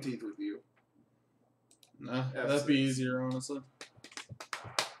like pulling teeth with you. Nah, F6. that'd be easier, honestly.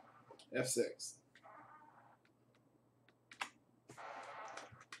 F6.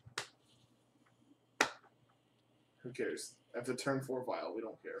 Who cares? After turn 4 Vial, we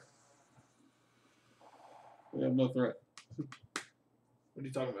don't care. We have no threat. What are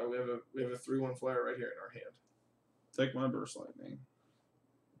you talking about? We have a 3/1 flyer right here in our hand. Take my burst lightning.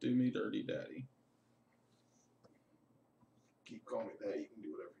 Do me dirty, daddy. Keep calling me that. You can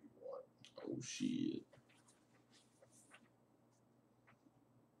do whatever you want. Oh shit.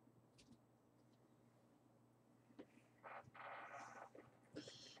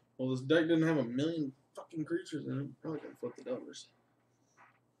 Well, this deck didn't have a million fucking creatures in it. Probably gonna flip the Delvers.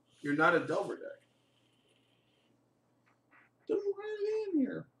 You're not a Delver deck. Then why are they in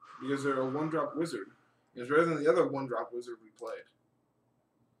here? Because they're a 1-drop wizard. It's rather than the other 1-drop wizard we played.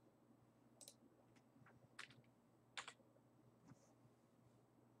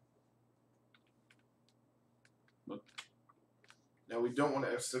 What? Now we don't want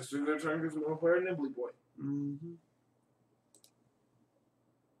to F6 through their turn because we want to play our Nimbly Boy. Mm-hmm.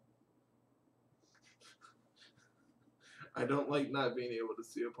 I don't like not being able to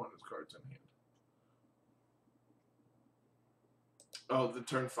see opponent's cards in hand. Oh, the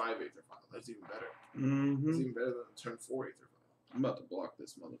turn 5 Aether File. That's even better. Mm-hmm. That's even better than the turn 4 Aether File. I'm about to block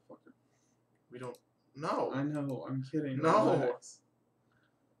this motherfucker. We don't No. I know. I'm kidding. No. Relax.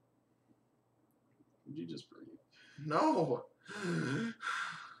 Would you just breathe? No.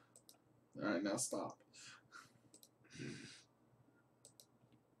 All right, now stop.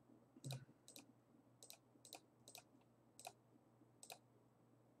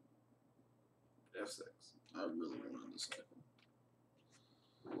 F6. I really wanted to cycle.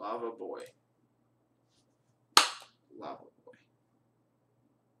 Lava boy. Lava boy.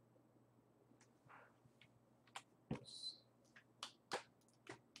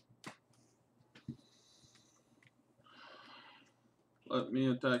 Let me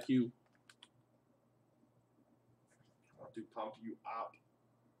attack you. I want to pump you up.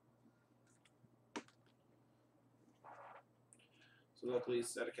 So luckily,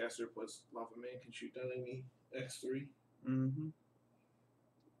 Staticaster plus Lava Man can shoot down any X3. Mm-hmm.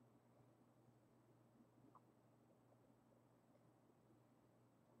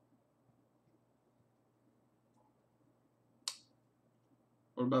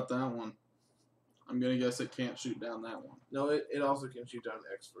 What about that one? I'm gonna guess it can't shoot down that one. No, it also can shoot down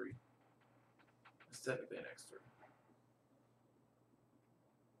X3. It's technically an X3.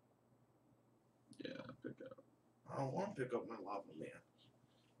 Yeah, pick up. I don't want to pick up my Lava Man.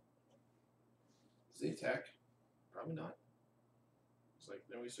 Does he attack? Probably not. It's like,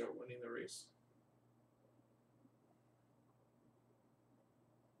 then we start winning the race.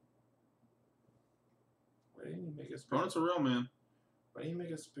 Why didn't you make us pick Opponent's a real man. Why didn't you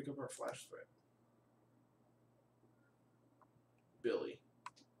make us pick up our flash threat? Billy.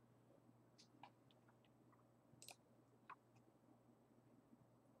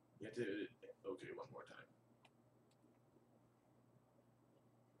 You have to okay one more time.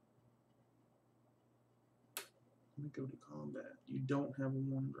 Let me go to combat. You don't have a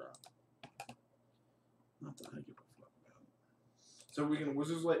one drop. Not that I give a fuck about. So we can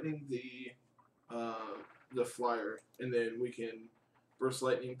Wizard's Lightning the flyer, and then we can Burst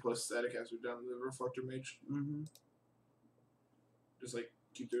Lightning plus Staticaster down the Reflector Mage. Mm-hmm. Just like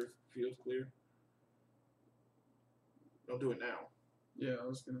keep their field clear. Don't do it now. Yeah, I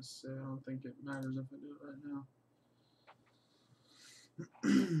was gonna say I don't think it matters if I do it right now.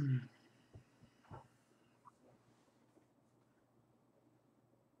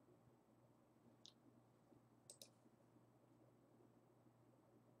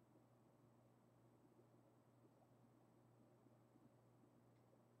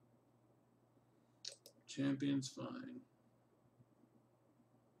 Champion's fine.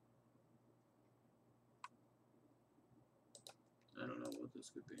 I don't know what this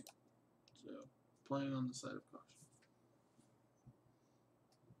could be. So, playing on the side of caution.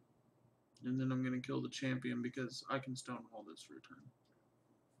 And then I'm going to kill the champion because I can stonewall this for a turn.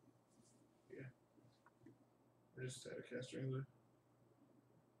 Yeah. We're just Staticastering the.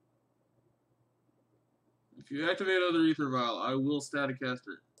 If you activate other Ether Vial, I will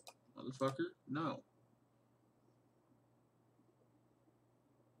Staticaster it. Motherfucker? No.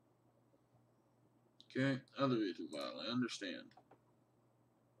 Okay, other Ether Vial, I understand.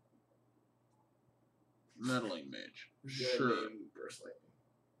 Meddling Mage. Sure. Burst Lightning.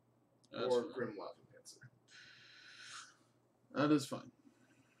 That's Or fine. Grim Lava Dancer. That is fine.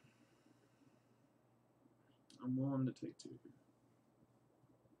 I'm willing to take two here.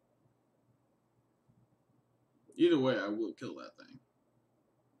 Either way, I will kill that thing.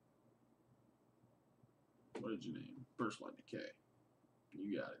 What did you name? Burst Lightning K.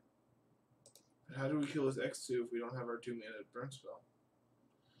 You got it. But how do we kill this X2 if we don't have our 2-mana burn spell?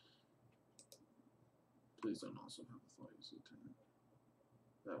 Please don't also have a Thought Lieutenant.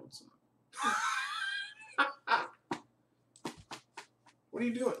 That would suck. What are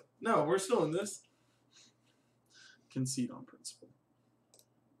you doing? No, we're still in this. Concede on principle.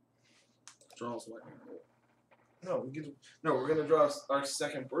 Draws Lightning Bolt. No, we're gonna draw our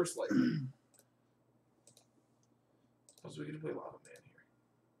second Burst Lightning. Suppose we get to play Lava Man here.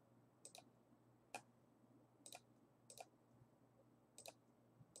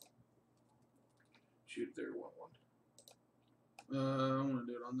 Shoot their 1/1. I want to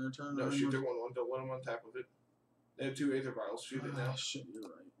do it on their turn. No, shoot their 1/1. Don't let them on tap with it. They have 2 Aether Vials. Shoot it now. Shit, you're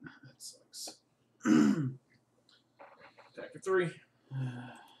right. That sucks. Attack for 3. I'm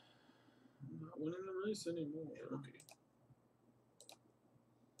not winning the race anymore. Okay.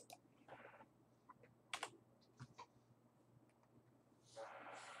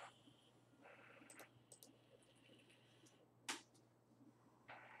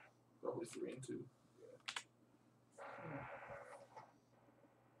 Probably 3 and 2.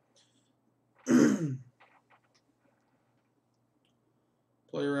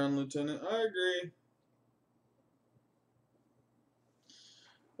 Play around, Lieutenant. I agree.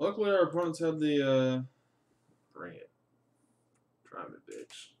 Luckily, our opponents had the Bring it. Try me,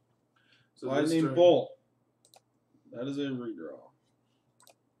 bitch. So Lightning Bolt. That is a redraw.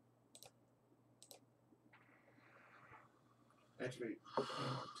 Activate.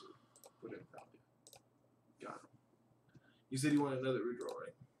 Put in value. Got it. You said you want another redraw,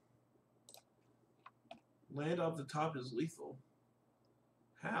 right? Land off the top is lethal.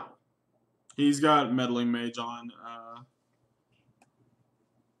 How? He's got Meddling Mage on.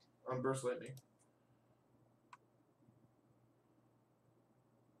 On Burst Lightning.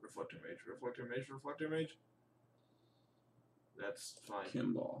 Reflector Mage, Reflector Mage, Reflector Mage. That's fine.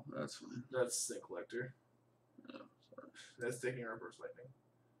 Kimball. That's fine. That's Sync Collector. Oh, sorry. That's taking our Burst Lightning.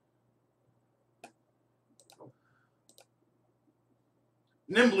 Oh.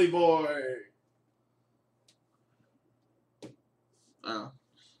 Nimbly Boy! Oh.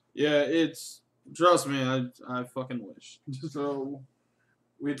 Yeah, it's... Trust me, I fucking wish. So,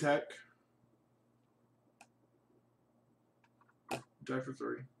 we attack. Attack for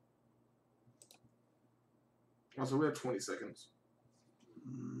 3. Also, we have 20 seconds.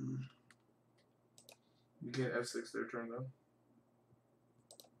 You can't F6 their turn, though.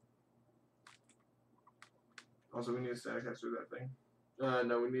 Also, we need a static cast through that thing.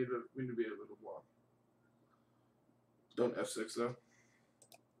 No, we need to be able to block. Don't F6, though.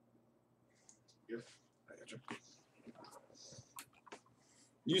 Yep, I got you.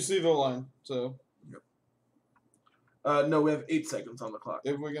 You see the line, so... No, we have 8 seconds on the clock.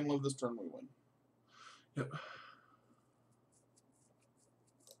 If we can live this turn, we win. Yep.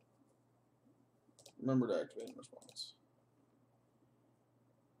 Remember to activate in response.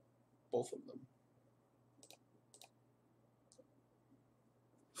 Both of them.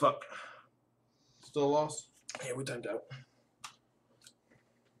 Fuck. Still lost? Yeah, we timed out.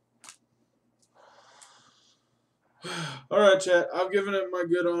 Alright, chat. I've given it my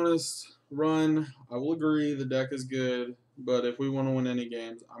good, honest run. I will agree the deck is good, but if we want to win any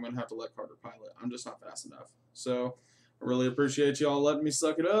games, I'm going to have to let Carter pilot. I'm just not fast enough. So, I really appreciate y'all letting me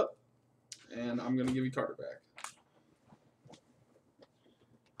suck it up, and I'm going to give you Carter back.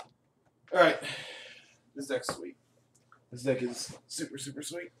 Alright. This deck's sweet. This deck is super, super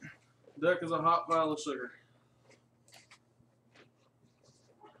sweet. Deck is a hot pile of sugar.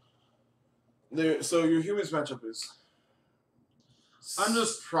 So your humans matchup is... I'm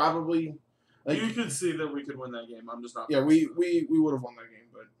just... probably... Like, you could see that we could win that game. I'm just not... Yeah, we would have won that game,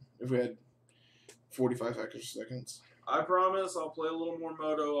 but if we had 45 extra seconds. I promise I'll play a little more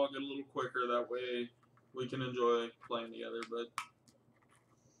Moto. I'll get a little quicker. That way we can enjoy playing together, but...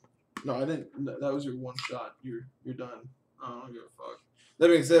 No, I didn't. That was your one shot. You're done. I don't give a fuck. That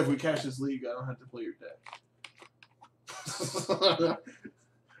being said, if we cash this league, I don't have to play your deck.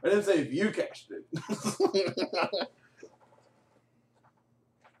 I didn't say if you cashed it.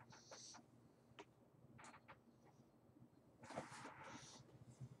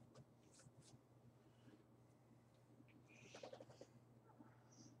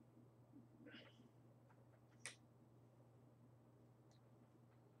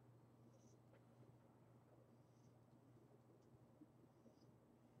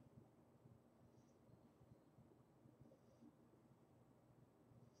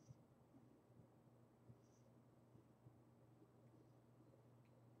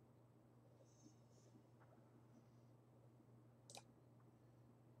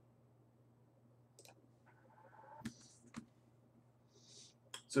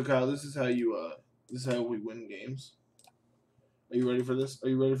 So Kyle, this is how we win games. Are you ready for this? Are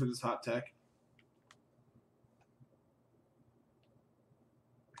you ready for this hot tech?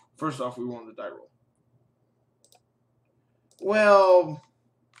 First off, we won the die roll. Well,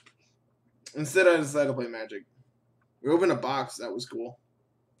 instead I decided to play Magic. We opened a box. That was cool.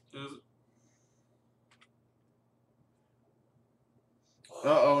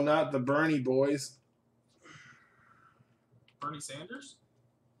 Uh-oh, not the Bernie boys. Bernie Sanders?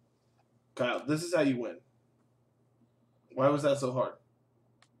 Kyle, this is how you win. Why was that so hard?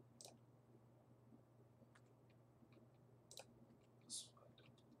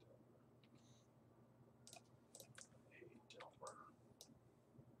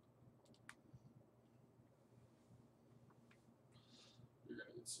 You're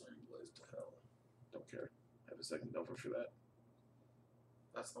gonna get Searing Blaze to hell. Don't care. I have a second Delver for that.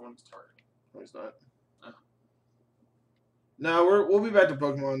 That's the one that's targeting. No, he's not. Oh. No, we'll be back to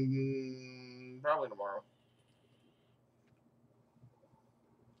Pokemon probably tomorrow.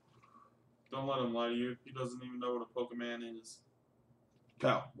 Don't let him lie to you. He doesn't even know what a Pokemon is.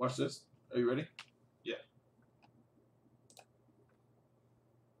 Kyle, watch this. Are you ready? Yeah.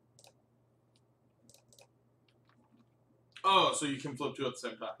 Oh, so you can flip two at the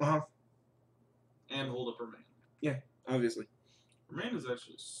same time. Uh-huh. And hold up Remain. Obviously. Remain is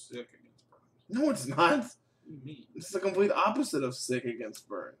actually sick against burn. No, it's not. What do you mean? It's the complete opposite of sick against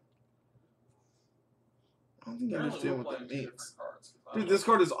burn. I don't think you Apparently understand we're what that playing two means. different cards, 'cause I Dude, don't this know.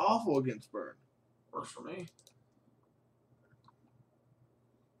 card is awful against burn. Works for me.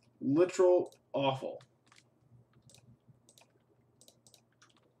 Literal awful.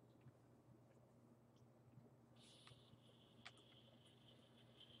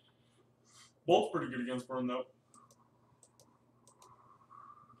 Bolt's pretty good against burn, though.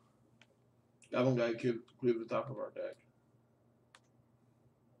 Goblin Guy could clear the top of our deck.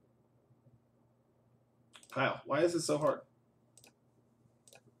 Kyle, why is it so hard?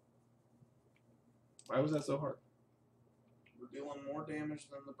 Why was that so hard? We're dealing more damage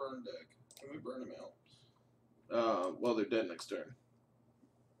than the burn deck. Can we burn him out? Well, they're dead next turn.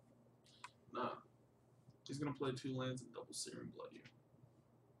 Nah. He's gonna play 2 lands and double Searing Blood you.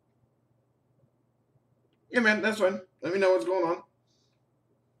 Yeah, man, that's fine. Let me know what's going on. We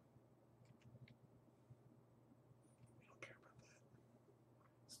don't care about that.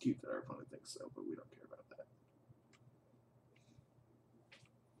 It's cute that our opponent thinks so, but we don't care about that.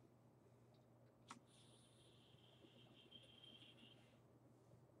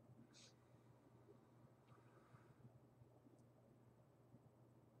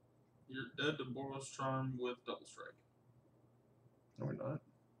 You're dead to Boros Charm with double strike. No, we're not.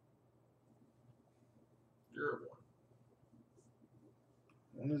 You're a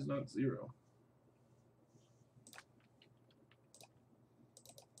 1. 1 is not 0.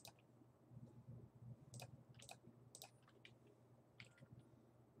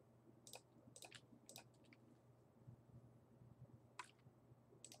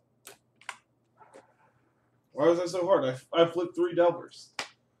 Why was that so hard? I flipped 3 Delvers.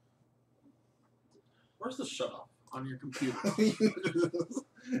 Where's the shut off on your computer?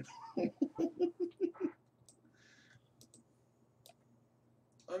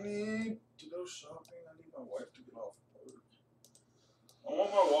 I need to go shopping. I need my wife to get off work. I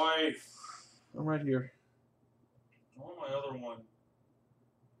want my wife. I'm right here. I want my other one.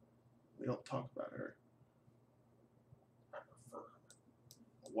 We don't talk about her. I prefer her.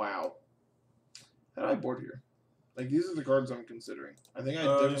 Wow. How did I board here? Like, these are the cards I'm considering. I think I You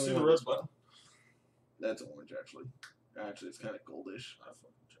definitely see the want red this one. button? That's orange, actually. Actually, it's kind of goldish. I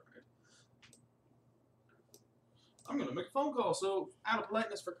fucking tried. I'm gonna make a phone call, so out of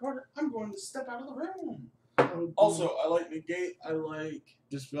politeness for Carter, I'm going to step out of the room. Also, I like negate. I like.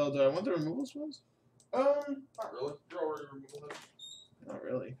 Dispel. Do I want the removal spells? Not really. You're already removing it. Not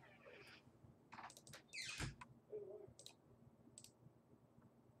really.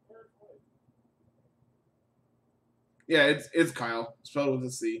 Yeah, it's Kyle. Spelled with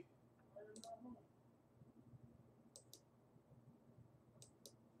a C.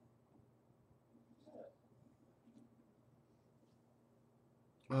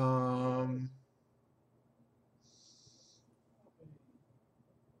 I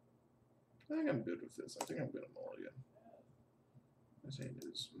think I'm good with this. I think I'm good at mulligan. This hand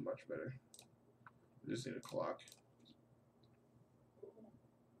is much better. I just need a clock.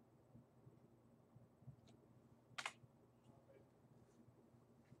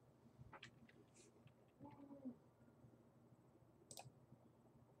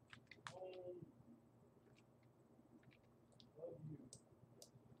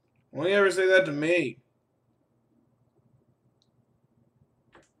 Why do you ever say that to me?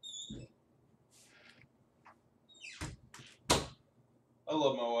 I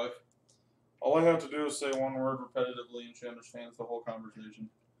love my wife. All I have to do is say one word repetitively, and she understands the whole conversation.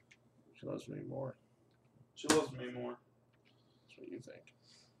 She loves me more. She loves me more. That's what you think.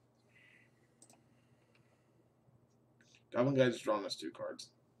 Goblin Guy's drawn us 2 cards.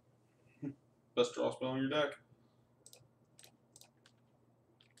 Best draw spell in your deck.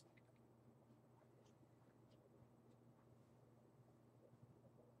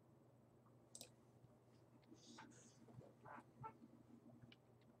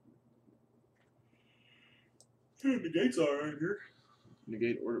 The gate's alright here.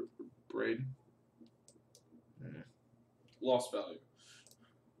 Negate or braid. Lost value.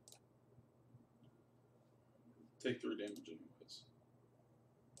 Take 3 damage anyways.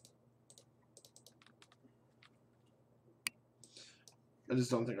 I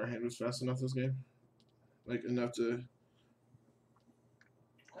just don't think our hand was fast enough this game. Like, enough to...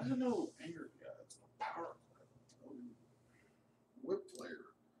 I don't know anger guys. Power. Whip Flair.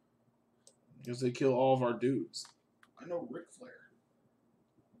 Because they kill all of our dudes. I know Ric Flair.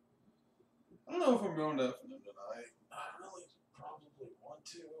 I don't know if I'm going to FNM tonight. I really probably want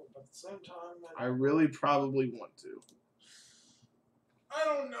to, but at the same time, I really probably want to. I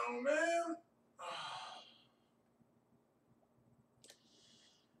don't know, man.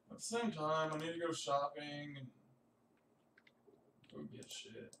 At the same time, I need to go shopping and go get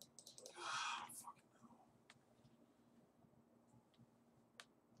shit.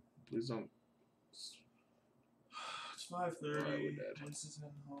 Please don't. It's 5:30. Alright, we're dead. This is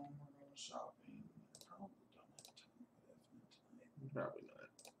heading home. We're going shopping. Probably don't have time for that tonight. Probably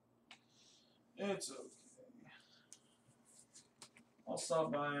not. It's okay. I'll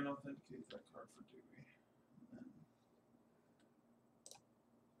stop by and authenticate that card for Dewey. And then...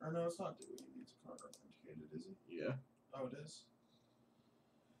 Or no, it's not Dewey. He needs a card authenticated, is he? Yeah. Oh, it is?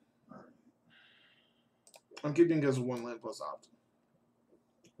 Alright. I'm keeping because of 1 land plus opt.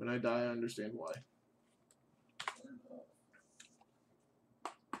 When I die, I understand why.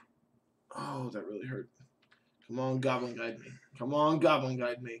 Oh, that really hurt. Come on, Goblin Guide me. Come on, Goblin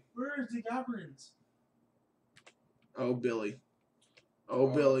Guide me. Where is the goblins? Oh, Billy.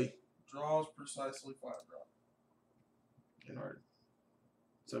 Oh, Billy. Draws precisely 5 drop. And hard.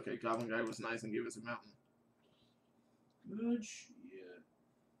 It's okay. Goblin Guide was nice and gave us a mountain. Good shit.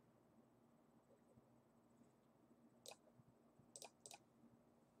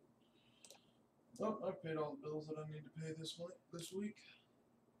 Well, I've paid all the bills that I need to pay this week.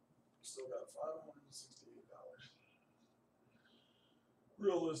 Still got $568.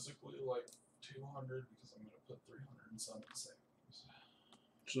 Realistically, like 200 because I'm gonna put 300 in some savings.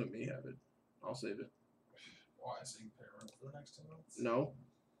 Just let me have it. I'll save it. Why? So you can pay rent for the next 2 months? No.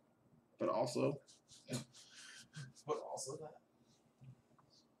 But also. But also that.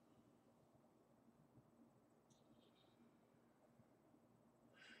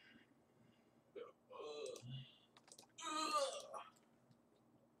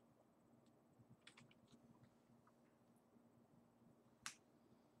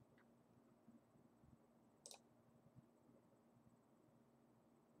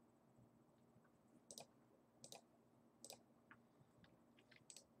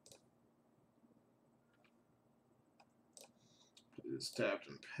 It's tapped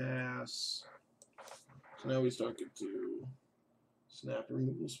and pass. So now we start get to snap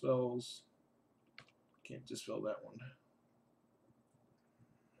removal spells. Can't dispel that one.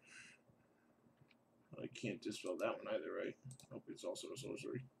 I can't dispel that one either, right? Nope, it's also a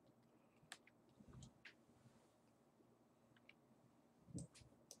sorcery.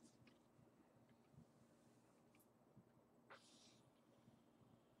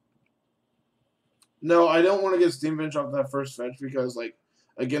 No, I don't want to get Steam Bench off that first fetch because, like,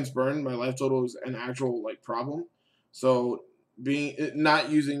 against Burn, my life total is an actual, like, problem. So, not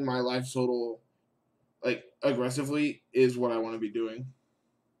using my life total, like, aggressively is what I want to be doing.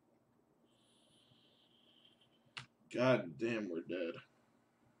 God damn, we're dead.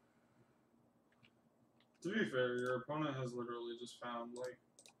 To be fair, your opponent has literally just found, like,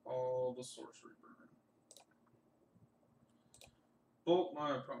 all the sorcery burn. Bolt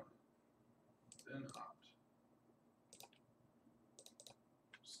my opponent. Then opt.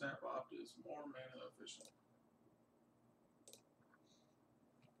 Snap opt is more mana efficient.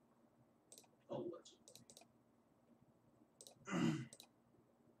 Allegedly.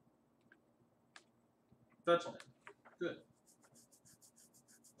 Fetch land. Good.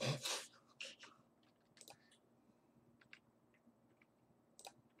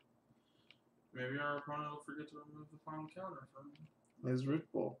 Maybe our opponent will forget to remove the final counter from his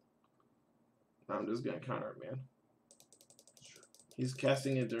Rift Bowl. I'm just gonna counter it, man. Sure. He's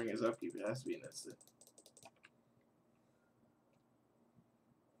casting it during his upkeep. It has to be an instant.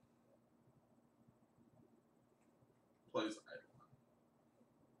 Plays Eidolon.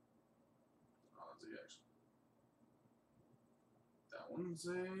 Oh, that's a action. That one's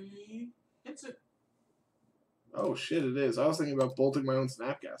a instant. Oh shit, it is. I was thinking about bolting my own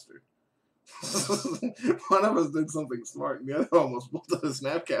Snapcaster. One of us did something smart, and the other almost bolted a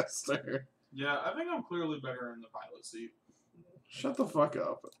Snapcaster. Yeah, I think I'm clearly better in the pilot seat. Shut the fuck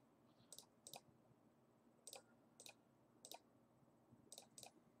up.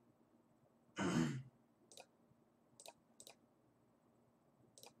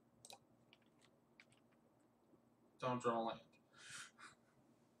 Don't draw land.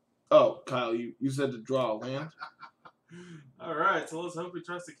 Oh, Kyle, you said to draw a land? Alright, so let's hope he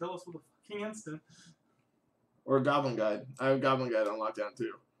tries to kill us with a fucking instant. Or a Goblin Guide. I have Goblin Guide on lockdown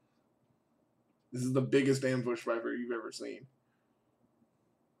too. This is the biggest ambush viper you've ever seen.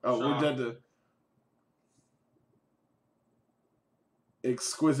 Oh, we're dead to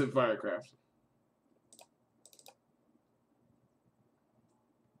exquisite firecraft.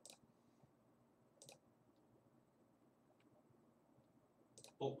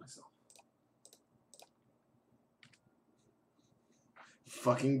 Bolt myself.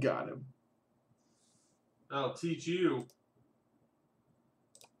 Fucking got him. I'll teach you.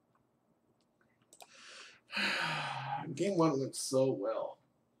 Game 1 went so well.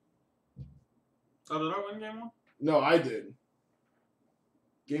 Oh, did I win game 1? No, I did.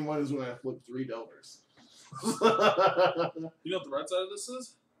 Game 1 is when I flipped 3 Delvers. You know what the right side of this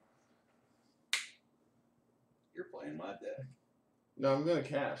is? You're playing my deck. No, I'm gonna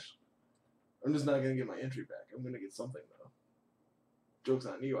cash. I'm just not gonna get my entry back. I'm gonna get something though. Joke's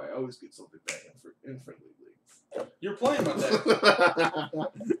on you. I always get something back in friendly leagues. You're playing my deck.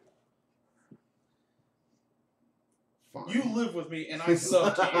 Fine. You live with me and I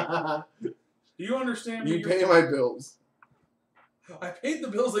suck you. Do you understand me? You pay my bills. I paid the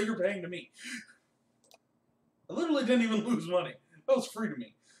bills that you're paying to me. I literally didn't even lose money. That was free to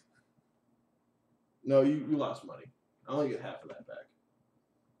me. No, you lost money. I only get half of that back.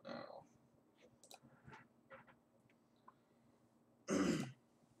 Oh.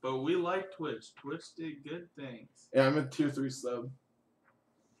 But we like Twitch. Twitch did good things. Yeah, I'm a tier 3 sub.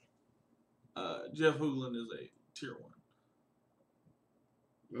 Jeff Hoogland is a tier 1.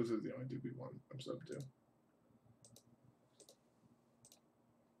 Those are the only 2 people I'm sub to.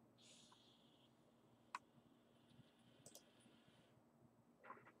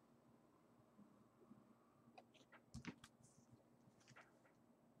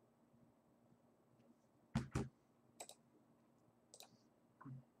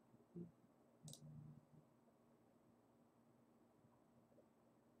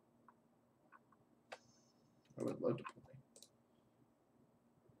 I would love to play.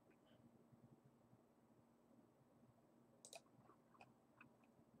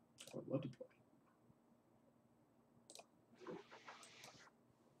 I would love to play.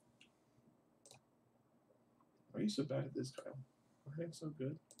 Why are you so bad at this, Kyle? Why are you so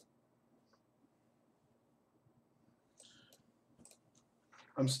good?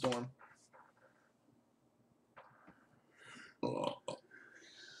 I'm Storm.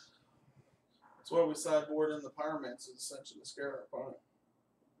 That's why we sideboard in the Pyromancer essentially to scare our opponent.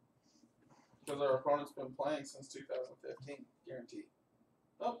 Because our opponent's been playing since 2015, guaranteed.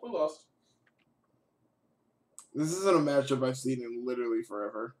 Oh, we lost. This isn't a matchup I've seen in literally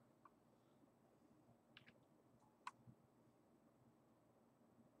forever.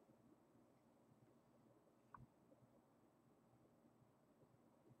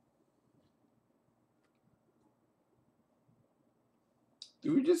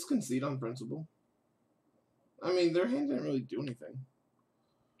 Do we just concede on principle? I mean, their hand didn't really do anything.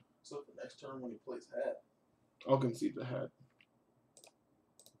 So the next turn when he plays hat. I'll concede the hat.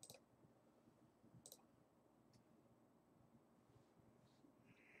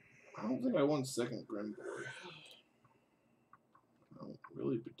 I don't think I want second Grim board. I don't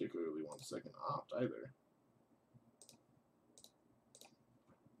really particularly want second Opt either.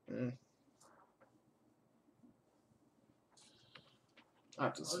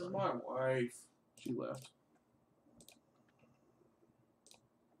 Where's my wife? She left.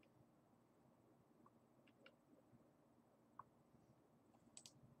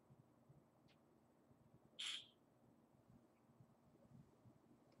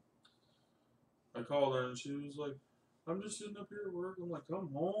 I called her and she was like, I'm just sitting up here at work. I'm like, come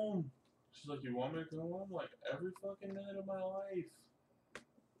home. She's like, you want me to come home? Like, every fucking minute of my life.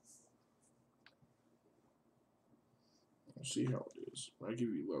 I'll see how it is. I give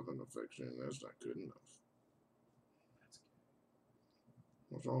you love and affection, and that's not good enough.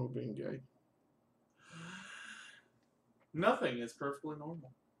 What's wrong with being gay? Nothing. It's perfectly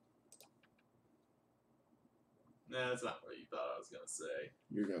normal. Nah, that's not what you thought I was going to say.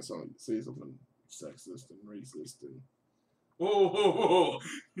 You're going to say something sexist and racist and... Whoa, whoa, whoa.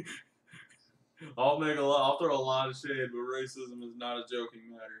 I'll throw a lot of shade, but racism is not a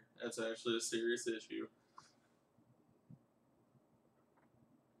joking matter. That's actually a serious issue.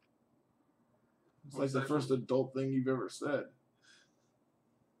 It's like the first adult thing you've ever said.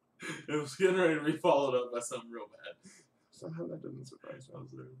 It was getting ready to be followed up by something real bad. Somehow that doesn't surprise me. I was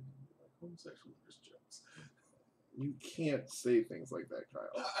there like homosexual interest jokes. You can't say things like that,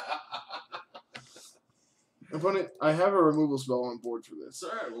 Kyle. Opponent, I have a removal spell on board for this. It's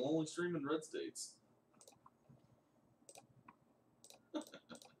alright, we'll only stream in red states.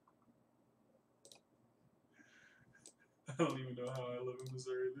 I don't even know how I live in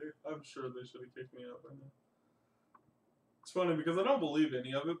Missouri. I'm sure they should have kicked me out by now. It's funny because I don't believe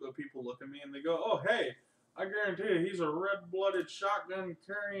any of it, but people look at me and they go, oh, hey, I guarantee you he's a red-blooded,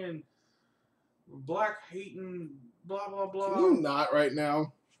 shotgun-carrying, black-hating, blah, blah, blah. Can you not right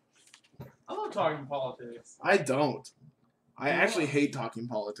now? I love talking politics. I don't. I actually hate talking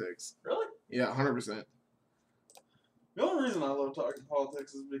politics. Really? Yeah, 100%. The only reason I love talking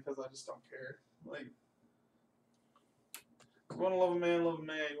politics is because I just don't care. Like, you want to love a man, love a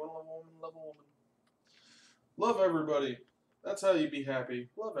man. You want to love a woman, love a woman. Love everybody. That's how you be happy.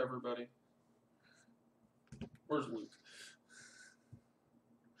 Love everybody. Where's Luke?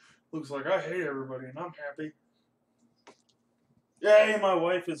 Luke's like, I hate everybody and I'm happy. Yay, my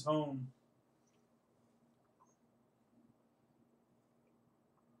wife is home.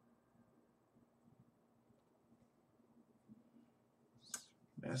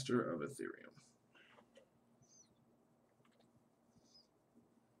 Master of Ethereum.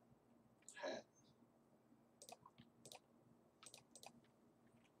 Hat.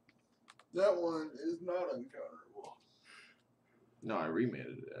 That one is not uncounterable. No, I remade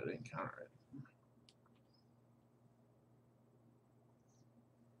it. I didn't counter it.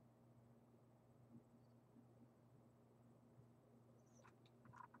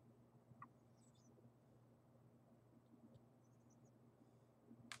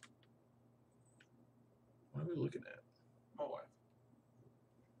 What are we looking at? My wife.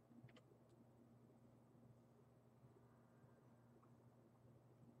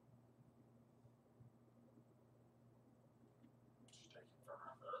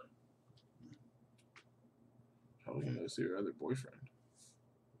 How are we going to see your other boyfriend?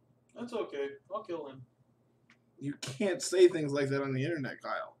 That's okay. I'll kill him. You can't say things like that on the internet,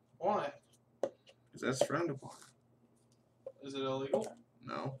 Kyle. Why? Because that's frowned upon. Is it illegal?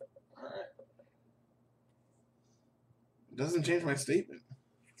 No. Alright. It doesn't change my statement.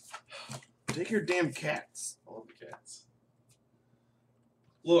 Take your damn cats. I love the cats.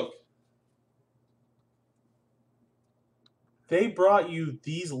 Look. They brought you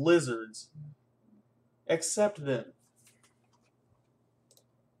these lizards. Accept them.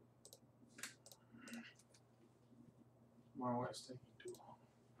 My wife's taking too long.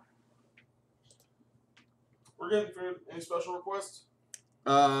 We're getting food. Any special requests?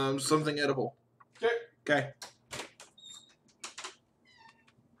 Something edible. Okay. Okay.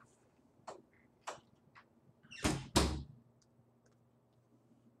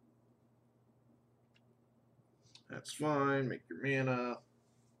 That's fine. Make your mana.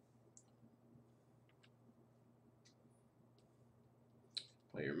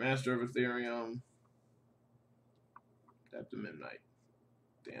 Play your Master of Ethereum. Tap to midnight.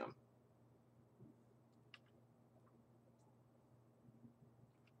 Damn.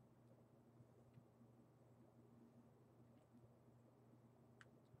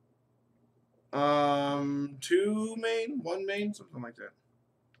 Two main, one main, something like that.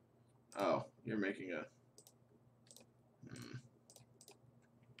 Oh, you're making a.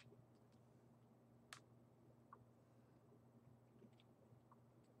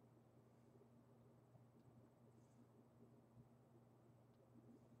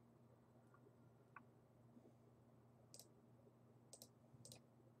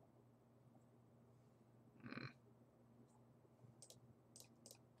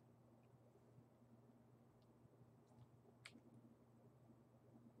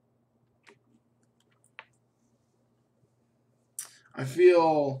 I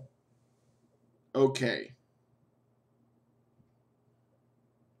feel okay.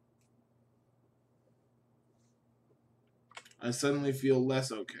 I suddenly feel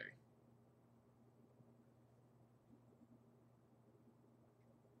less okay.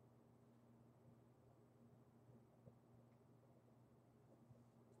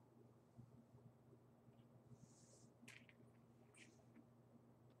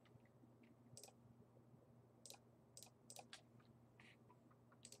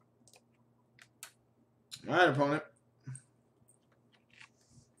 All right, opponent.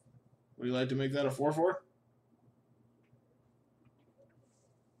 Would you like to make that a 4/4?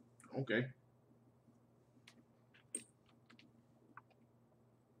 Okay.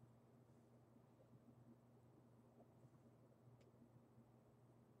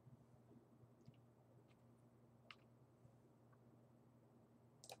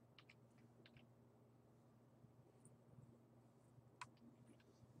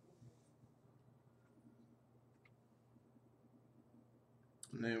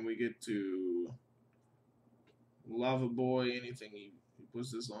 And then we get to Lava Boy, anything he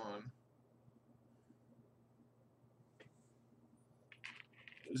puts this on.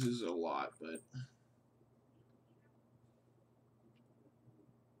 This is a lot, but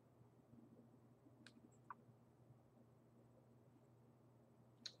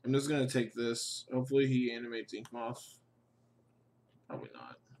I'm just going to take this. Hopefully he animates Ink Moth. Probably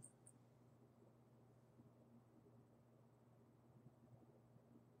not.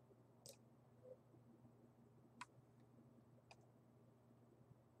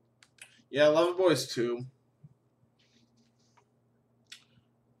 Yeah, Lava Boy's 2.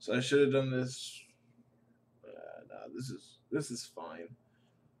 So I should have done this. No, this is fine.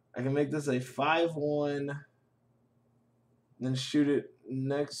 I can make this a 5/1, then shoot it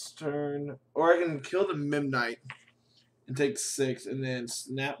next turn, or I can kill the Memnite and take 6, and then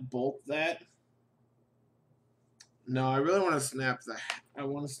snap bolt that. No, I really want to snap the. I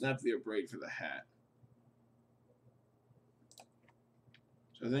want to snap the Abrade for the hat.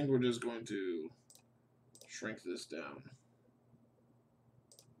 So I think we're just going to shrink this down.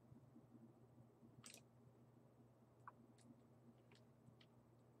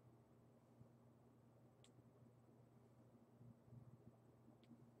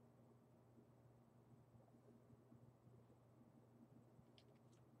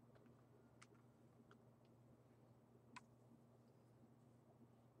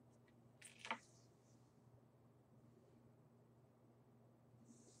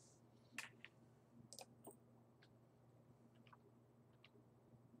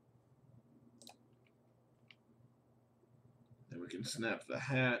 Then we can snap the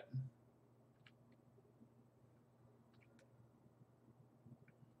hat.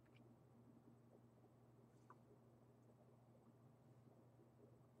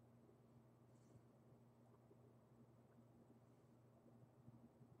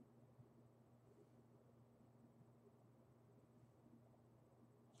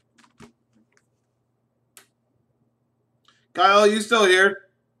 Kyle, you still here?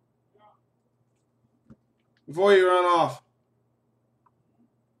 Before you run off.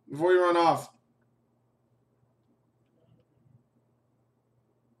 Before you run off.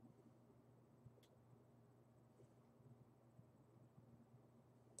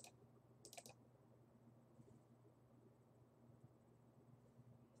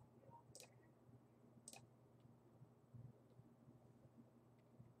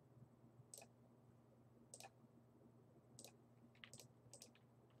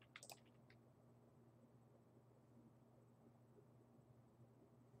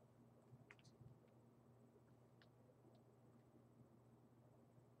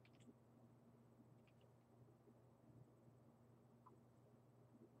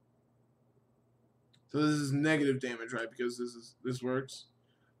 So this is negative damage, right? Because this works.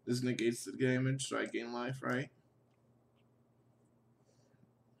 This negates the damage, so I gain life, right?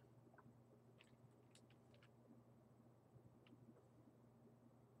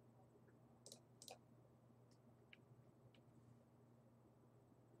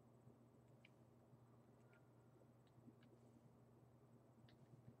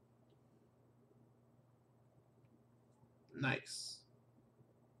 Nice.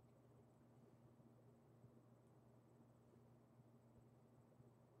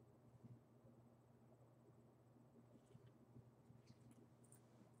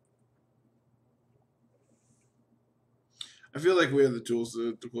 I feel like we have the tools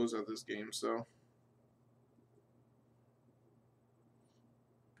to close out this game, so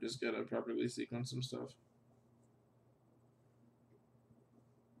just gotta properly sequence some stuff.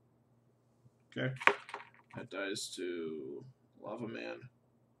 Okay. That dies to Lava Man.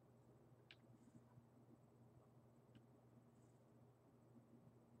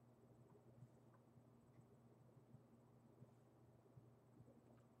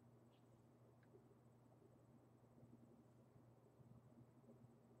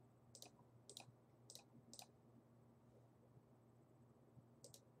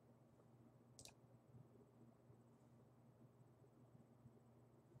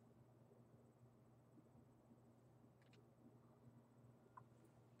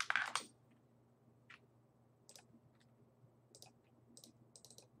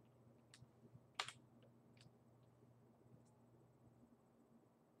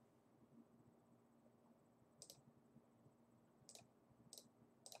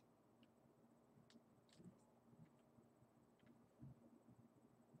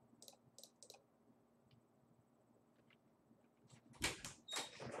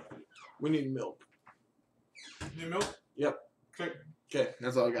 We need milk. Need milk? Yep. Okay. Okay,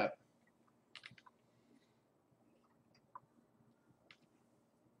 that's all I got.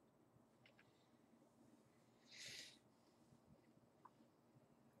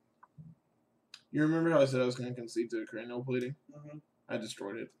 You remember how I said I was going to concede to cranial plating? Mm-hmm. I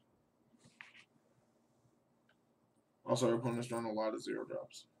destroyed it. Also, our opponent's drawn a lot of 0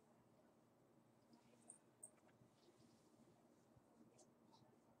 drops.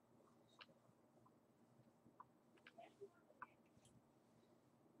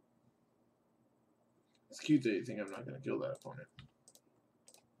 It's cute that you think I'm not going to kill that opponent.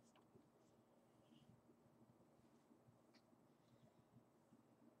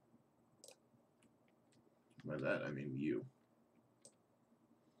 By that, I mean you.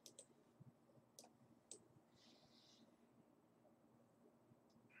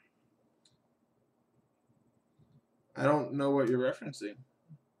 I don't know what you're referencing.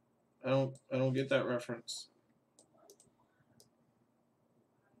 I don't get that reference.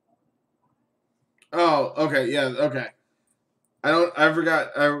 Oh, okay, yeah, okay. I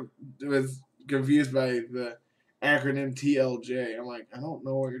forgot. I was confused by the acronym TLJ. I'm like, I don't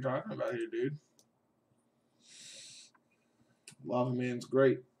know what you're talking about here, dude. Lava Man's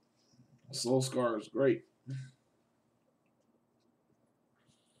great. Soul Scar is great.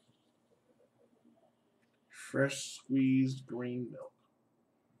 Fresh squeezed green milk.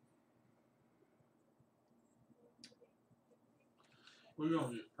 We're going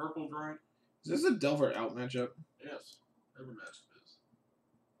to get purple drink. Is this a Delver out matchup? Yes. Every matchup is.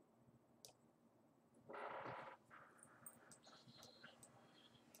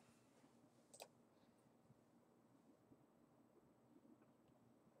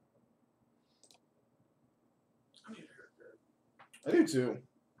 I need a haircut. I do too.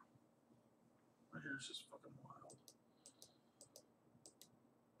 My hair's just fucking wild.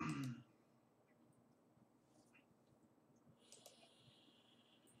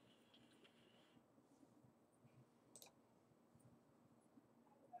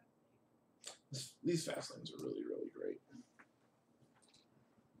 These fastlings are really, really great.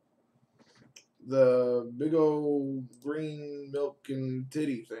 The big old green milk and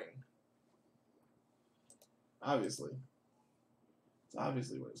titty thing. Obviously. It's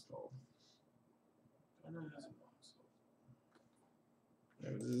obviously what it's called. I know it has a box.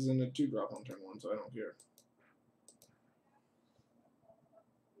 Yeah, this isn't a 2-drop on turn 1, so I don't care.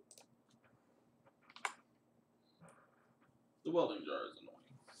 The welding jar is annoying.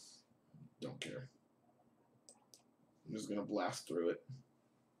 Don't care. I'm just gonna blast through it.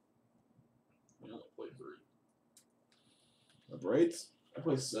 We only play 3. The braids? I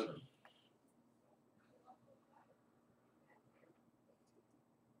play 7.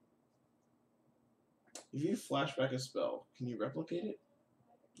 If you flashback a spell, can you replicate it?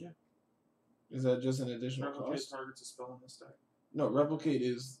 Yeah. Is that just an additional Replicate cost? targets a spell in this deck. No, replicate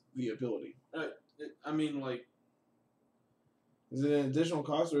is the ability. I mean, like, Is it an additional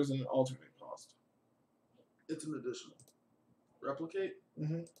cost or is it an alternate cost? it's an additional. Replicate?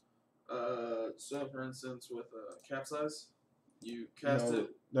 Mm-hmm. So, for instance, with Capsize, you cast it.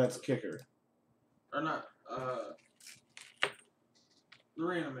 That's kicker. Or not. The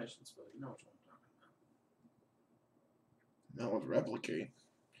reanimation spell. You know which one I'm talking That one's replicate.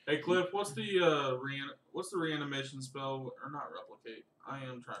 about. Hey, Cliff, what's the reanimation spell? Or not replicate. I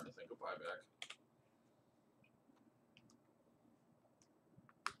am trying to think of buyback.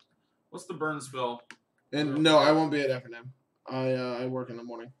 What's the burn spell? And no, I won't be at F&M. I work in the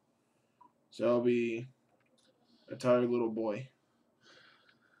morning. So I'll be a tired little boy.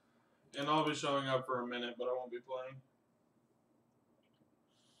 And I'll be showing up for a minute, but I won't be playing.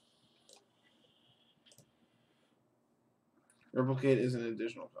 Replicate is an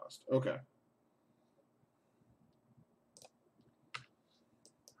additional cost. Okay.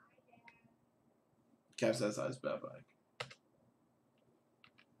 Capsize size bad bike.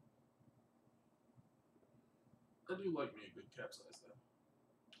 I do like me a good Capsize, though.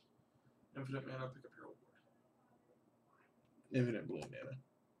 Infinite mana, pick up your old board. Infinite blue mana.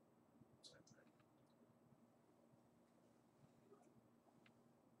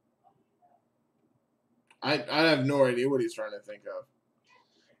 I have no idea what he's trying to think of.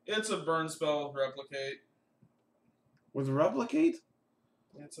 It's a burn spell with replicate. With replicate?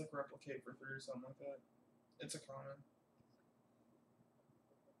 Yeah, it's like replicate for 3 or something like that. It's a common.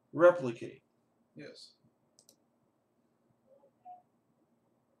 Replicate. Yes.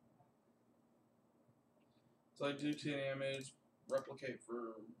 So I do 2 damage, replicate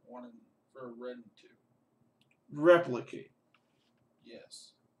for 1 and for a red and 2. Replicate.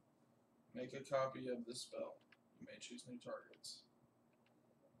 Yes. Make a copy of this spell. You may choose new targets.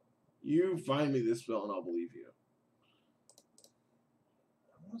 You find me this spell and I'll believe you.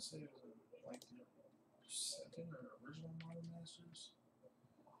 I want to say it was like the second or original Modern Masters.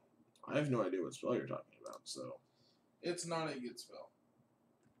 I have no idea what spell you're talking about, so. It's not a good spell.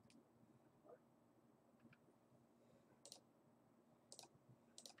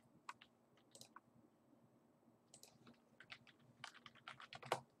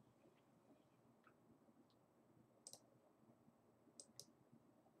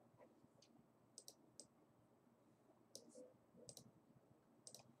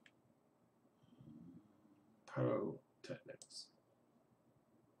 Pyrotechnics.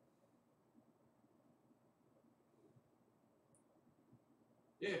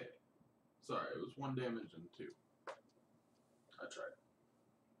 Yeah. Sorry, it was 1 damage and 2. I tried.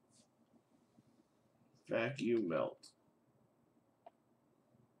 Vacuum melt.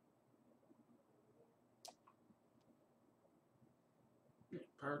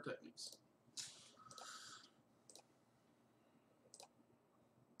 Pyrotechnics.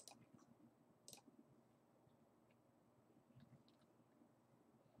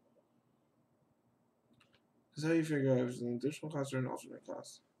 This is how you figure out if it's an additional cost or an alternate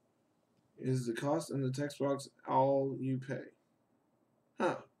cost. Is the cost in the text box all you pay?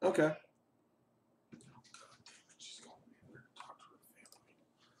 Huh, okay. She's calling me. We're gonna talk to her family.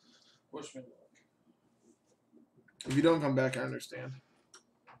 Wish me luck. If you don't come back, I understand.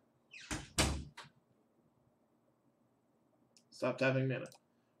 Stop tapping mana.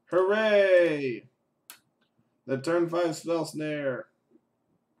 Hooray! The turn 5 spell snare.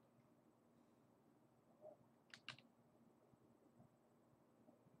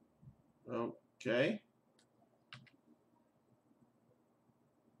 Okay.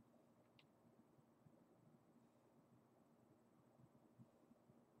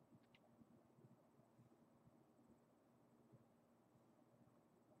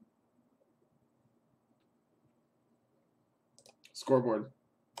 Scoreboard.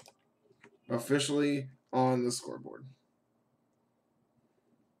 Officially on the scoreboard.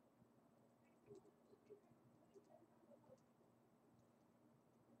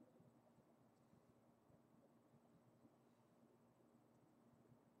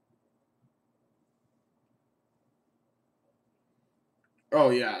 Oh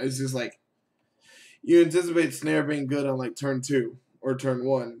yeah, it's just like you anticipate snare being good on like turn 2 or turn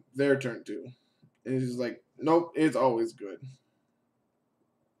 1, their turn 2. And it's just like, nope, it's always good.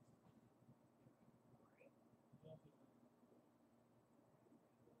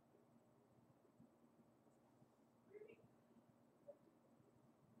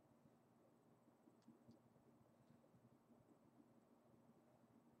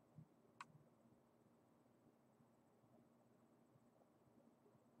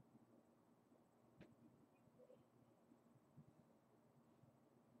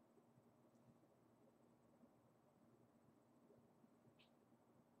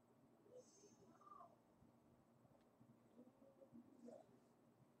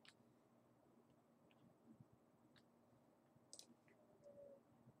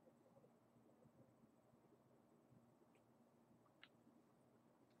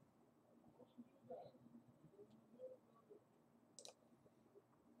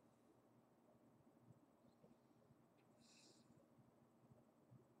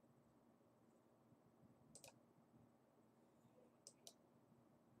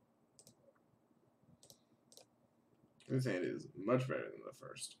 This hand is much better than the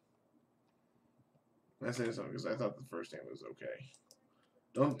first. I say something because I thought the first hand was okay.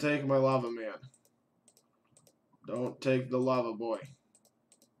 Don't take my lava man. Don't take the lava boy.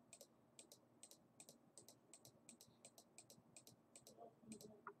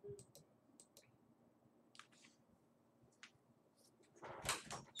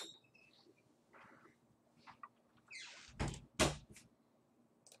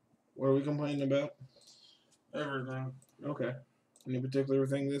 What are we complaining about? Everything. Okay. Any particular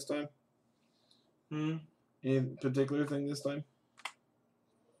thing this time? Any particular thing this time?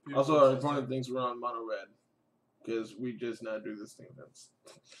 Also, our opponent thinks we're on mono red because we just not do this thing events.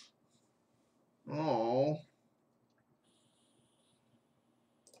 Oh.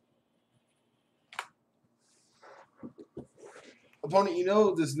 Opponent, you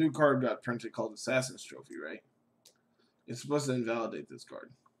know this new card got printed called Assassin's Trophy, right? It's supposed to invalidate this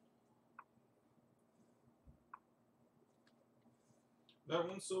card. That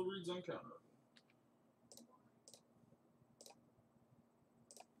one still reads uncounterable.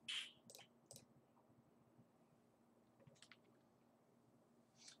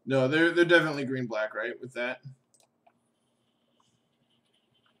 No, they're definitely green black, right? With that.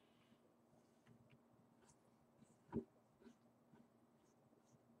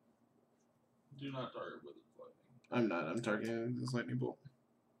 Do not target with its lightning. I'm not. I'm targeting this lightning bolt.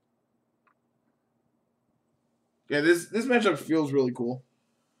 Yeah, this matchup feels really cool.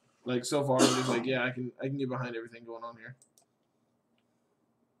 Like so far, I'm just like, yeah, I can get behind everything going on here.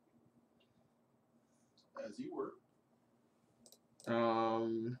 As you were.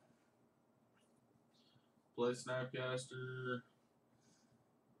 Play Snapcaster.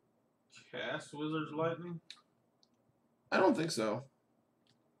 Cast Wizard's Lightning? I don't think so.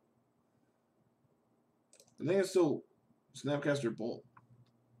 I think it's still Snapcaster Bolt.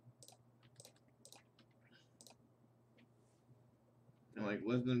 And like,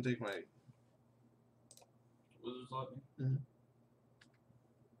 let them take my Wizard's Lightning? Mm-hmm.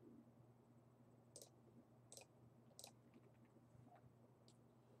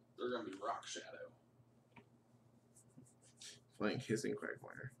 They're gonna be Rock Shadow. Playing Hissing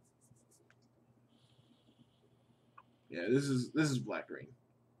Cragmire. Yeah, this is black green.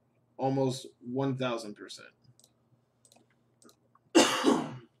 almost 1,000%.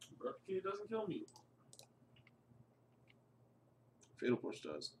 Replicate doesn't kill me. Fatal Push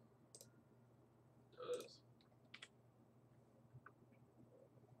does.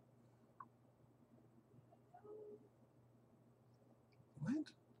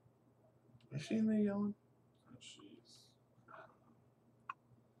 What? Is she in there yelling? Oh, jeez.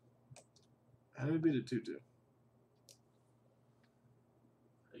 How did it beat a 2-2?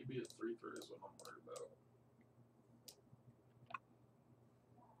 Maybe a 3-3 is what I'm worried about.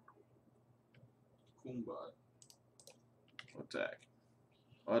 Kumbot. Attack.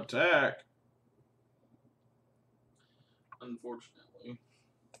 Attack! Unfortunately,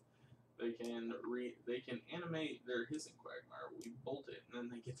 they can animate their hissing quagmire. We bolt it, and then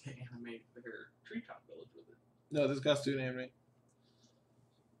they get to animate their treetop village with it. No, this guy's doing animate.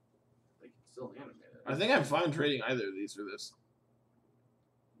 They can still animate it. I think I'm fine trading either of these for this.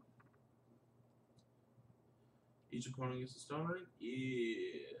 Each opponent gets a stone ring?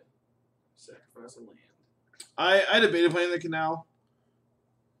 Yeah. Sacrifice a land. I debated playing the canal.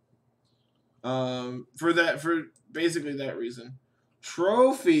 For basically that reason.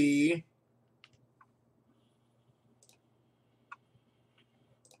 Trophy.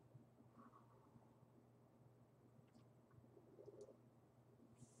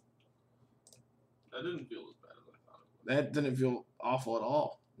 That didn't feel as bad as I thought it would. That didn't feel awful at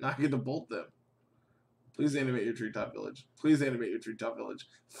all. Now I get to bolt them. Please animate your treetop village. Please animate your treetop village.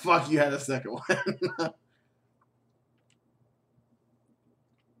 Fuck, you had a second one.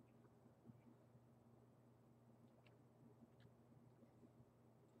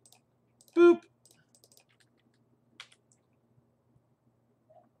 Boop.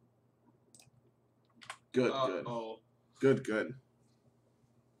 Good, good. Uh-oh. Good, good.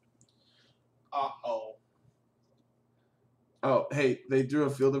 Uh-oh. Oh, hey, they drew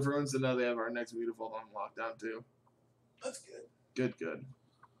a Field of Ruins, and now they have our next beautiful on lockdown, too. That's good. Good, good.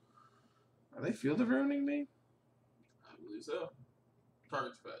 Are they Field of Ruining me? I believe so.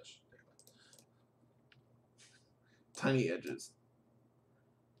 Target's fetch. Tiny edges.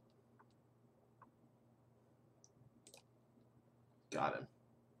 Got him.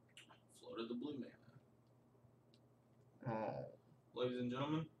 Floated the blue mana. Oh. Ladies and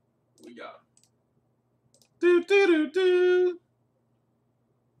gentlemen, we got him. Do do do do.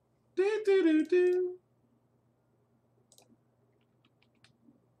 Do do do do.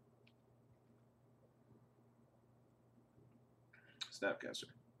 Snapcaster.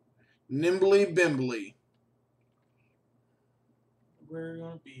 Nimbly Bimbly. We're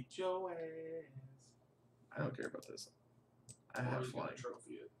gonna beat your ass. I don't care about this. I Or have he's gonna flying.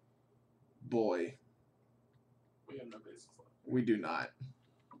 trophy it. Boy, We have no basic flying. we do not.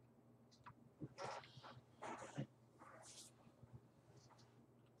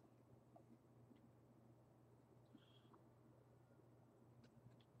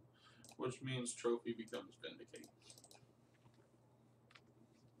 Which means trophy becomes vindicate.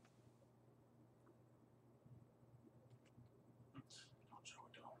 Don't show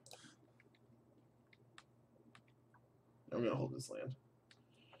it, don't. I'm gonna hold this land.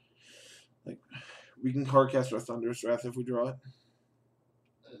 Like, we can card cast our Thunderous Wrath if we draw it.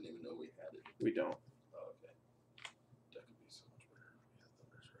 I didn't even know we had it. We don't. Oh, okay. That could be so much better if we had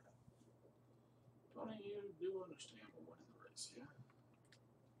Thunder's Wrath. Tony, you do understand we're winning the race, yeah?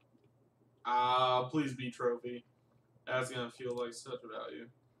 Please be trophy. That's gonna feel like such value.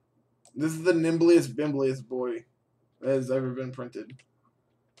 This is the nimbliest, bimbliest boy that has ever been printed.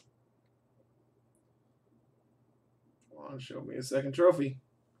 Come on, show me a second trophy.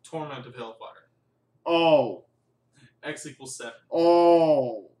 Torment of Hellfire. Oh. X equals 7.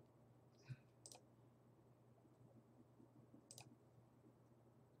 Oh.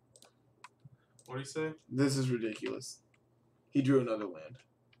 What do you say? This is ridiculous. He drew another land.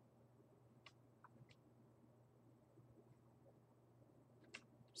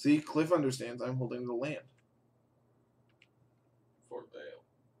 See, Cliff understands I'm holding the land. Fort Vale.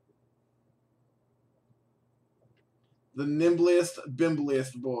 The nimbliest,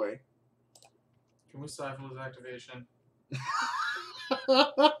 bimbliest boy. Can we stifle his activation?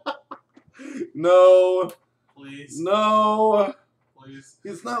 No. Please? No. Please?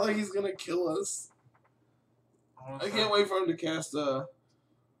 It's not like he's gonna kill us. I can't wait for him to cast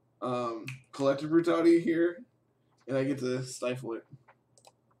Collective Brutality here, and I get to stifle it.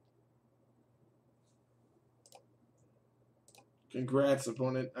 Congrats,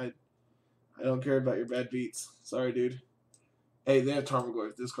 opponent. I don't care about your bad beats. Sorry, dude. Hey, they have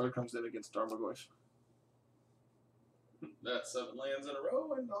Tarmogoyf. This card comes in against Tarmogoyf. That's 7 lands in a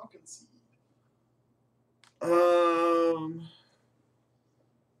row, and I'll concede.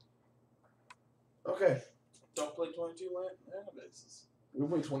 Okay. Don't play 22 mana bases. We'll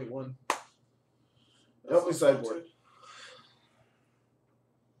play 21. That's Help me not sideboard. 22.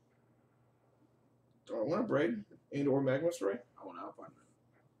 Do I want to braid and or Magma Spray? I want Alpine.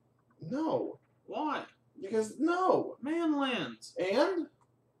 No. Why? Because no. Man lands. And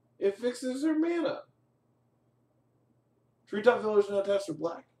it fixes her mana. Treetop Village no test for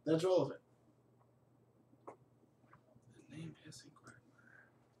black. That's relevant. The name Hissing Quagmire.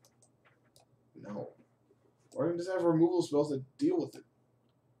 No. Or you just have removal spells that deal with it.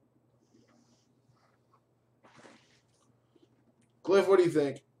 Cliff, what do you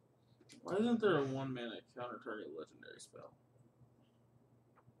think? Why isn't there a 1 mana counter target legendary spell?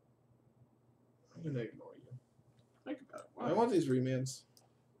 I'm gonna ignore you. Think about it. I Why? want these remans.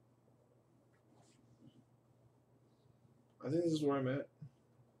 I think this is where I'm at.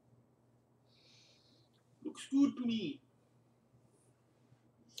 Looks good to me.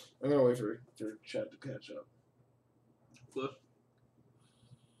 I'm gonna wait for chat to catch up. Cliff.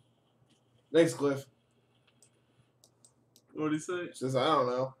 Thanks, Cliff. What do you say? Says I don't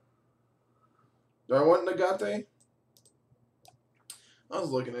know. Do I want Nagate? I was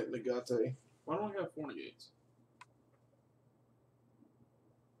looking at Nagate. Why don't we have 4 negates?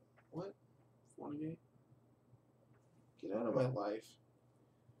 What? 4 negate? Get out of my life.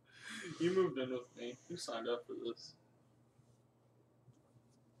 You moved in with me. You signed up for this.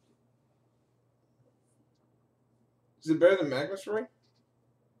 Is it better than Magma Spray?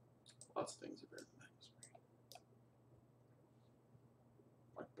 Lots of things are better than Magma Spray.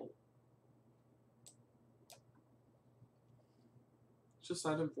 Like Bolt. Just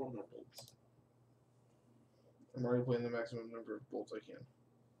sign in 4 more bolts. I'm already playing the maximum number of bolts I can.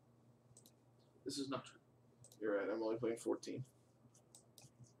 This is not true. You're right, I'm only playing 14.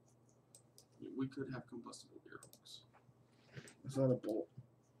 We could have combustible beer hooks. It's not a bolt.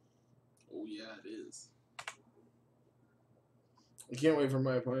 Oh yeah, it is. I can't wait for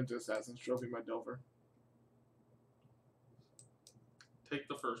my opponent to Assassin's Trophy my Delver. Take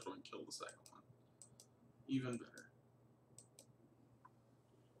the first one, kill the second one. Even better.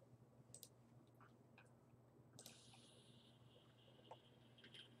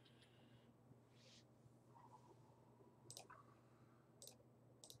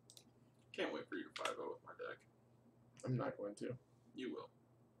 Can't wait for you to 5-0 with my deck. I'm not going to. You will.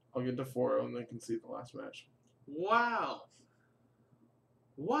 I'll get to 4-0 and then concede the last match. Wow.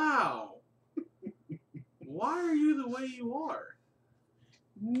 Wow. Why are you the way you are?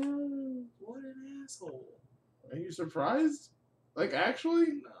 No. What an asshole. Are you surprised? Like, actually?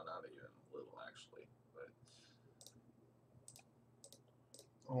 No, not even a little, actually. But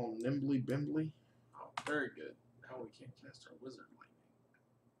Oh, nimbly bimbly? oh, very good. Now we can't cast our wizard lightning.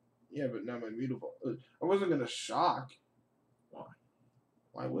 Yeah, but not my mutable. I wasn't going to shock. Why?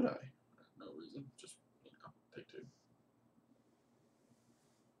 Why would I? No reason. Just, take 2.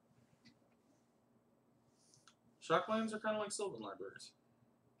 Shocklands are kind of like Sylvan Libraries.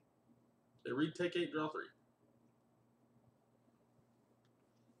 They read, take 8, draw 3.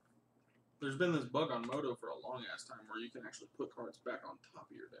 There's been this bug on Moto for a long ass time where you can actually put cards back on top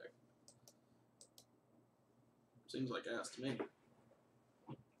of your deck. Seems like ass to me.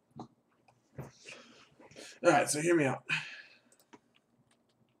 Alright, so hear me out.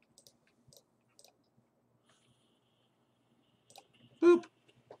 Boop.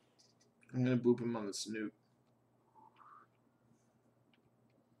 I'm going to boop him on the snoot.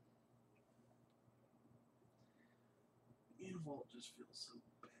 Involt just feels so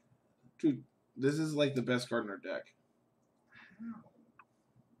bad. Dude, this is like the best card in our deck. How?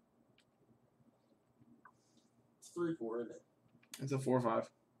 It's 3/4, isn't it? It's a 4-5.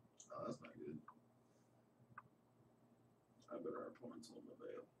 Oh, that's not good. I bet our opponent's holding the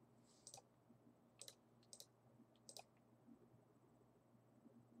veil.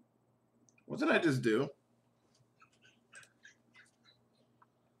 What did I just do?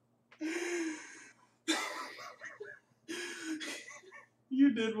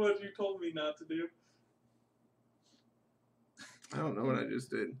 You did what you told me not to do. I don't know what I just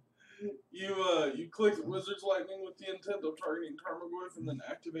did. You clicked Wizard's Lightning with the intent of targeting Tarmogoyf and then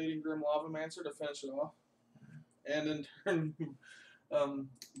activating Grim Lavamancer to finish it off. And in turn,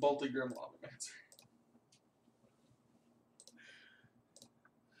 bolted Grim Lavamancer.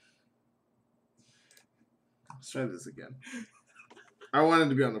 Let's try this again. I wanted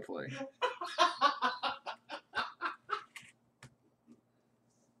to be on the play.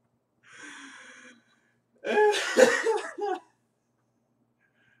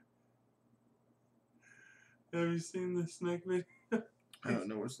 Have you seen the snake video? I don't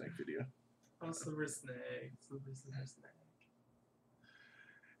know what snake video. Oh, Silver Snake. Silver Snake.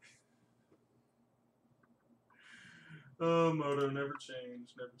 Oh, Moto, never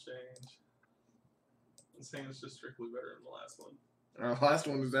change, never change. This hand is just strictly better than the last one. Our last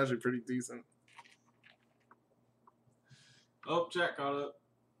one was actually pretty decent. Oh, Jack caught up.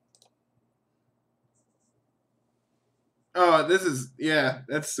 Oh, this is, yeah,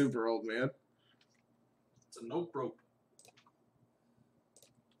 that's super old, man. It's a nope rope.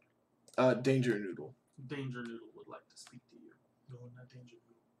 Danger Noodle. Danger Noodle would like to speak to you. No, not Danger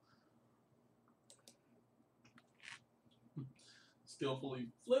Noodle. Skillfully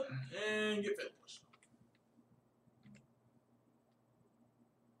flip and get finished.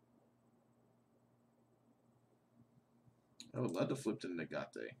 I would love to flip to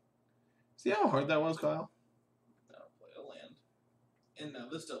Nagate. See how hard that was, Kyle? Now play a land. And now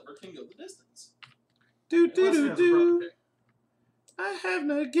this Delver can go the distance. Do Unless he has a Abrupt Decay. I have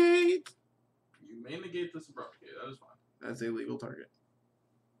negate. You may negate this Abrupt Decay. That is fine. That's a legal target.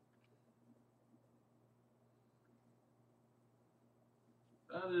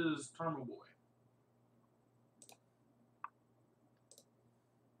 That is Tarmo Boy.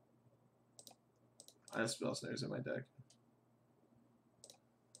 I have Spell Snares in my deck.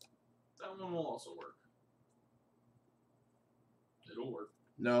 That one will also work. It'll work.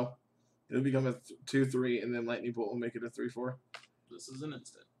 No. It'll become a 2/3, and then Lightning Bolt will make it a 3/4. This is an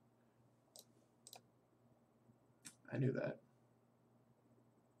instant. I knew that.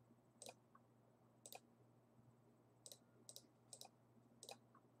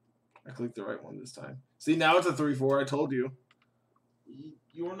 I clicked the right one this time. See, now it's a 3/4. I told you.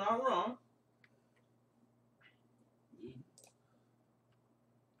 You're not wrong.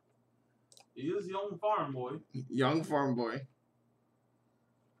 He is young farm boy. Young farm boy.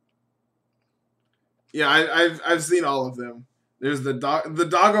 Yeah, I've seen all of them. There's the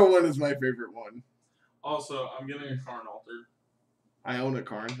doggo one is my favorite one. Also, I'm getting a Karn altered. I own a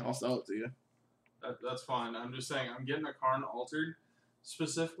Karn. I'll sell it to you. That's fine. I'm just saying I'm getting a Karn altered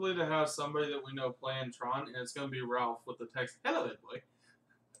specifically to have somebody that we know playing Tron, and it's going to be Ralph with the text, "Hello, there, boy."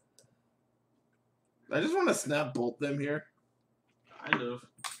 I just want to snap bolt them here. Kind of.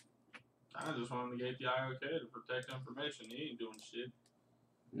 I just want to negate the IOK to protect information. He ain't doing shit.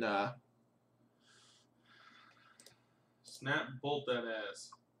 Nah. Snap bolt that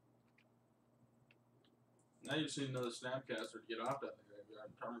ass. Now you just need another Snapcaster to get off that graveyard,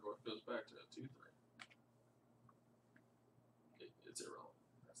 and Tarmogoyf goes back to a 2/3. It's irrelevant.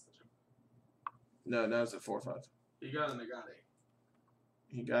 That's the joke. No, now it's a 4/5. He got a Nagate.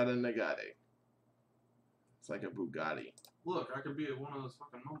 He got a Nagate. It's like a Bugatti. Look, I could be one of those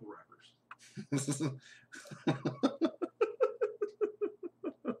fucking mumble rappers.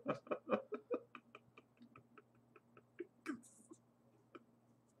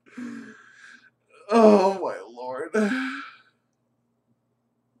 Oh my lord.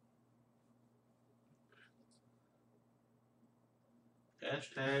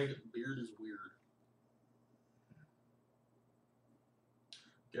 Hashtag beard is weird.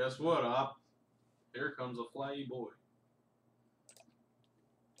 Guess what, Op? Here comes a flaggy boy.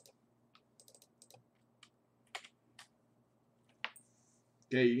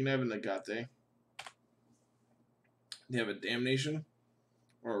 Okay, you can have a Nagate. You have a Damnation?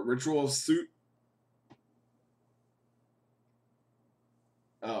 Or a Ritual of Suit?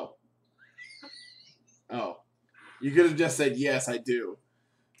 Oh. Oh. You could have just said, yes, I do.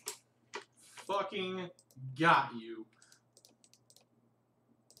 Fucking got you.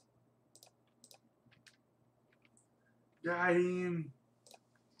 Got him.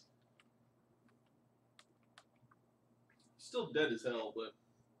 Still dead as hell, but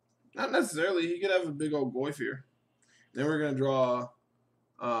Not necessarily. He could have a big old Goyf here. Then we're going to draw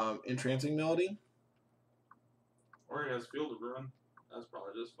Entrancing Melody. or he has Field of Ruin. That's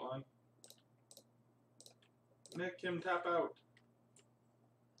probably just fine. Make him tap out.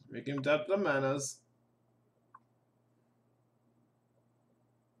 Make him tap the manas.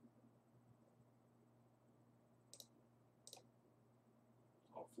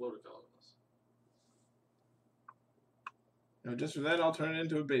 I'll float a colorless. No, just for that, I'll turn it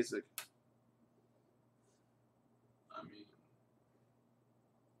into a basic. I mean,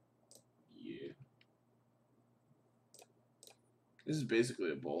 yeah. This is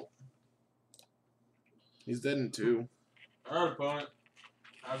basically a bolt. He's dead in 2. Alright, opponent.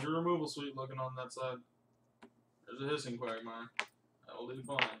 How's your removal suite looking on that side? There's a Hissing Quagmire. That'll do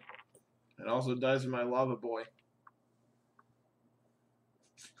fine. And also dies with my Lava Boy.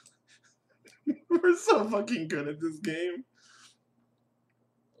 We're so fucking good at this game.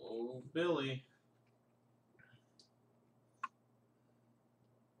 Oh, Billy.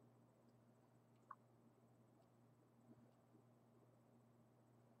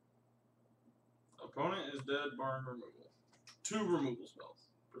 Opponent is dead, barring removal. 2 removal spells,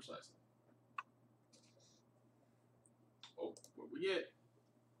 precisely. Oh, what we get?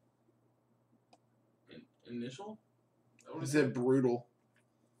 Initial? He said brutal.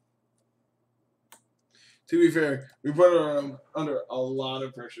 To be fair, we put her under a lot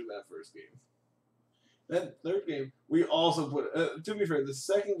of pressure that first game. That third game, we also put. To be fair, the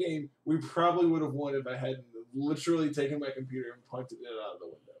second game we probably would have won if I hadn't literally taken my computer and punted it out of the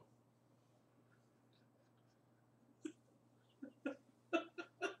window.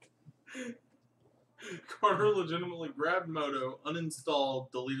 Carter legitimately grabbed Moto,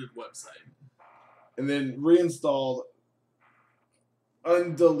 uninstalled, deleted website. And then reinstalled,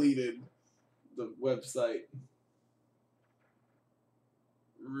 undeleted the website.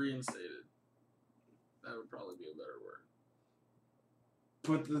 Reinstated. That would probably be a better word.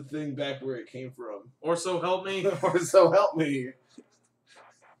 Put the thing back where it came from. Or so help me. Or so help me.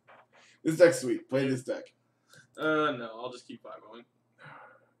 This deck's sweet. Play this deck. No, I'll just keep 5-0-ing.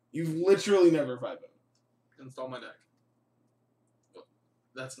 You've literally never 5-0. Install my deck. Well,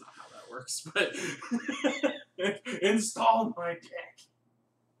 that's not how that works, but install my deck.